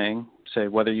you're playing, say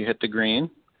whether you hit the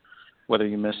green, whether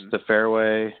you missed the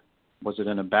fairway, was it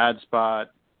in a bad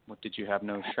spot, what did you have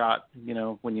no shot,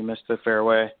 when you missed the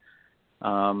fairway,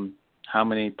 how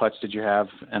many putts did you have,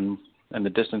 and the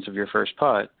distance of your first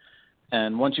putt.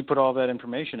 And once you put all that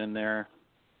information in there,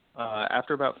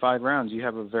 after about 5 rounds, you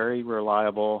have a very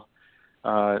reliable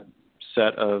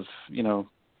set of,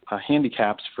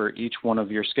 handicaps for each one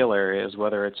of your skill areas,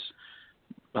 whether it's,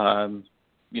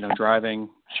 driving,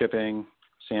 chipping,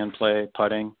 sand play,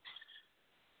 putting.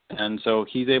 And so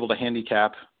he's able to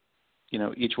handicap,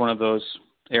 each one of those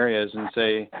areas and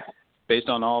say, based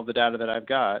on all of the data that I've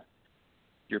got,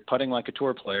 you're putting like a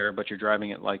tour player, but you're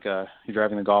driving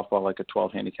the golf ball like a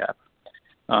 12 handicap.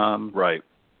 Right.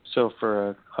 So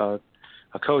for a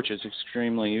coach, it's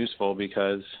extremely useful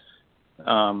because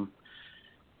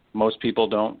most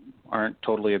people aren't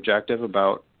totally objective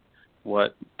about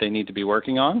what they need to be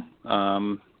working on.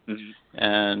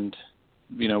 And,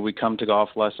 we come to golf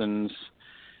lessons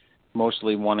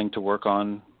mostly wanting to work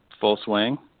on full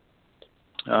swing,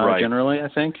 generally, I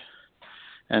think.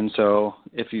 And so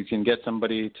if you can get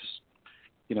somebody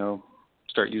to,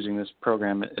 start using this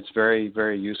program, it's very,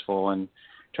 very useful in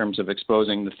terms of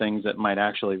exposing the things that might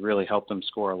actually really help them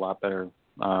score a lot better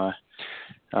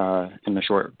in a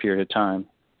short period of time.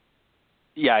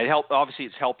 Yeah, obviously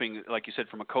it's helping, like you said,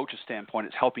 from a coach's standpoint,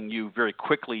 it's helping you very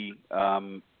quickly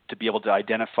to be able to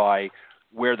identify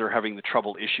where they're having the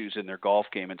trouble issues in their golf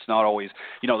game. It's not always,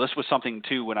 this was something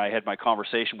too when I had my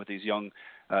conversation with these young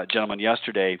gentlemen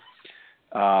yesterday,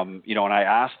 and I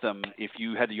asked them if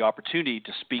you had the opportunity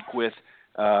to speak with,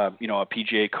 a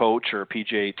PGA coach or a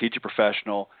PGA teacher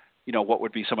professional, what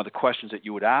would be some of the questions that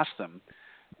you would ask them.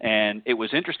 And it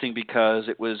was interesting because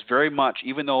it was very much,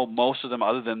 even though most of them,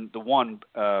 other than the one,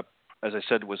 as I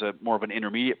said, was more of an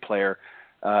intermediate player,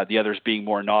 the others being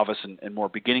more novice and more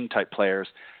beginning type players,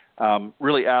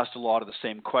 really asked a lot of the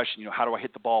same question. How do I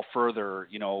hit the ball further?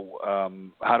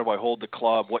 How do I hold the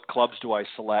club? What clubs do I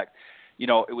select? It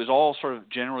was all sort of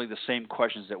generally the same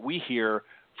questions that we hear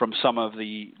from some of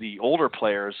the older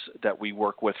players that we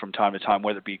work with from time to time,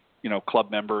 whether it be,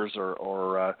 club members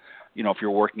or if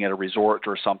you're working at a resort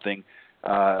or something.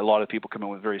 A lot of people come in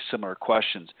with very similar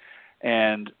questions.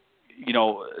 And,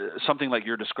 something like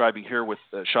you're describing here with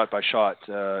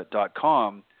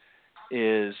shotbyshot.com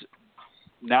is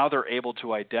now they're able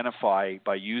to identify,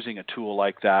 by using a tool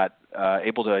like that,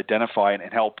 able to identify and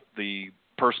help the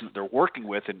person that they're working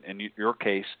with, in your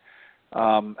case,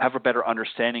 have a better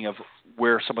understanding of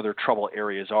where some of their trouble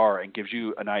areas are, and gives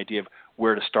you an idea of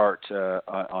where to start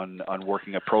on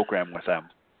working a program with them.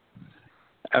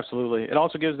 Absolutely. It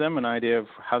also gives them an idea of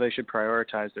how they should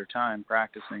prioritize their time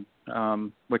practicing,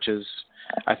 which is,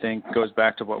 I think, goes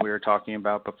back to what we were talking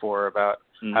about before about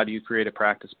how do you create a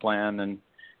practice plan and,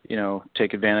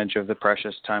 take advantage of the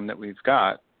precious time that we've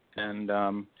got. And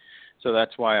so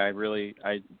that's why I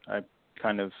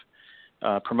kind of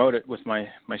promote it with my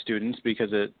students, because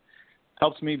it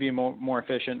helps me be more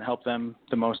efficient, help them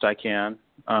the most I can,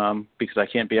 because I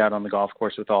can't be out on the golf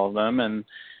course with all of them, and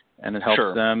it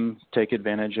helps them take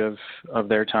advantage of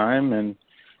their time. And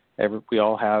we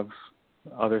all have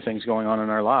other things going on in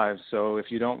our lives. So if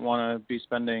you don't want to be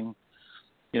spending,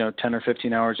 10 or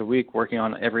 15 hours a week working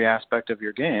on every aspect of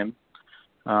your game,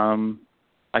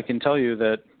 I can tell you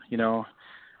that,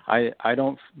 I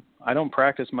don't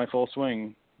practice my full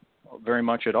swing very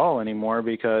much at all anymore,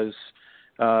 because,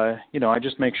 I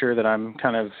just make sure that I'm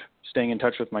kind of staying in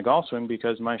touch with my golf swing,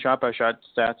 because my shot-by-shot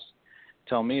stats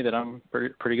tell me that I'm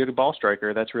pretty good ball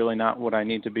striker. That's really not what I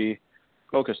need to be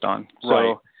focused on.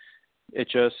 Right.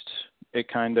 So it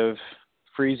kind of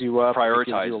frees you up. Prioritizes. It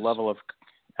gives you a level of,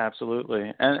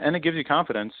 absolutely. And it gives you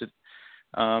confidence. It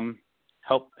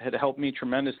helped me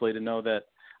tremendously to know that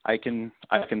I can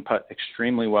putt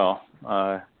extremely well,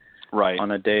 right,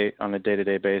 on a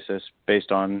day-to-day basis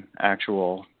based on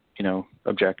actual,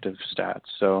 objective stats.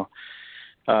 So,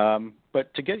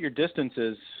 but to get your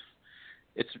distances,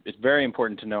 it's very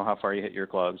important to know how far you hit your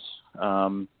clubs.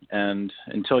 And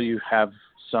until you have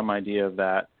some idea of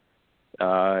that,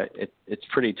 it's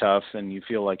pretty tough, and you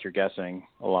feel like you're guessing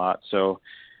a lot. So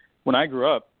when I grew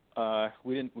up,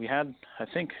 we had, I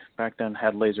think back then,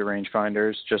 had laser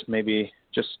rangefinders, just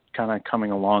kind of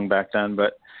coming along back then.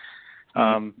 But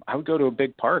I would go to a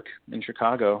big park in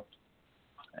Chicago,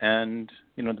 and,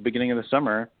 at the beginning of the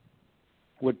summer,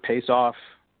 would pace off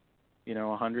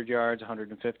 100 yards,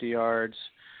 150 yards,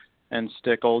 and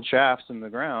stick old shafts in the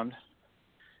ground,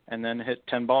 and then hit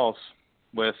 10 balls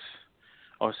with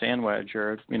a sand wedge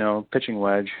or, pitching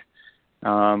wedge.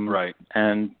 Right.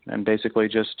 And basically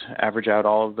just average out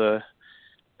all of the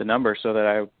numbers so that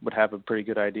I would have a pretty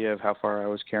good idea of how far I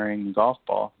was carrying the golf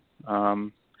ball.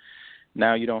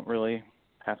 Now you don't really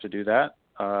have to do that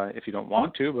if you don't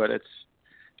want to, but it's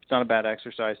not a bad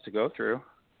exercise to go through.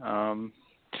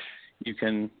 You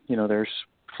can, there's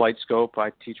flight scope.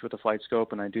 I teach with a flight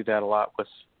scope, and I do that a lot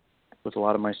with a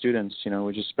lot of my students.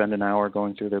 We just spend an hour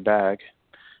going through their bag,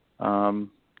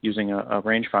 using a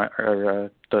rangefinder, or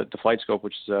the flight scope,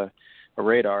 which is a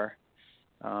radar,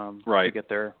 right, to get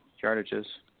their yardages.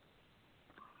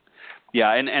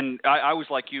 Yeah, and I was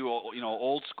like you,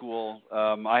 old school.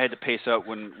 I had to pace out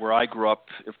where I grew up.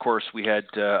 Of course, we had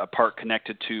a park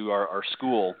connected to our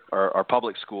school, our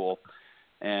public school.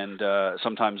 And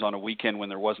sometimes on a weekend when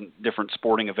there wasn't different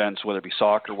sporting events, whether it be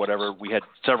soccer or whatever, we had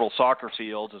several soccer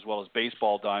fields as well as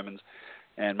baseball diamonds.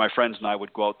 And my friends and I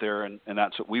would go out there, and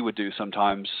that's what we would do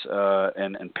sometimes,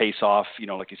 and pace off,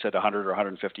 like you said, 100 or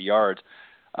 150 yards.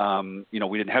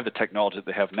 We didn't have the technology that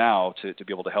they have now to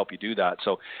be able to help you do that.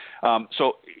 So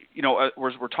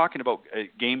we're talking about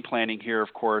game planning here,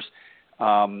 of course.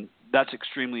 That's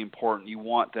extremely important. You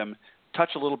want them.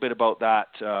 Touch a little bit about that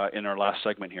in our last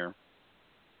segment here.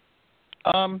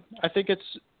 I think it's,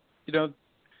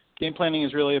 game planning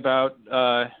is really about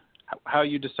how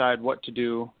you decide what to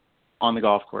do on the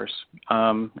golf course.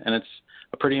 And it's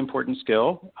a pretty important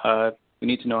skill. We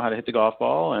need to know how to hit the golf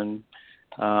ball, and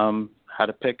how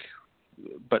to pick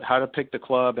the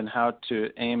club and how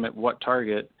to aim at what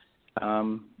target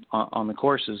on the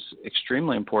course is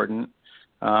extremely important,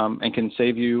 and can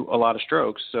save you a lot of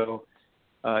strokes. So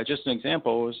just an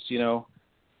example was,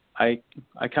 I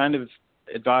kind of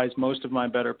advise most of my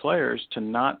better players to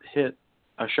not hit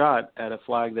a shot at a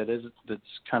flag that's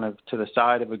kind of to the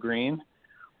side of a green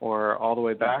or all the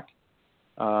way back,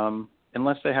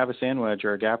 unless they have a sand wedge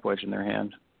or a gap wedge in their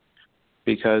hand,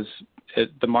 because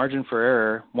the margin for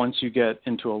error, once you get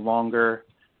into a longer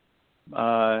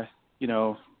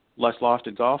less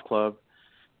lofted golf club,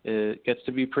 it gets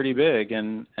to be pretty big.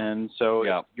 And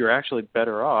so you're actually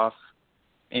better off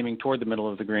aiming toward the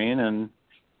middle of the green, and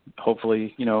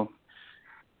hopefully, you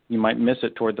might miss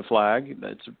it toward the flag.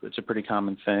 It's a pretty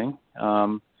common thing.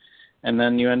 And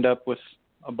then you end up with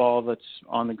a ball that's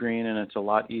on the green, and it's a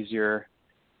lot easier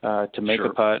to make a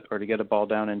putt or to get a ball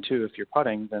down in two if you're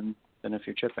putting than if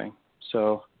you're chipping.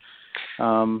 So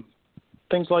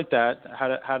things like that,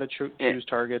 how to choose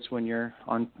targets when you're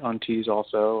on tees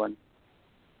also. And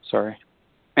sorry.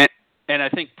 And I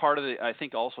think I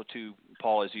think also too,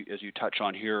 Paul, as you touch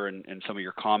on here in some of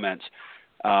your comments,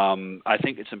 I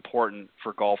think it's important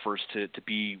for golfers to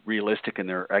be realistic in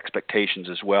their expectations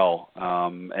as well,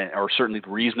 or certainly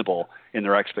reasonable in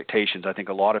their expectations. I think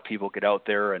a lot of people get out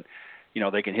there and,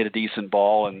 they can hit a decent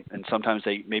ball, and sometimes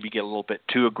they maybe get a little bit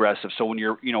too aggressive. So when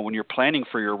you're planning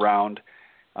for your round,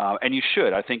 and you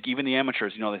should, I think even the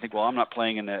amateurs, they think, well, I'm not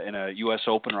playing in a U.S.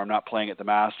 Open, or I'm not playing at the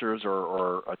Masters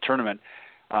or a tournament.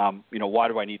 Why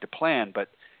do I need to plan? But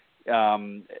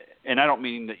and I don't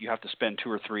mean that you have to spend 2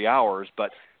 or 3 hours,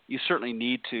 but you certainly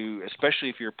need to, especially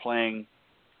if you're playing,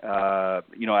 at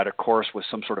a course with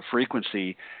some sort of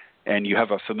frequency, and you have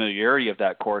a familiarity of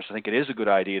that course. I think it is a good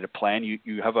idea to plan.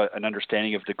 You have an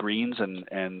understanding of the greens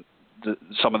and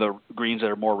some of the greens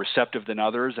that are more receptive than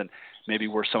others, and maybe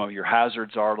where some of your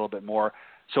hazards are a little bit more.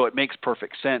 So it makes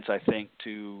perfect sense, I think,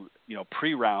 to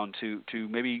pre-round to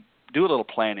maybe do a little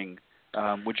planning.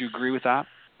 Would you agree with that?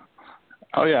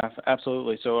 Oh yeah,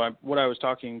 absolutely. So what I was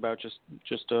talking about just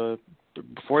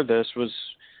before this was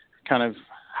kind of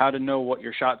how to know what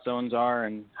your shot zones are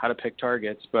and how to pick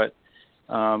targets. But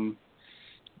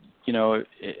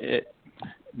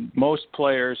most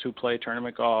players who play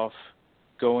tournament golf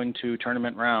go into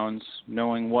tournament rounds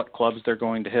knowing what clubs they're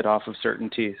going to hit off of certain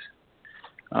tees,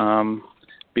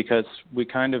 because we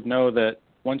kind of know that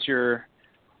once you're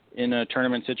in a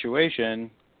tournament situation,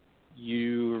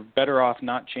 you're better off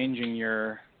not changing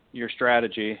your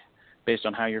strategy based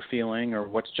on how you're feeling or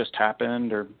what's just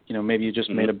happened, or maybe you just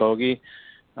made a bogey.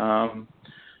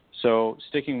 So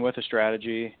sticking with a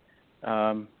strategy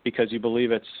because you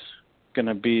believe it's going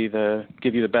to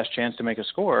give you the best chance to make a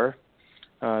score,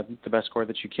 the best score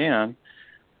that you can,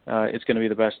 it's going to be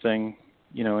the best thing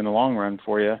in the long run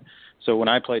for you. So when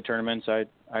I play tournaments, I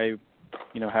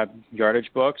have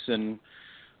yardage books and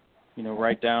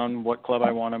write down what club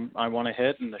I want to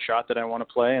hit and the shot that I want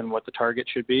to play and what the target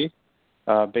should be,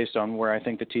 based on where I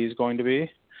think the tee is going to be.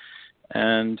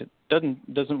 And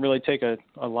doesn't really take a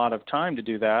lot of time to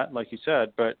do that, like you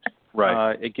said, but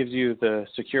it gives you the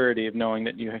security of knowing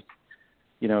that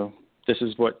this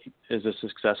is what is a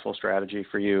successful strategy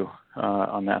for you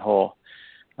on that hole.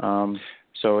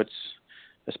 So it's,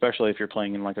 especially if you're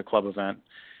playing in like a club event,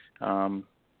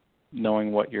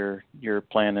 knowing what your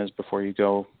plan is before you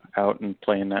go out and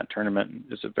play in that tournament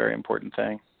is a very important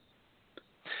thing.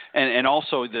 And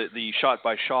also the shot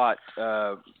by shot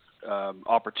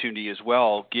opportunity as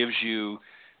well gives you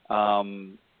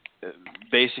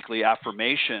basically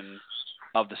affirmation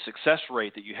of the success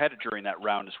rate that you had during that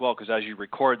round as well, because as you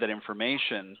record that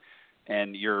information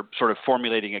and you're sort of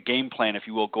formulating a game plan, if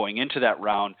you will, going into that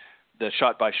round, the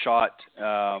shot by shot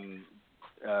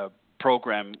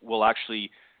program will actually,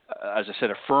 as I said,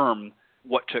 affirm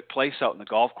what took place out in the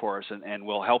golf course, and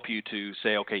will help you to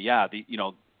say, okay, yeah,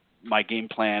 my game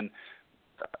plan,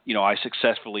 I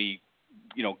successfully,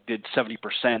 did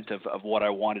 70% of what I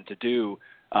wanted to do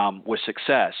with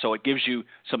success. So it gives you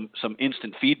some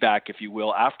instant feedback, if you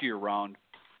will, after your round,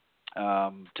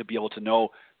 to be able to know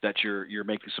that you're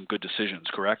making some good decisions.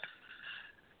 Correct?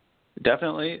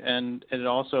 Definitely, and it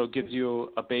also gives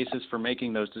you a basis for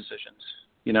making those decisions.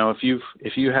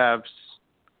 If you have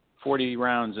 40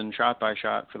 rounds in shot by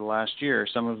shot for the last year,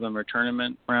 some of them are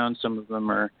tournament rounds, some of them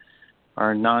are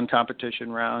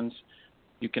non-competition rounds.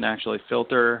 You can actually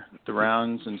filter the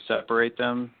rounds and separate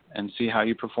them and see how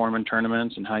you perform in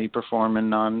tournaments and how you perform in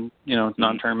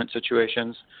non-tournament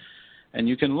situations. And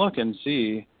you can look and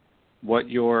see what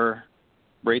your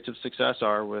rates of success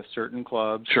are with certain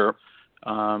clubs. Sure.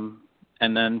 And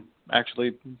then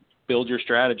actually build your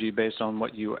strategy based on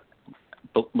what you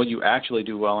actually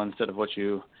do well instead of what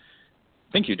you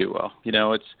think you do well.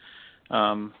 It's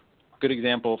a good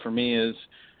example for me is,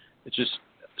 it's just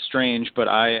strange, but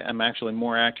I am actually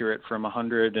more accurate from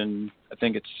 100 and I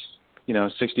think it's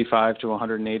 65 to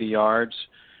 180 yards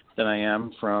than I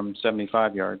am from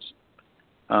 75 yards.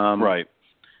 Right.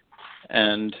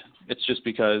 And it's just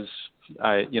because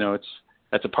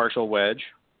that's a partial wedge,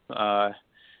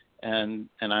 and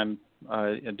I'm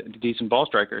a decent ball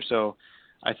striker. So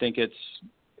I think it's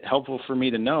helpful for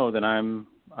me to know that I'm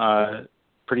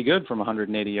pretty good from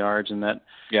 180 yards, and that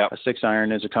a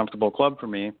 6-iron is a comfortable club for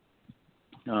me.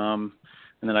 And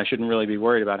then I shouldn't really be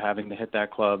worried about having to hit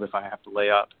that club if I have to lay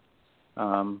up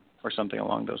or something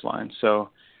along those lines.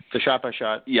 So the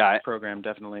shot-by-shot program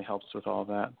definitely helps with all of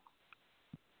that.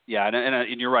 Yeah,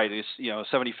 and you're right. It's,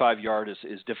 75-yard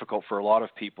is difficult for a lot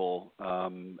of people,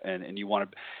 and you want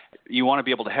to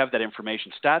be able to have that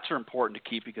information. Stats are important to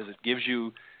keep because it gives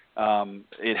you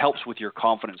it helps with your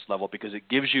confidence level because it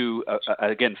gives you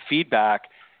again feedback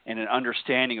and an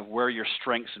understanding of where your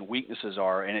strengths and weaknesses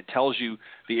are, and it tells you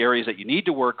the areas that you need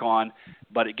to work on.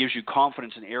 But it gives you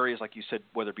confidence in areas like you said,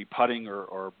 whether it be putting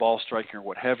or ball striking or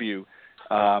what have you.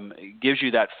 It gives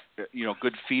you that,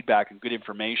 good feedback and good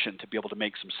information to be able to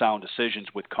make some sound decisions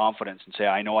with confidence and say,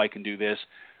 I know I can do this,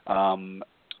 and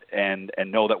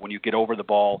know that when you get over the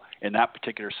ball in that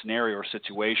particular scenario or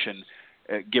situation,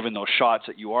 given those shots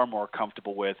that you are more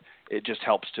comfortable with, it just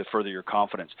helps to further your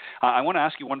confidence. I want to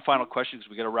ask you one final question because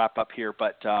we got to wrap up here,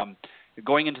 but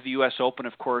going into the U.S. Open,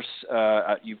 of course,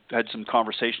 you've had some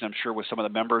conversation, I'm sure, with some of the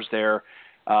members there.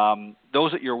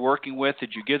 Those that you're working with,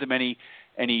 did you give them any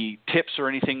tips or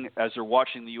anything as they're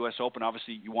watching the U.S. Open?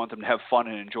 Obviously, you want them to have fun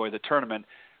and enjoy the tournament.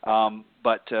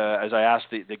 But as I asked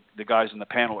the guys in the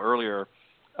panel earlier,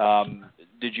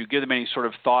 did you give them any sort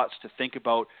of thoughts to think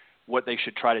about what they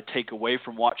should try to take away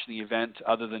from watching the event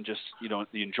other than just,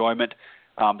 the enjoyment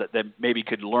that they maybe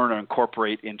could learn or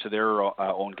incorporate into their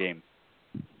own game?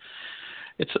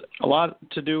 It's a lot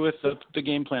to do with the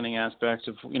game planning aspects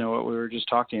of, what we were just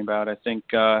talking about. I think,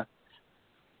 good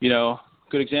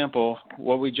example,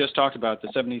 what we just talked about, the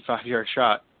 75-yard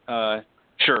shot.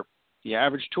 Sure. The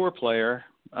average tour player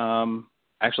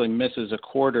actually misses a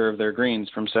quarter of their greens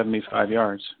from 75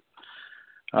 yards.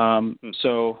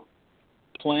 So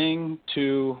playing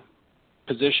to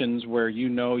positions where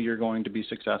you're going to be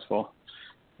successful,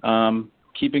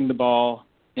 keeping the ball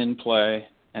in play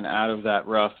and out of that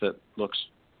rough that looks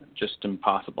just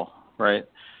impossible, right?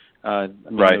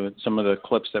 Some of the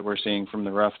clips that we're seeing from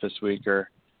the rough this week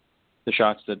are the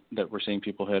shots that we're seeing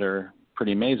people hit are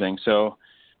pretty amazing. So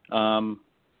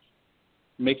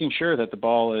making sure that the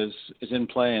ball is in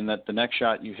play and that the next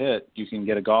shot you hit, you can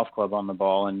get a golf club on the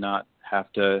ball and not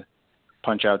have to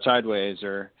punch out sideways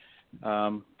or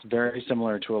very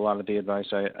similar to a lot of the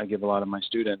advice I give a lot of my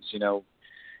students.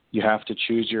 You have to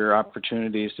choose your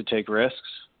opportunities to take risks.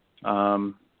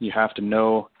 You have to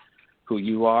know who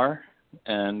you are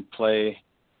and play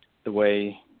the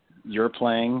way you're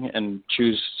playing and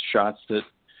choose shots that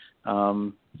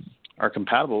are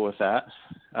compatible with that,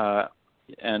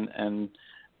 and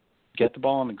get the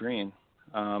ball on the green.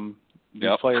 These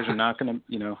players are not going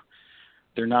to,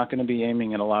 they're not going to be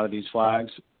aiming at a lot of these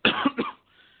flags.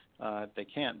 They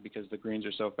can't because the greens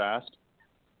are so fast.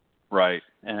 Right.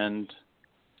 And,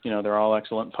 they're all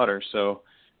excellent putters. So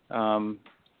kind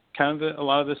of a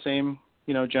lot of the same,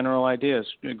 general ideas.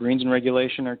 Greens and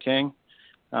regulation are king.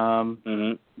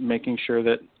 Making sure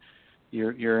that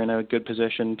you're in a good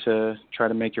position to try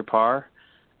to make your par.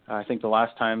 I think the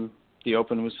last time the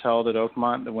Open was held at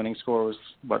Oakmont, the winning score was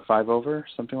 5 over,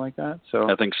 something like that. So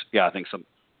I think so.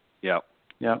 Yeah,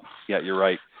 you're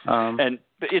right. And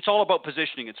it's all about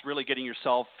positioning. It's really getting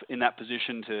yourself in that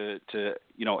position to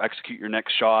execute your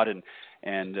next shot, and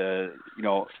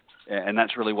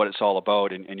that's really what it's all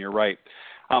about. And you're right.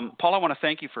 Paul, I want to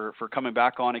thank you for coming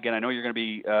back on again. I know you're going to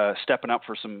be stepping up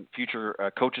for some future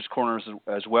Coaches Corners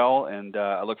as well, and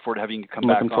I look forward to having you come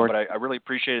back on. But I really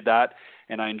appreciated that,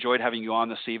 and I enjoyed having you on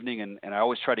this evening. And I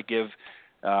always try to give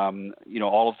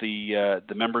all of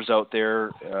the members out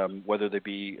there, whether they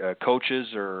be coaches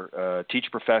or teacher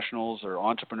professionals or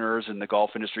entrepreneurs in the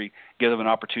golf industry, give them an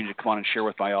opportunity to come on and share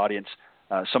with my audience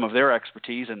some of their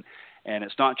expertise. And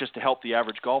it's not just to help the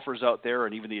average golfers out there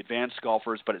and even the advanced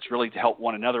golfers, but it's really to help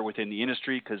one another within the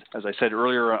industry because, as I said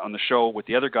earlier on the show with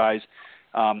the other guys,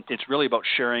 it's really about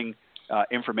sharing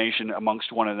information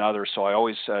amongst one another. So I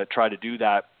always try to do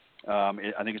that.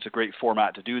 I think it's a great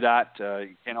format to do that.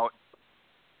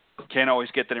 Can't always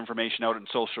get that information out on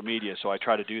social media, so I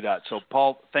try to do that. So,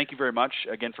 Paul, thank you very much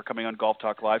again for coming on Golf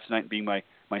Talk Live tonight and being my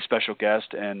special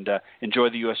guest, and enjoy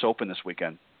the U.S. Open this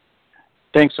weekend.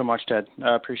 Thanks so much, Ted.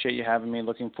 I appreciate you having me.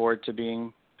 Looking forward to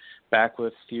being back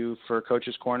with you for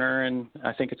Coach's Corner, and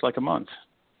I think it's like a month.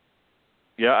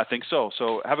 Yeah, I think so.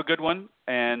 So have a good one,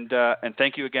 and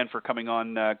thank you again for coming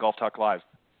on Golf Talk Live.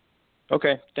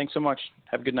 Okay, thanks so much.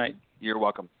 Have a good night. You're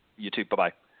welcome. You too.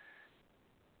 Bye-bye.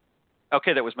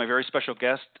 Okay, that was my very special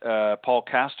guest. Paul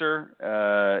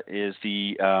Kaster is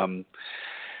the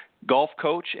golf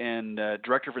coach and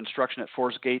director of instruction at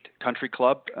Forsgate Country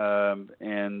Club,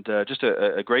 and just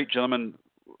a great gentleman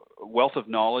wealth of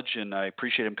knowledge, and I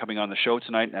appreciate him coming on the show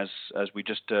tonight. As we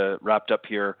just wrapped up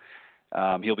here,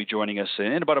 he'll be joining us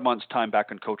in about a month's time back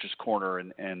on Coach's Corner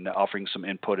and offering some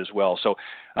input as well. So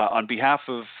on behalf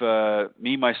of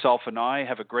me, myself, and I,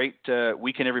 have a great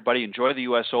weekend, everybody. Enjoy the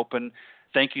U.S. Open.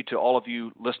 Thank you to all of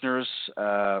you listeners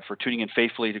for tuning in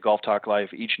faithfully to Golf Talk Live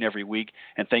each and every week.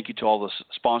 And thank you to all the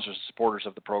sponsors and supporters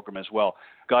of the program as well.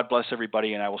 God bless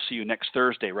everybody, and I will see you next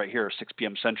Thursday right here at 6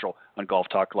 p.m. Central on Golf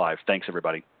Talk Live. Thanks,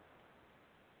 everybody.